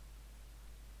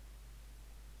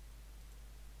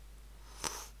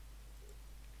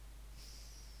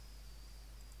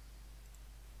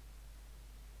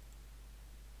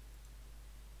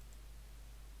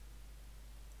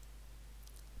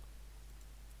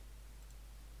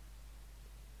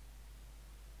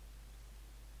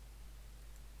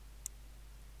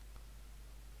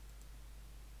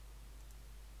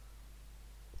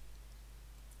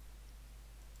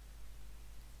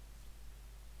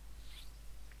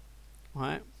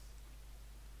 Right.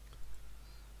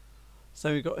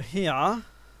 So we got here.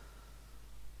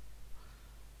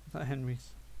 Is that Henry's?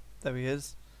 There he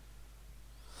is.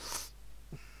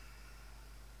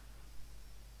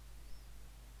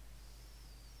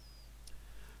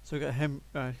 So we got him.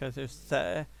 Okay, so it's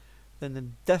there.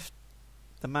 Then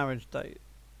the marriage date.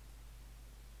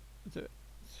 So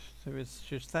it's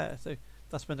just there. So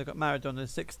that's when they got married on the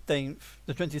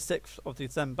 26th of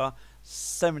December,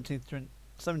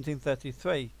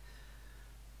 1733.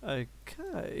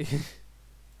 Okay.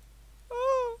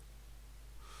 Oh.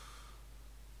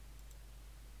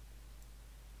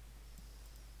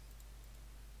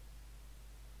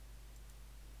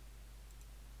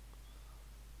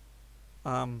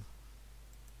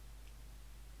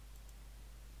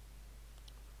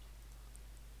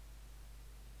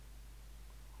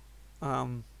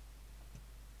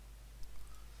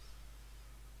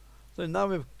 So now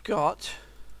we've got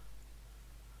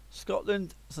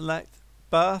Scotland select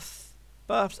births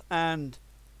and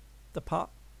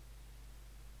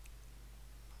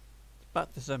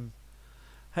baptism.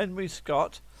 Henry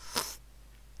Scott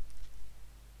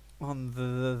on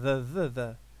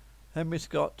the Henry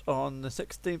Scott on the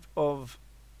 16th of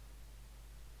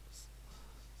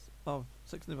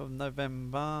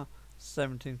November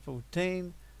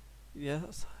 1714.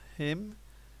 Yes, him.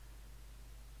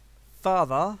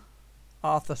 Father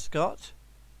Arthur Scott.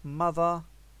 Mother,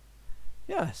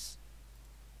 yes.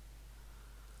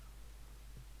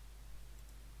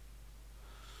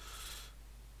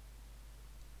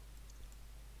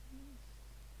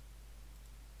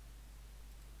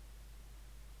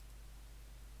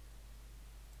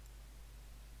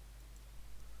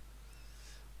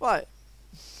 Right.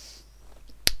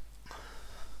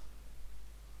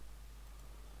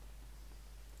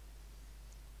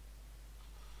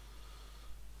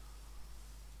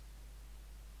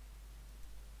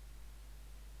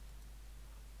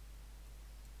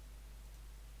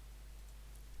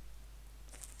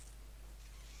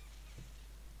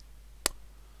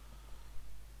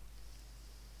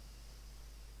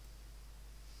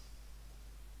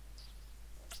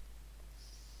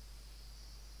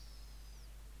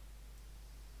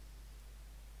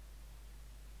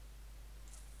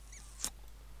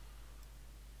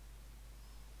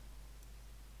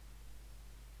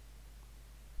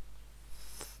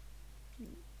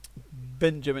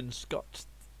 Benjamin Scott.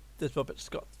 There's Robert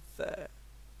Scott there.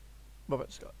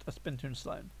 Robert Scott. That's Benjamin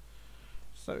Sloan.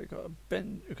 So we've got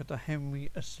we've got a Henry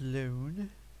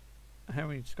Sloan, a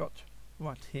Henry Scott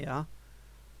right here.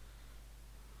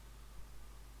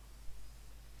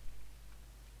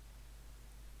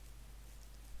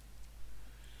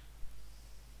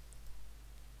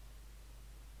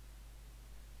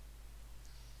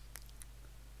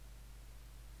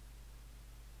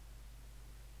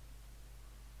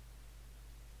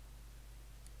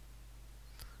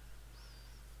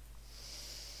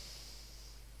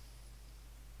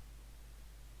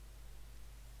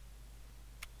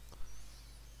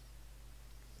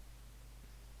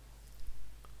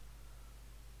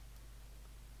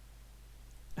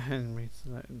 Henry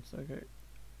Sloan. So go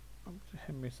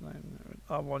Henry Sloan.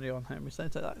 I'm already on Henry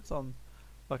Sloan. So that's on.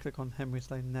 If I click on Henry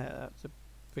Sloan there to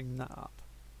bring that up.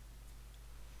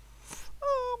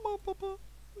 Oh my papa!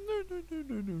 No!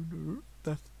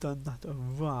 That's done that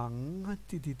wrong.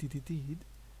 Did.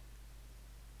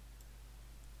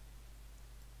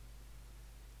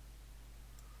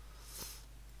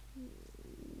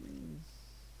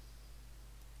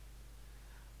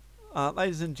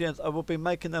 Ladies and gents, I will be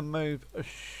making a move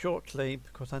shortly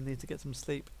because I need to get some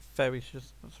sleep very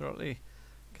shortly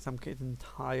because I'm getting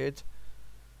tired.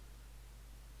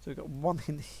 So we've got one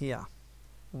hint here,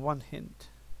 one hint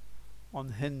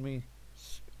on Henry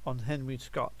Scott, on Henry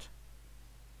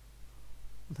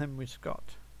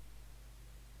Scott.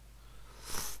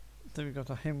 Then we've got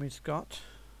a Henry Scott.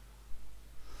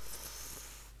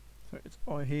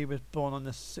 He was born on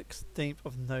the 16th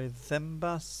of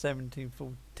November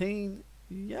 1714.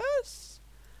 Yes,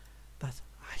 that's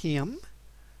him.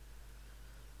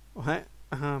 Okay.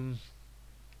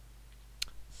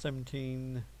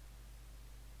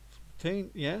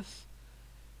 1714. Yes.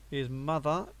 His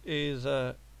mother is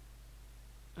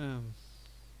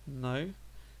no.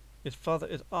 His father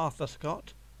is Arthur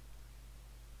Scott.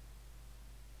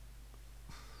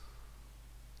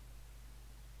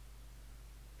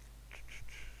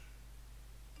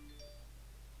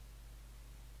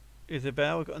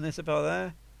 Isabel, we've got an Isabel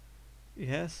there.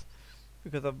 Yes.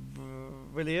 We've got a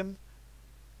William.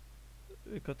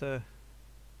 We've got a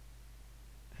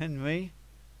Henry.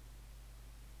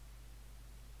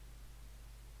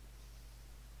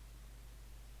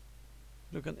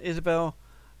 We've got an Isabel,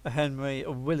 a Henry,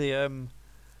 a William,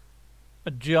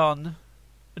 a John,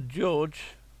 a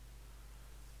George.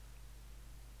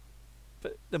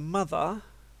 But the mother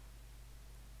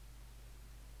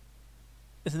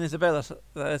is an Isabella. So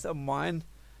there's a mine.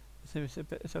 So it's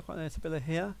got an Isabella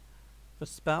here. The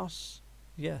spouse,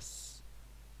 yes.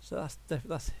 So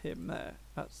that's him there.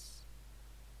 That's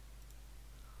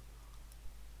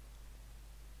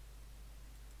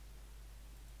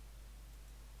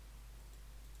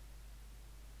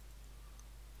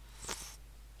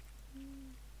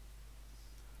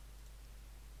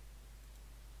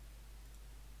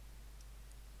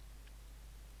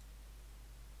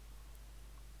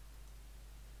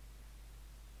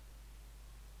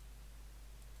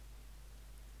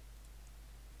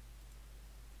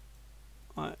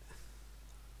right.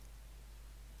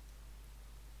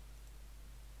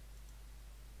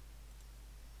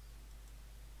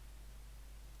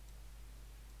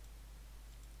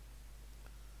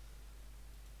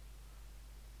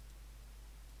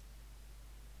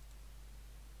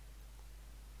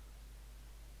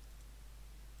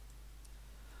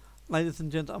 Ladies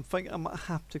and gentlemen, I think I might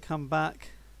have to come back,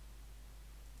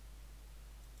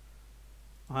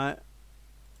 right,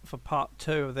 for part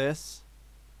 2 of this,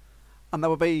 and there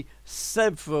will be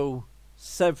several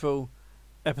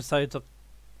episodes of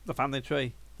the family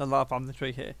tree, the Love Family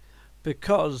Tree here,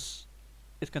 because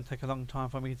it's going to take a long time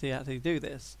for me to actually do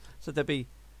this. So there'll be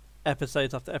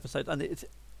episodes after episode, and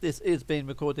this is being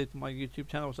recorded for my YouTube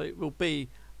channel, so it will be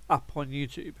up on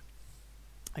YouTube.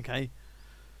 Okay.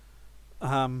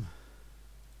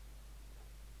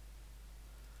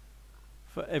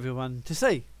 For everyone to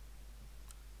see.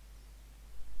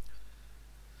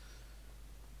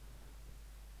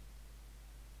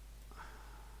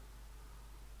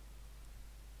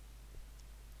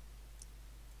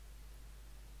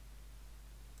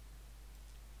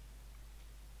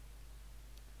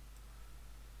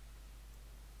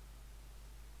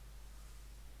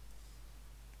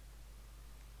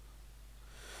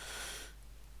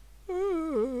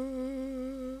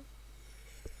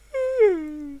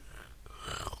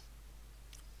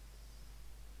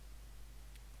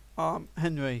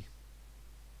 Henry.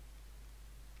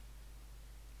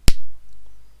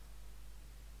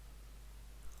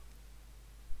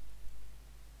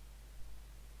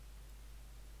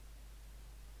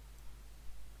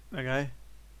 Okay.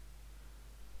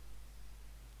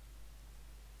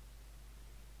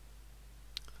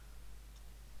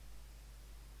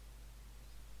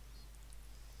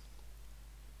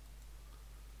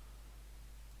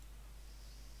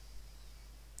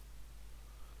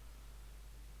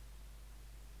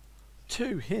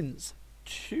 two hints.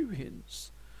 Two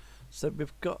hints. So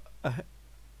we've got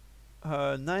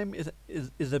her name is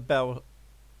Isabel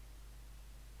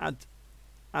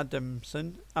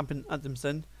Adamson.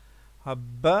 Her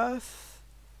birthday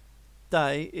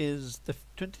is the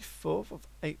 24th of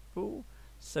April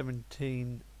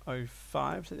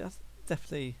 1705. So that's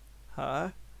definitely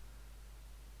her.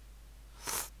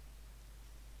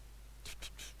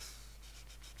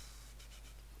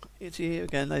 It's here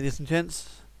again, ladies and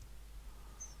gents.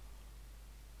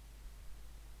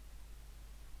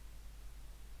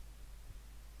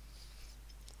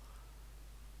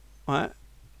 Right.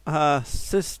 Her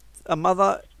sister, a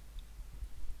mother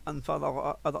and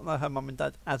father, I don't know her mum and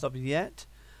dad as of yet,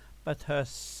 but her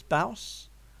spouse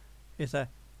is a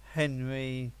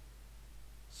Henry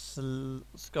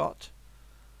Scott.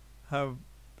 Her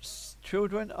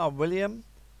children are William,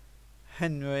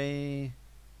 Henry,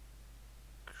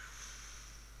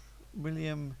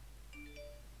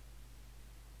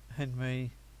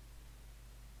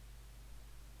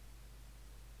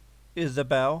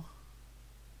 Isabel,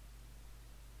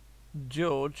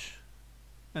 George,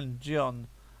 and John.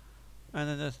 And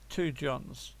then there's two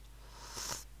Johns.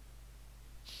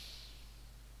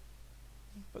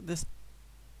 But this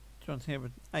John's here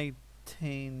with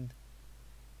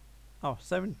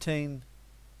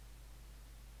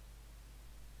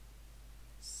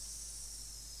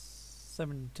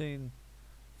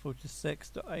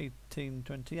to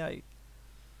 1828.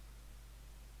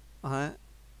 Alright.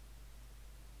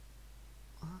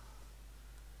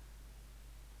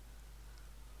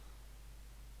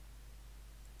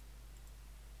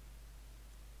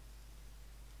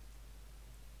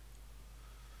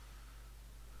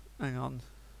 Hang on.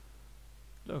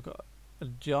 Look, a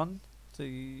John. So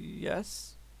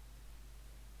yes.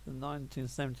 The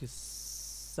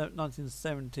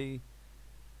 1979.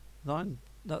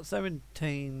 That's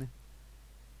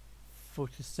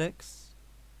 1746.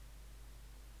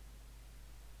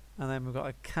 And then we've got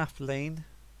a Kathleen.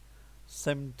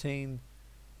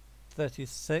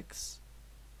 1736.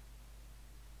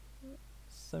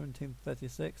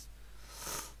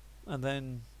 And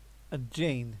then a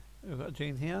Jean. We've got a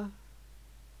Jean here.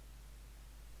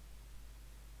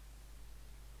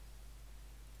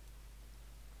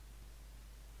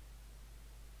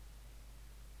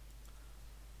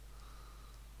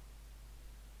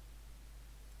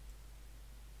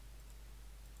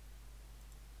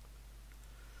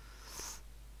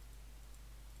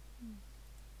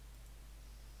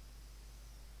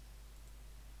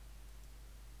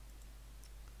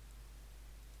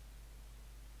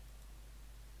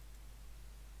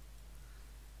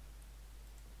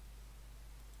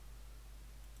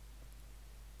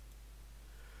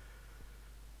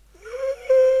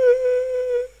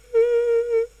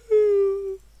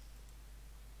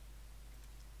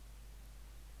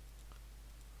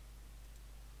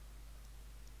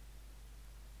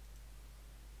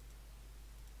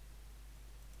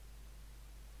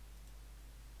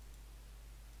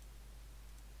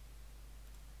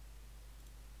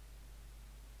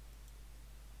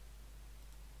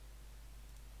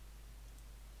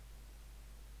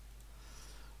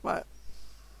 Right.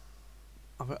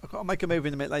 I've got to make a move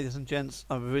in a minute, ladies and gents.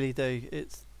 I really do.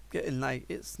 It's getting late.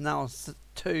 It's now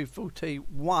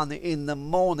 2:41 in the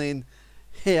morning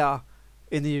here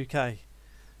in the UK.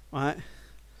 Right.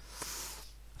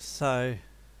 So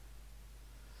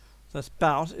the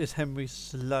spouse is Henry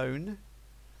Sloan.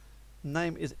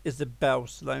 Name is Isabel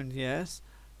Sloan, yes.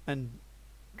 And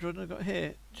Jordan, I've got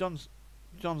here John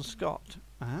Scott.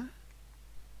 Huh?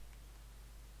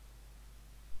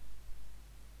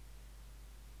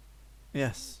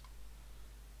 Yes.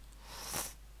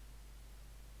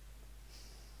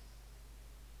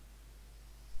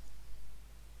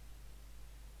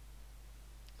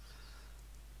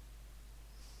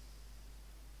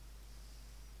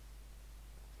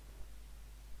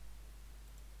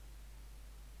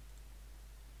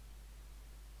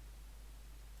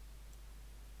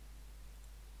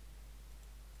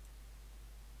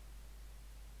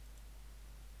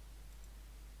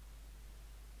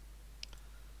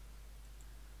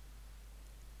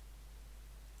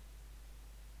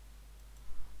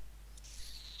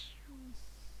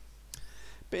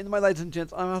 But anyway, ladies and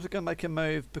gents, I'm going to go make a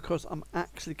move because I'm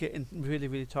actually getting really,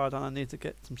 really tired and I need to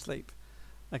get some sleep.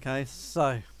 Okay,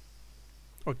 so,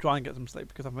 or try and get some sleep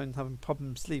because I've been having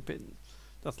problems sleeping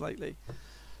just lately.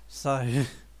 So,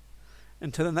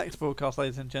 until the next broadcast,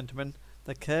 ladies and gentlemen,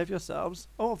 take care of yourselves.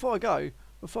 Oh, before I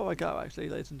go, actually,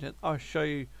 ladies and gents, I'll show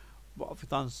you what I've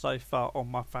done so far on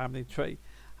my family tree.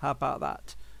 How about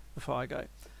that? Before I go,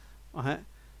 alright.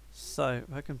 So,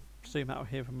 if I can zoom out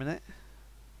here for a minute.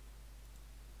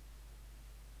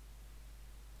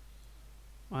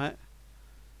 right?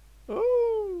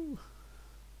 Ooh.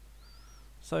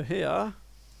 So here,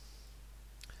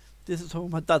 this is all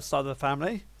my dad's side of the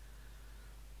family.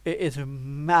 It is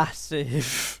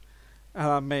massive. And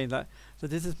I mean that. So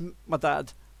this is my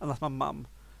dad, and that's my mum.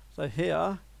 So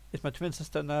here is my twin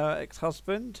sister and her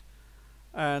ex-husband,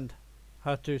 and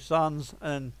her 2 sons,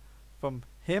 and from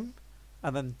him,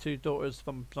 and then 2 daughters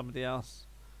from somebody else.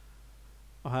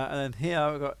 And then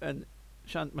here we've got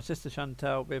my sister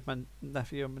Chantel with my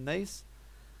nephew and my niece.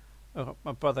 I've got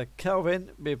my brother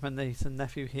Kelvin with my niece and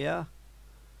nephew here.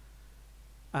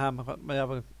 I've got my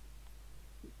other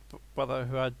brother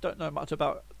who I don't know much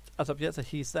about as of yet, so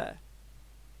he's there.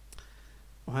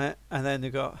 Right, and then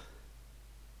we've got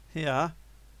here,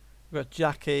 we've got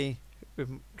Jackie with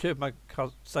 2 of my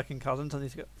second cousins, and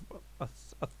he's got a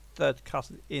 3rd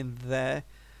cousin in there.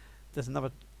 There's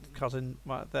another cousin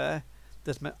right there.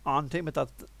 There's my auntie, my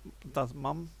dad's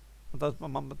mum, my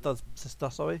dad's sister,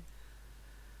 sorry.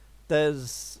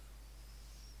 There's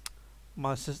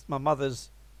my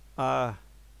mother's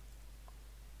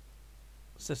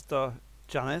sister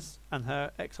Janice and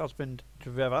her ex-husband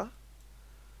Trevor.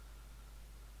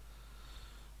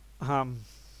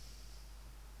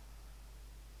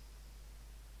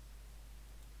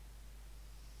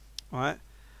 Right,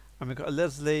 and we've got a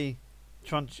Leslie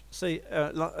Trunch. See,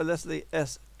 a Leslie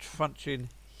S. Truncheon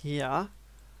here.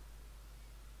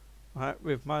 Right,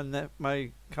 with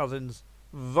my cousins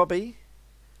Robbie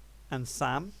and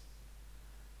Sam.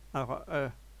 I've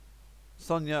got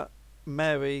Sonia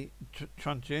Mary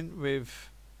Truncheon with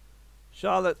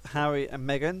Charlotte, Harry, and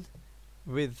Megan.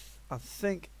 With I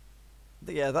think,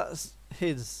 yeah, that's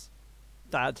his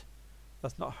dad.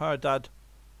 That's not her dad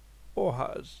or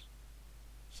hers.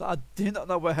 So I do not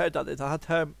know where her dad is. I had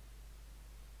her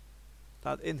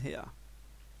dad in here.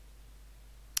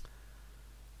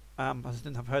 I just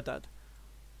didn't have her dad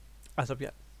as of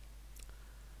yet.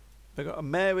 We've got a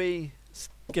Mary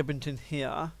Skibbington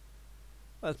here.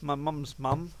 That's my mum's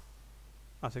mum,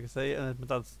 as you can see, and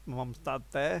my mum's dad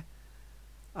there.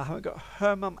 I haven't got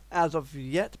her mum as of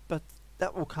yet, but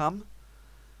that will come.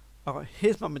 I've got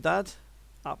his mum and dad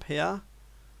up here.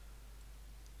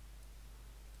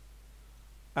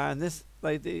 And this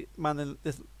lady, man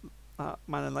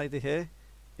and lady here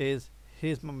is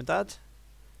his mum and dad.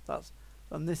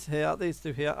 And this here, these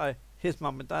 2 here are his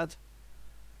mum and dad.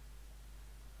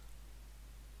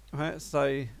 Right,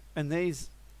 so, and these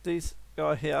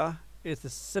guy here is the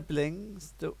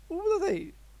siblings. All of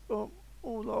these, all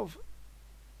of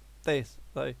this.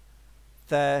 So,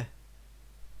 there.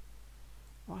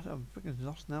 Oh, I'm freaking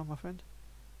lost now, my friend.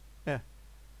 Yeah,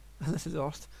 this is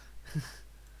lost.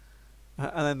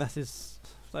 And then this is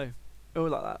so all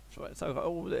like that. Right, so I've got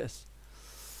all this.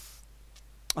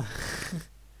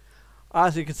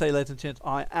 As you can see, ladies and gents,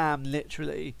 I am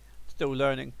literally still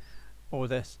learning all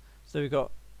this. So we've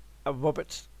got a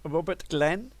Robert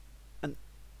Glenn, and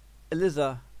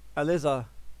Eliza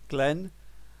Glenn,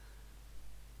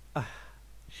 a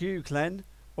Hugh Glenn,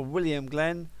 a William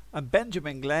Glenn, a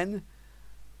Benjamin Glenn,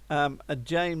 a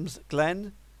James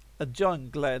Glenn, a John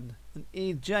Glenn, an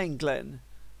E. Jane Glenn,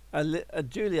 a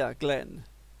Julia Glenn,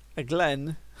 a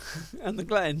Glenn, and the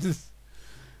Glens.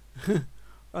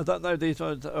 I don't know, these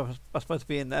ones are supposed to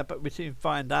be in there, but we soon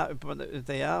find out if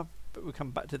they are, but we'll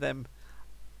come back to them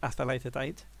at a later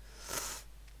date.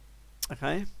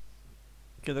 Okay,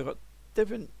 because I've got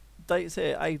different dates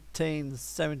here,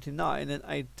 1879 and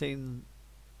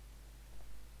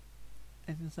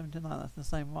 1879, that's the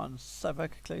same one, so very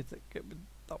quickly to get with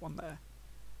that one there.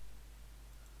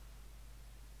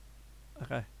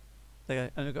 Okay, there you go,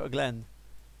 and we've got a Glen.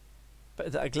 But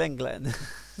is that a Glen?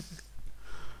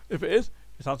 If it is,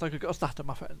 it sounds like we've got a starter,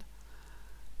 my friend.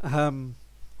 And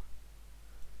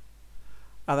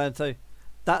then so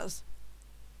that's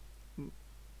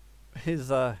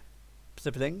his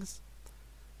siblings.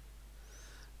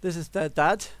 This is their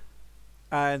dad,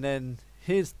 and then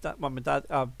his mum and dad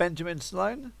are Benjamin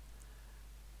Sloan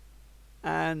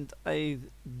and a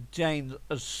James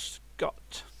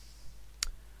Scott.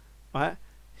 Right,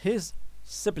 his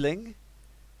sibling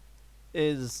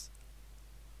is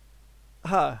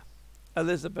her,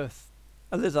 Eliza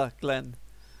Glenn.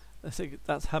 I think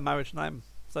that's her marriage name,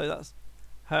 so that's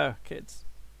her kids.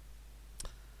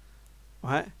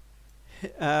 Right,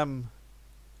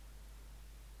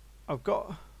 I've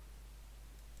got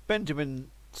Benjamin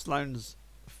Sloan's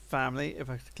family. If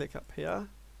I click up here,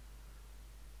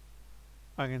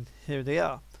 here they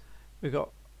are. We've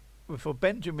got for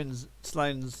Benjamin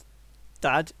Sloan's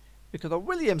dad, because of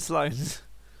William Sloan,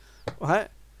 right,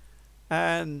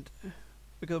 and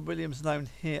because of William Sloan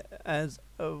here as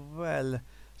well.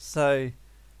 So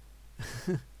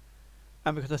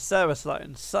and we've got a Sarah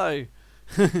Sloan. So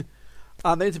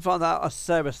I need to find out a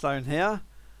Sarah Sloan here,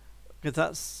 because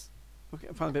that's we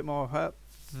can find a bit more of her.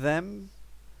 Them.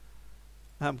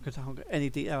 Because I haven't got any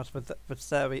details for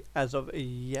Sarah as of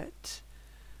yet,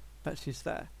 but she's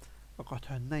there. I've got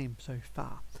her name so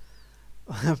far,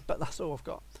 but that's all I've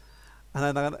got.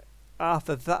 And then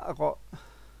after that, I've got.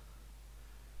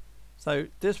 So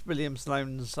this William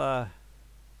Sloan's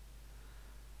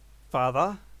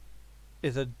father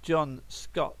is a John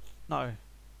Scott. No,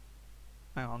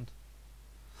 hang on.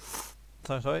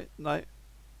 So sorry, no.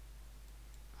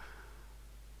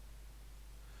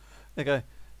 There you go.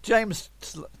 James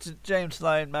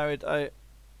Sloan married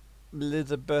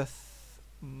Elizabeth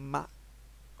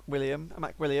MacWilliam.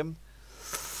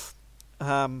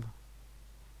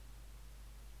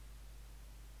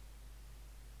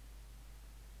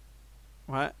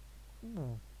 Right.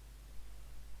 Ooh.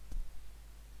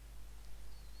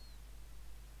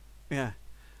 Yeah.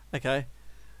 Okay.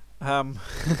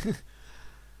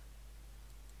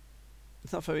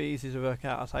 It's not very easy to work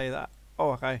out, I'll tell you that. Oh,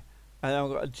 okay. And then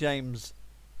I've got a James.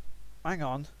 Hang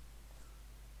on.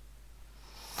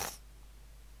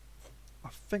 I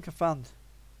think I found.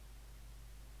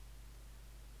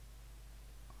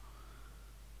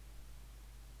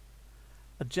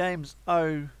 A James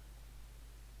O.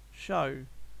 Show.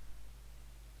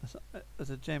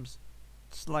 There's a James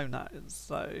Sloan that is,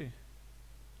 so.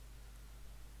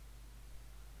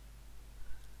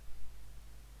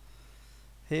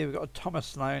 Here we've got a Thomas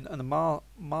Sloan and a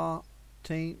Martin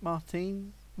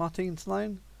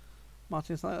Sloan,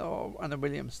 and a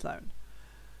William Sloan.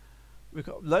 We've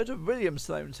got loads of William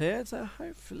Sloans here, so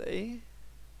hopefully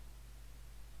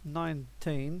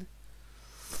 19.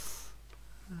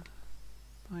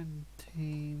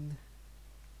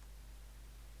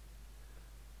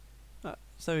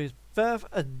 So his birth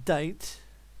a date.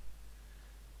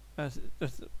 His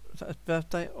birth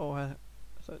date, or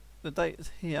so the dates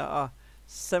here are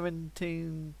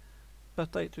 17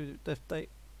 birth date to death date.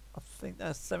 I think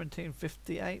that's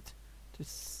 1758 to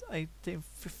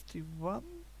 1851,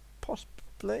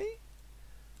 possibly.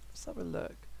 Let's have a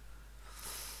look.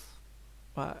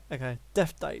 Right, okay,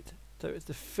 death date. So it's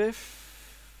the 5th,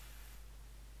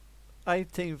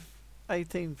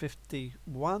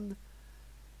 1851.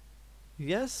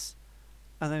 Yes,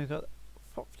 and then we've got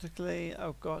practically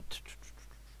I've got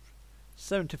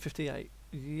 1758.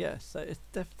 Yes, so it's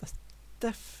that's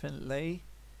definitely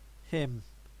him.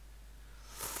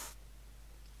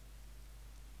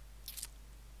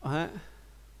 Alright.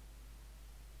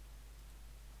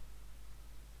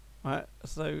 Alright,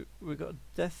 so we got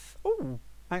death. Oh,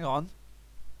 hang on.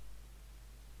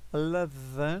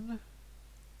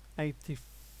 1180.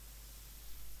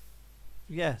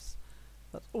 Yes,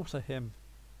 that's also him.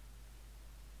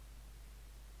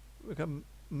 We got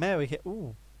Mary here.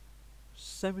 Ooh,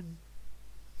 7.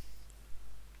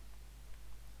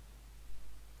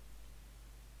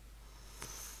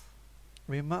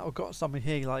 We might have got somewhere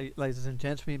here, ladies and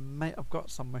gents. We may have got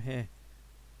somewhere here.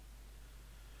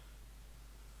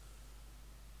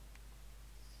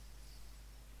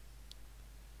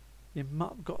 You might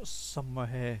have got somewhere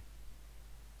here.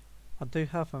 I do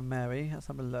have a Mary. Let's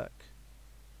have a look.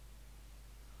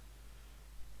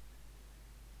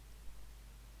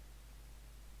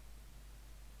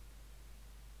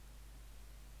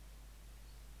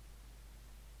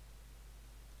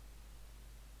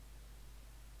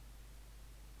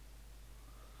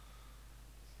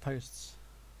 Posts.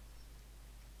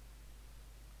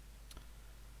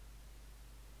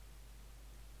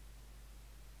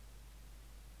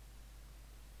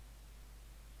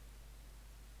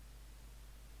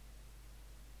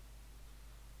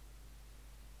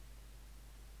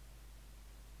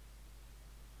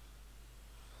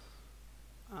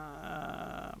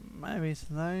 Mary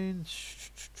Sloan.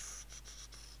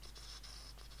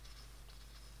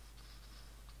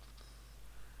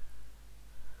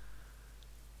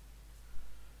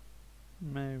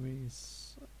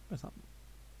 Mary's. Where's that?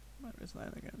 Mary's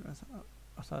Sloan again.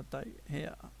 What's that date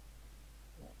here?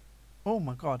 Oh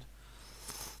my god.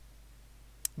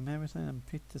 Mary Sloan and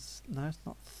Peter's. No, it's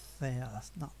not there.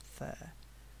 That's not there.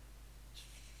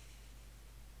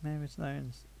 Mary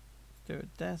Sloan's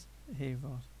stewardess. He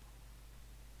was.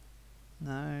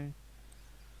 No.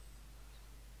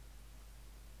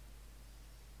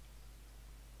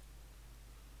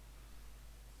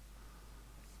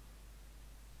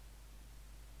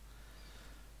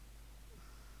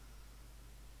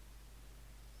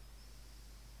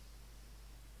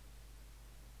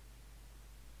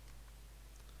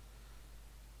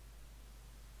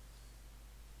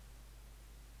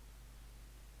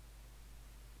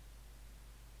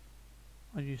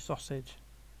 I use sausage.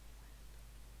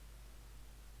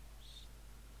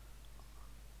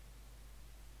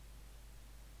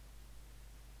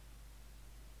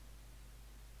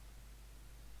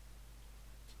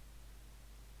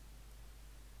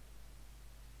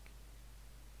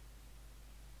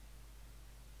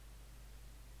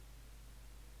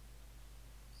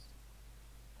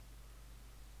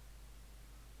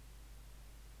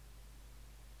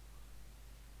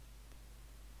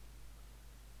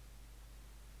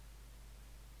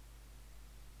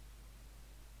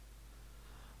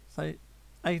 So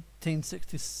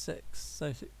 1866. So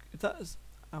if that is,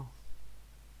 oh,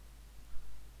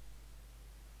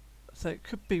 so it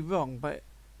could be wrong, but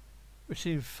we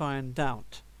should find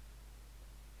out.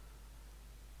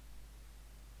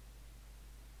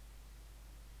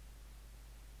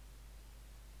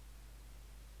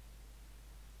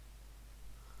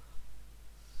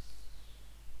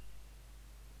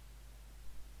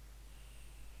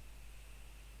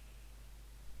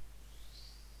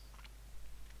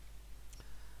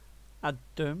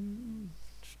 Adam.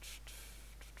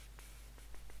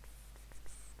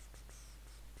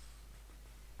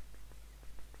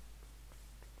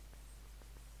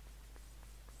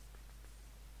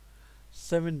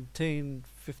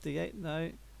 1758.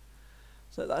 No.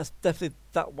 So that's definitely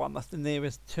that one. That's the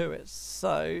nearest to it.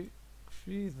 So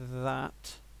through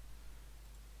that.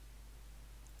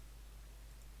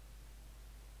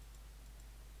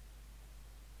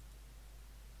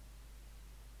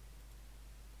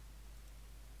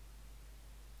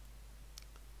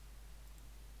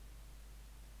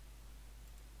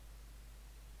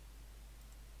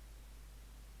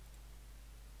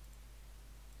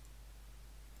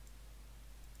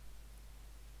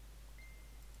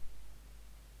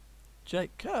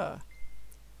 Jake Kerr.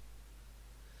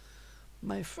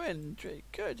 My friend Jake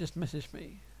Kerr just messaged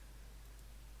me.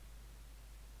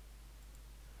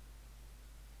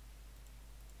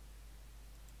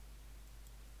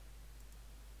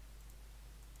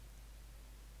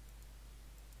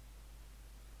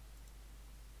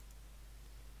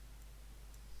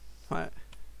 Right.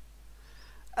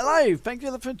 Hello, thank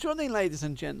you for joining, ladies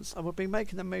and gents. I will be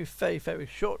making a move very, very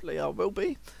shortly. I will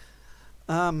be.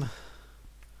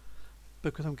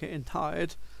 Because I'm getting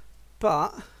tired.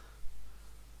 But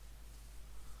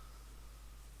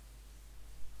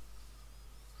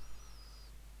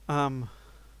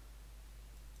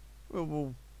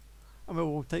we'll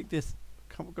take this.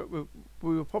 We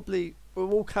will probably.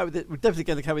 We'll carry this. We're definitely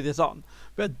going to carry this on.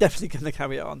 We're definitely going to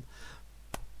carry it on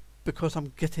because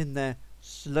I'm getting there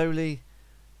slowly,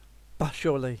 but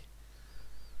surely.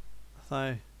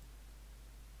 So,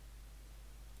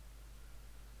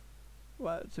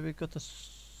 right. So we've got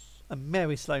a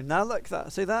Mary Sloan now. Look at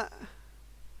that. See that?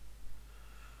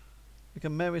 We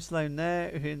got Mary Sloan there.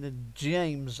 We're in the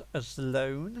James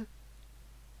Sloan.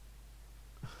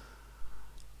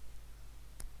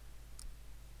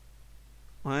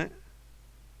 Right.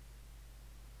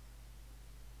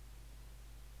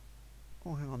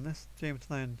 Oh, hang on. This James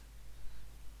Sloan.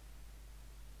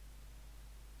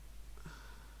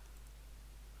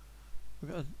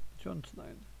 We've got a John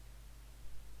Sloan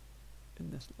in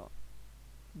this lot.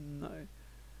 No.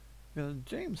 We've got a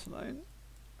James Sloan.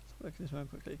 Let's work this one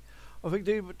quickly. I think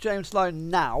do James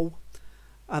Sloan now,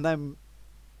 and then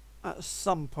at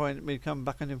some point we come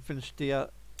back and then finish the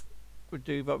we'll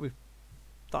do what we've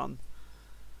done.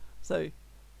 So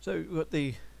we've got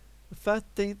the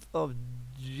 13th of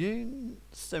June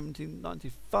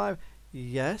 1795,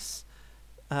 yes.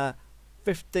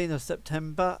 15th of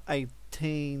September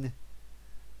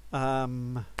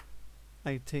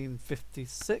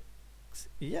 1856,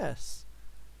 yes.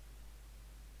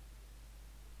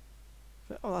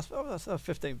 That's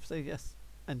 15th, so yes,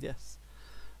 and yes.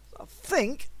 I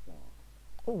think.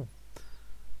 Oh,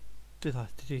 did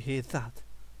you hear that?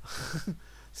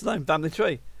 Sloan family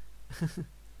tree.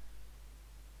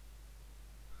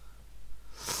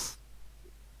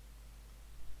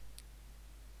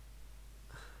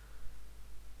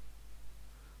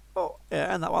 Oh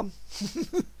yeah, and that one.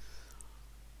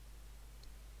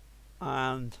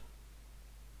 And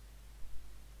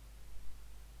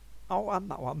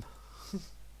that one.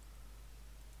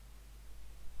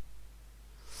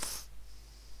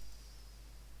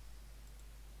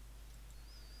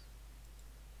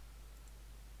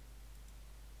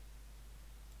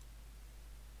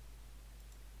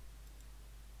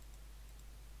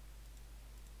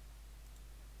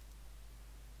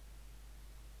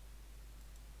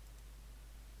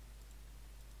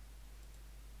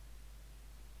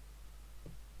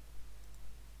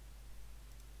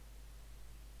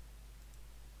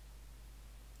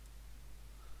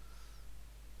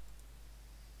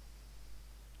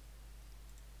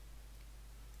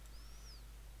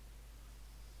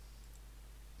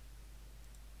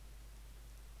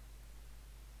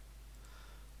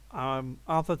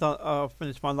 After I've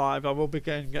finished my live, I will be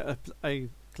going to get a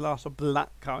glass of black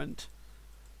currant.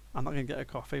 I'm not going to get a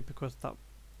coffee because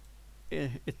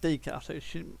it's decaf, so it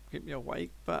shouldn't keep me awake.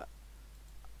 But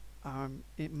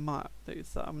it might do.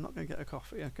 So I'm not going to get a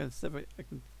coffee. I can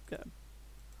get.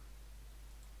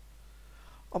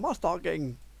 I might start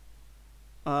getting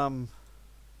hot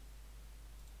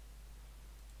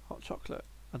chocolate.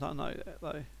 I don't know yet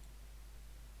though.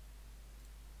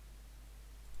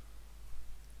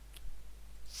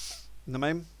 You know what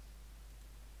I mean?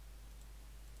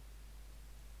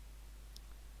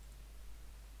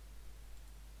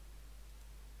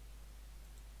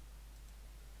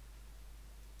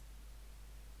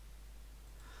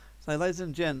 So, ladies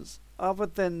and gents, other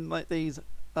than like these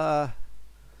family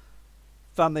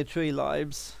tree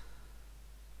lives,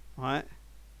 right?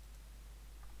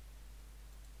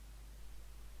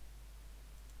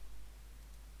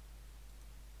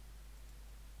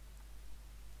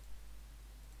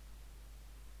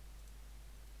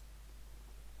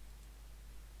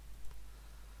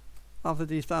 After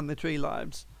these family tree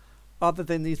lives, other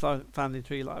than these family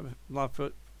tree live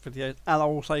videos, and I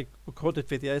also recorded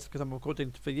videos because I'm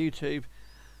recording for YouTube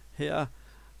here.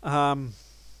 So I'm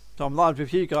live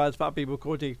with you guys, but I'll be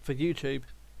recording for YouTube.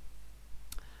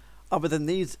 Other than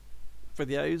these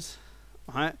videos,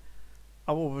 right?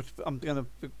 I'm going to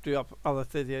do up other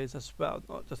videos as well,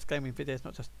 not just gaming videos,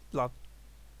 not just blood,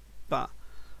 but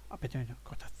I've been doing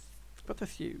got a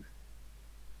few.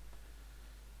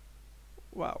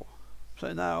 Wow.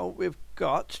 So now we've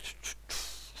got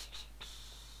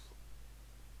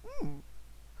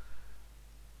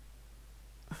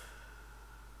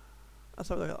let's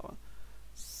have a look at that one.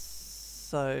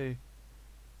 So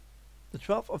the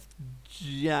 12th of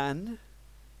Jan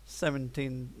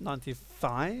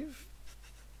 1795.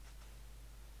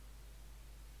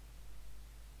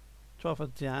 12th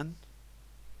of Jan.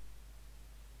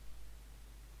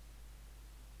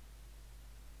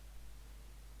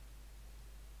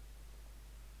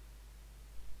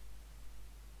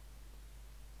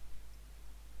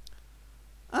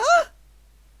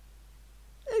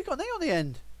 It's got an E on the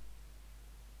end.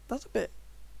 That's a bit.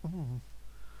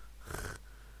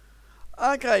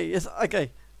 Okay, yes,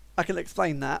 okay. I can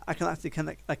explain that. I can actually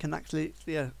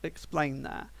explain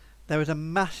that. There was a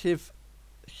massive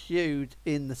feud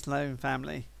in the Sloan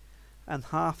family, and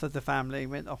half of the family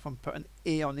went off and put an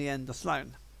E on the end of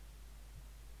Sloan.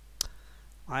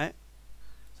 Right?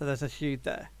 So there's a feud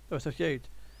there. There was a feud.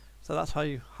 So that's how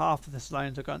half of the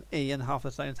Sloans have got an E and half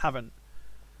of the Sloans haven't.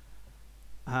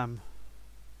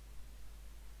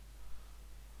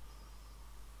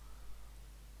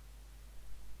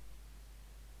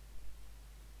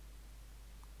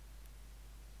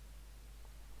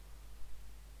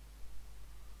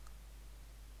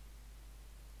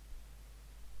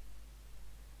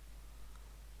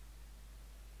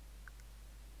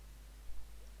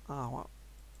 Oh, well,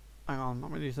 hang on, I'm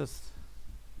going to use this.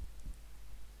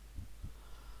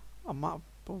 I might have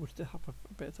bulged it up a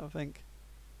bit, I think.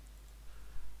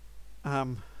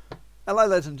 Hello,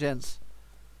 ladies and gents.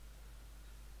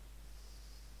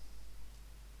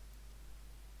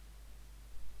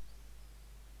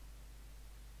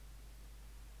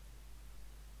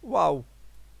 Wow.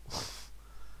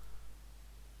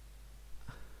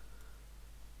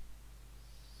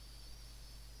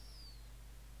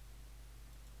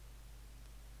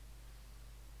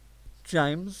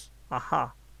 James.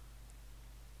 Aha.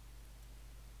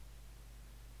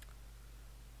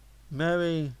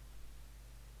 Mary.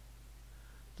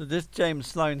 So this James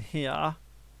Sloan here.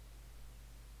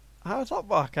 How does that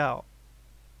work out?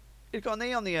 He's got an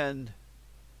E on the end.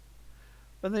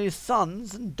 But then his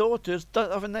sons and daughters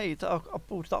don't have an E. So I've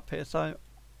pulled it up here, so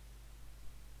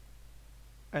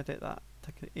edit that.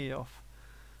 Take the E off.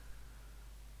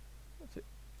 That's it.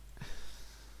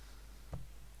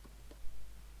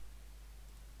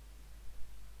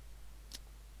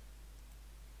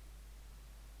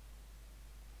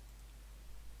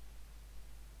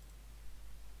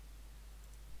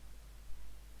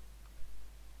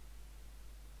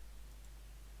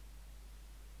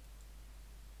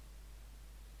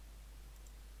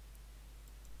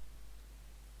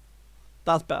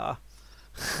 That's better.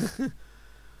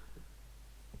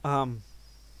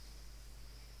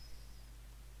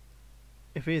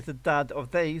 If he's the dad of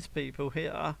these people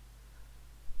here,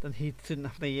 then he didn't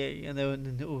have an E, and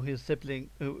then all his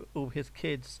siblings, all his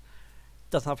kids,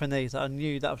 doesn't have an E. So I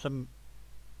knew that was a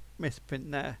misprint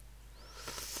there.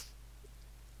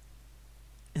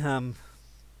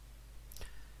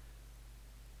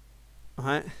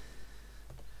 Right.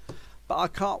 But I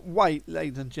can't wait,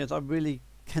 ladies and gents. I really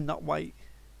cannot wait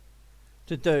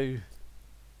to do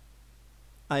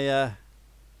a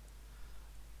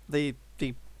the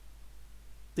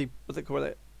what they call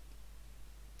it,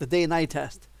 the DNA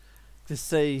test, to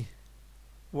see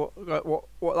what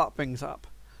that brings up,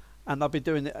 and I'll be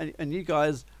doing it, and you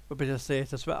guys will be able to see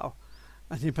it as well,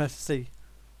 and you'll be able to see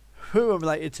who I'm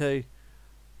related to.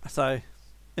 So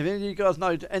if any of you guys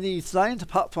know any Sloans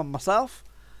apart from myself,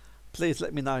 please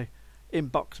let me know.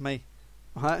 Inbox me.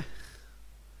 Alright?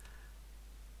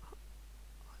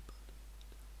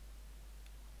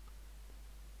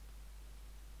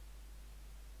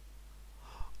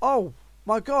 Oh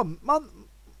my god,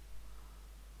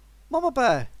 Mama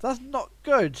Bear, that's not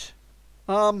good.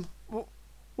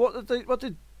 What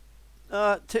did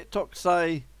TikTok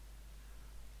say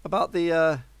about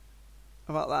the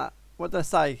about that? What did they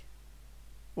say?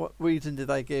 What reason did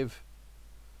they give?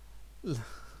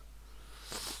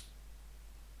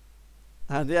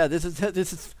 And yeah, this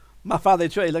is my family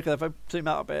tree. Look at it. If I zoom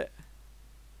out a bit,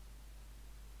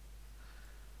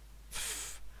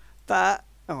 that,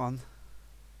 hang on.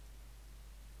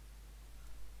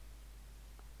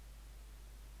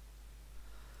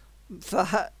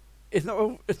 That it's not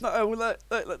all. It's not all.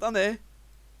 Look down here.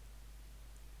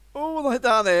 All the way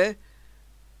down here.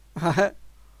 Right.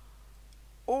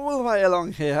 All the way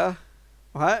along here.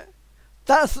 Right.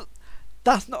 That's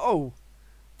not all.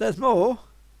 There's more.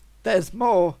 There's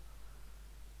more.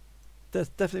 There's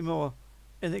definitely more.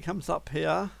 And it comes up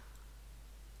here.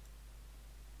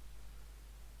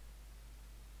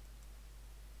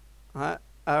 Right.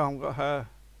 I haven't got her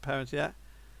parents yet.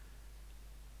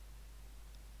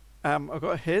 I've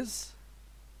got his.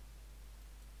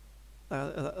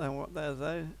 What there's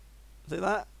there. See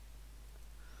that?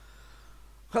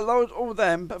 I've got loads all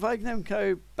them, but if I can then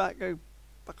go back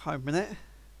home a minute.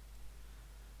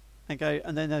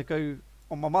 And then I go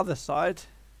on my mother's side.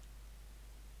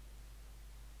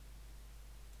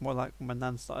 More like on my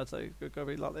nan's side, so it's going to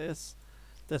be like this.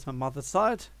 There's my mother's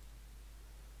side.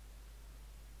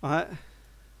 Alright.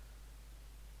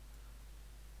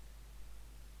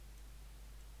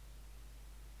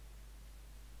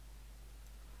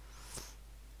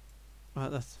 Right,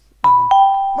 that's... hang on.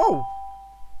 Whoa!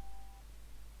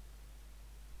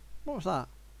 What was that?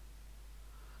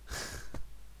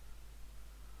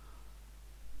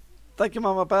 Thank you,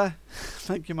 Mama Bear.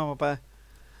 Thank you, Mama Bear.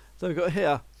 So we've got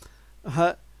here.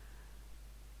 I've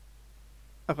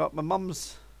got my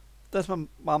mum's... There's my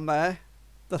mum there.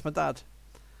 That's my dad.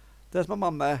 There's my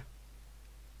mum there.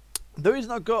 The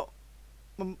reason I've got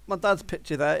my dad's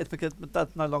picture there is because my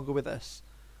dad's no longer with us.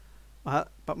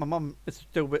 But my mum is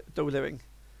still living.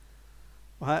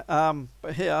 Right,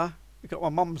 but here we've got my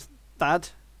mum's dad,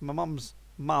 my mum's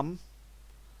mum.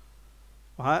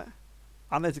 Right,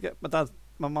 I need to get my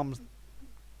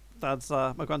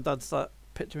granddad's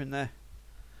picture in there.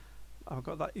 I haven't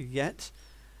got that yet.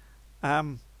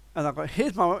 And I've got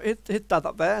his mum, his dad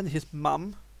up there, and his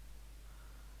mum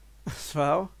as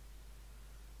well.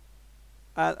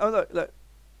 And oh look,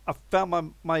 I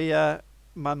found my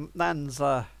nan's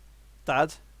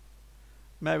dad,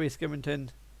 Mary Skivington,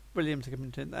 William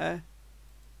Skivington there,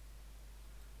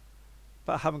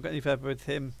 but I haven't got any further with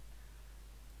him.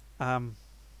 I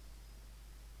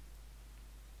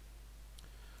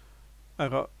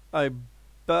got a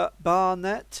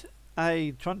Barnett,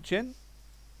 a Truncheon.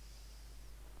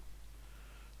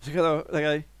 So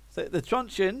the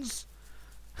Truncheons.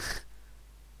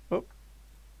 Oh,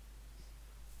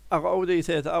 I've got all these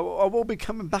here. I will be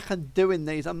coming back and doing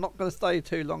these. I'm not going to stay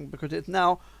too long because it's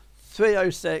now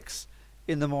 3:06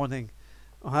 in the morning.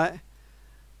 Alright.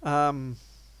 So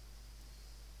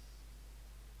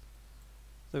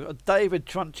we've got David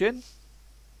Truncheon.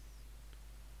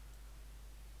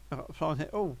 I've got someone here.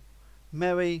 Oh,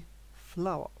 Mary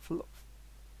Flower. Okay,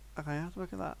 how to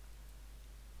look at that?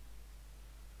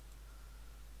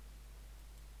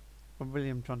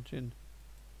 William Truncheon.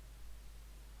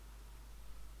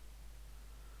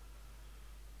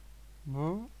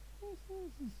 I'll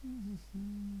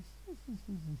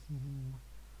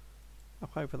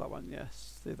pay for that one,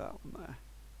 yes. See that one there.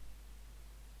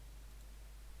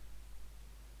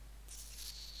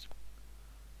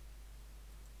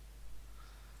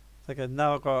 Okay,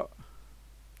 now I've got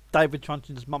David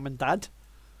Truncheon's mum and dad.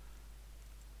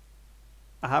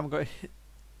 I haven't got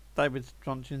David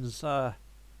Truncheon's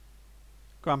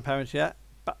grandparents yet,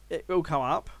 but it will come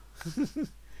up.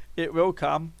 It will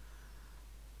come.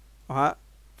 Alright.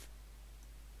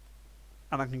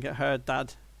 And I can get her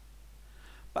dad.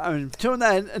 But until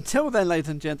then, ladies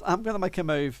and gents, I'm going to make a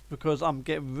move because I'm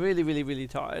getting really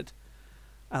tired.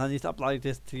 And I need to upload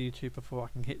this to YouTube before I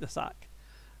can hit the sack.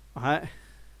 Alright.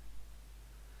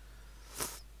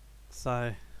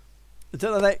 So,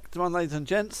 until the next one, ladies and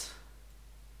gents,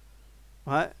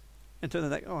 right? Into the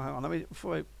next. Oh, hang on. Let me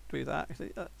before I do that.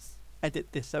 Actually, let's edit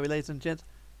this. So, ladies and gents,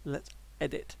 let's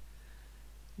edit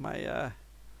my.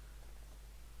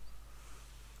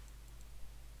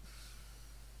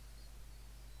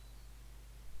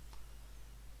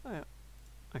 Oh, yeah.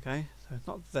 Okay, so it's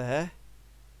not there.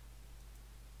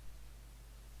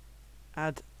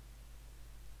 Add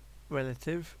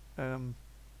relative.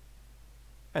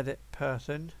 Edit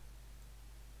person.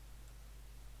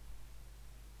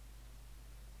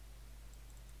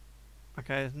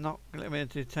 Okay, it's not letting me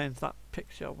to change that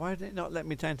picture. Why did it not let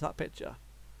me change that picture?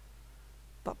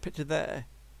 That picture there.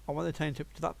 I want to change it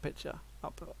to that picture.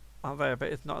 Up there, but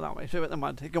it's not that way. So at the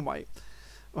moment, it can wait.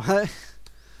 Right.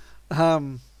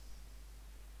 Hello,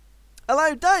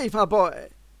 Dave, my boy.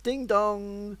 Ding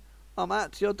dong. I'm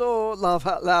at your door. Laugh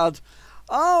out loud.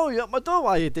 Oh, you're at my door,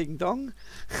 are you, ding dong?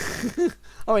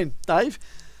 I mean, Dave.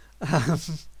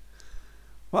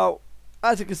 Well,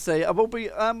 as you can see, I will be.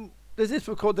 This is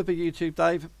recorded for YouTube,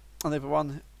 Dave, and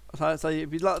everyone. So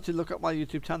if you'd like to look at my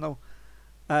YouTube channel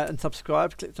and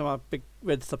subscribe, click on my big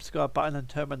red subscribe button and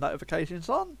turn my notifications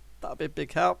on. That'll be a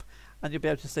big help, and you'll be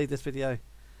able to see this video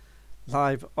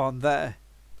live on there.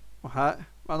 Well,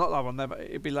 not live on there, but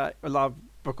it'd be like a live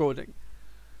recording.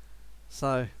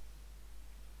 So,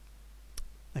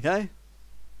 okay.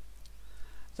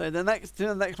 So the next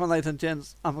one, ladies and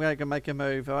gents, I'm going to make a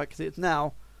move, alright? Because it's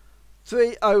now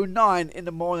 3:09 in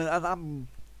the morning, and I'm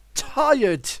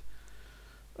tired.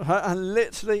 Alright, I'm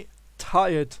literally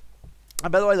tired.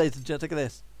 And by the way, ladies and gents, look at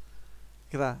this.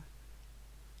 Look at that.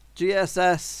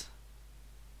 GSS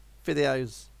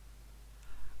videos,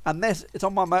 and this is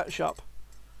on my merch shop.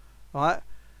 Alright,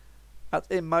 that's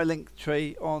in my link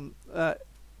tree on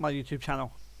my YouTube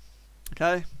channel.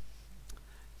 Okay,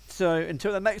 so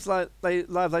until the next live,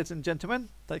 ladies and gentlemen,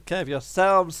 take care of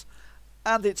yourselves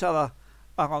and each other.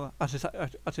 I should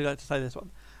actually like to say this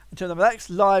one. Until the next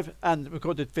live and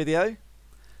recorded video,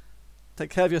 take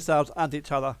care of yourselves and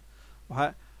each other.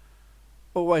 Right,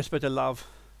 always spread your love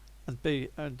and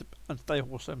stay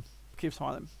awesome. Keep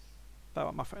smiling.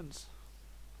 Bye, my friends.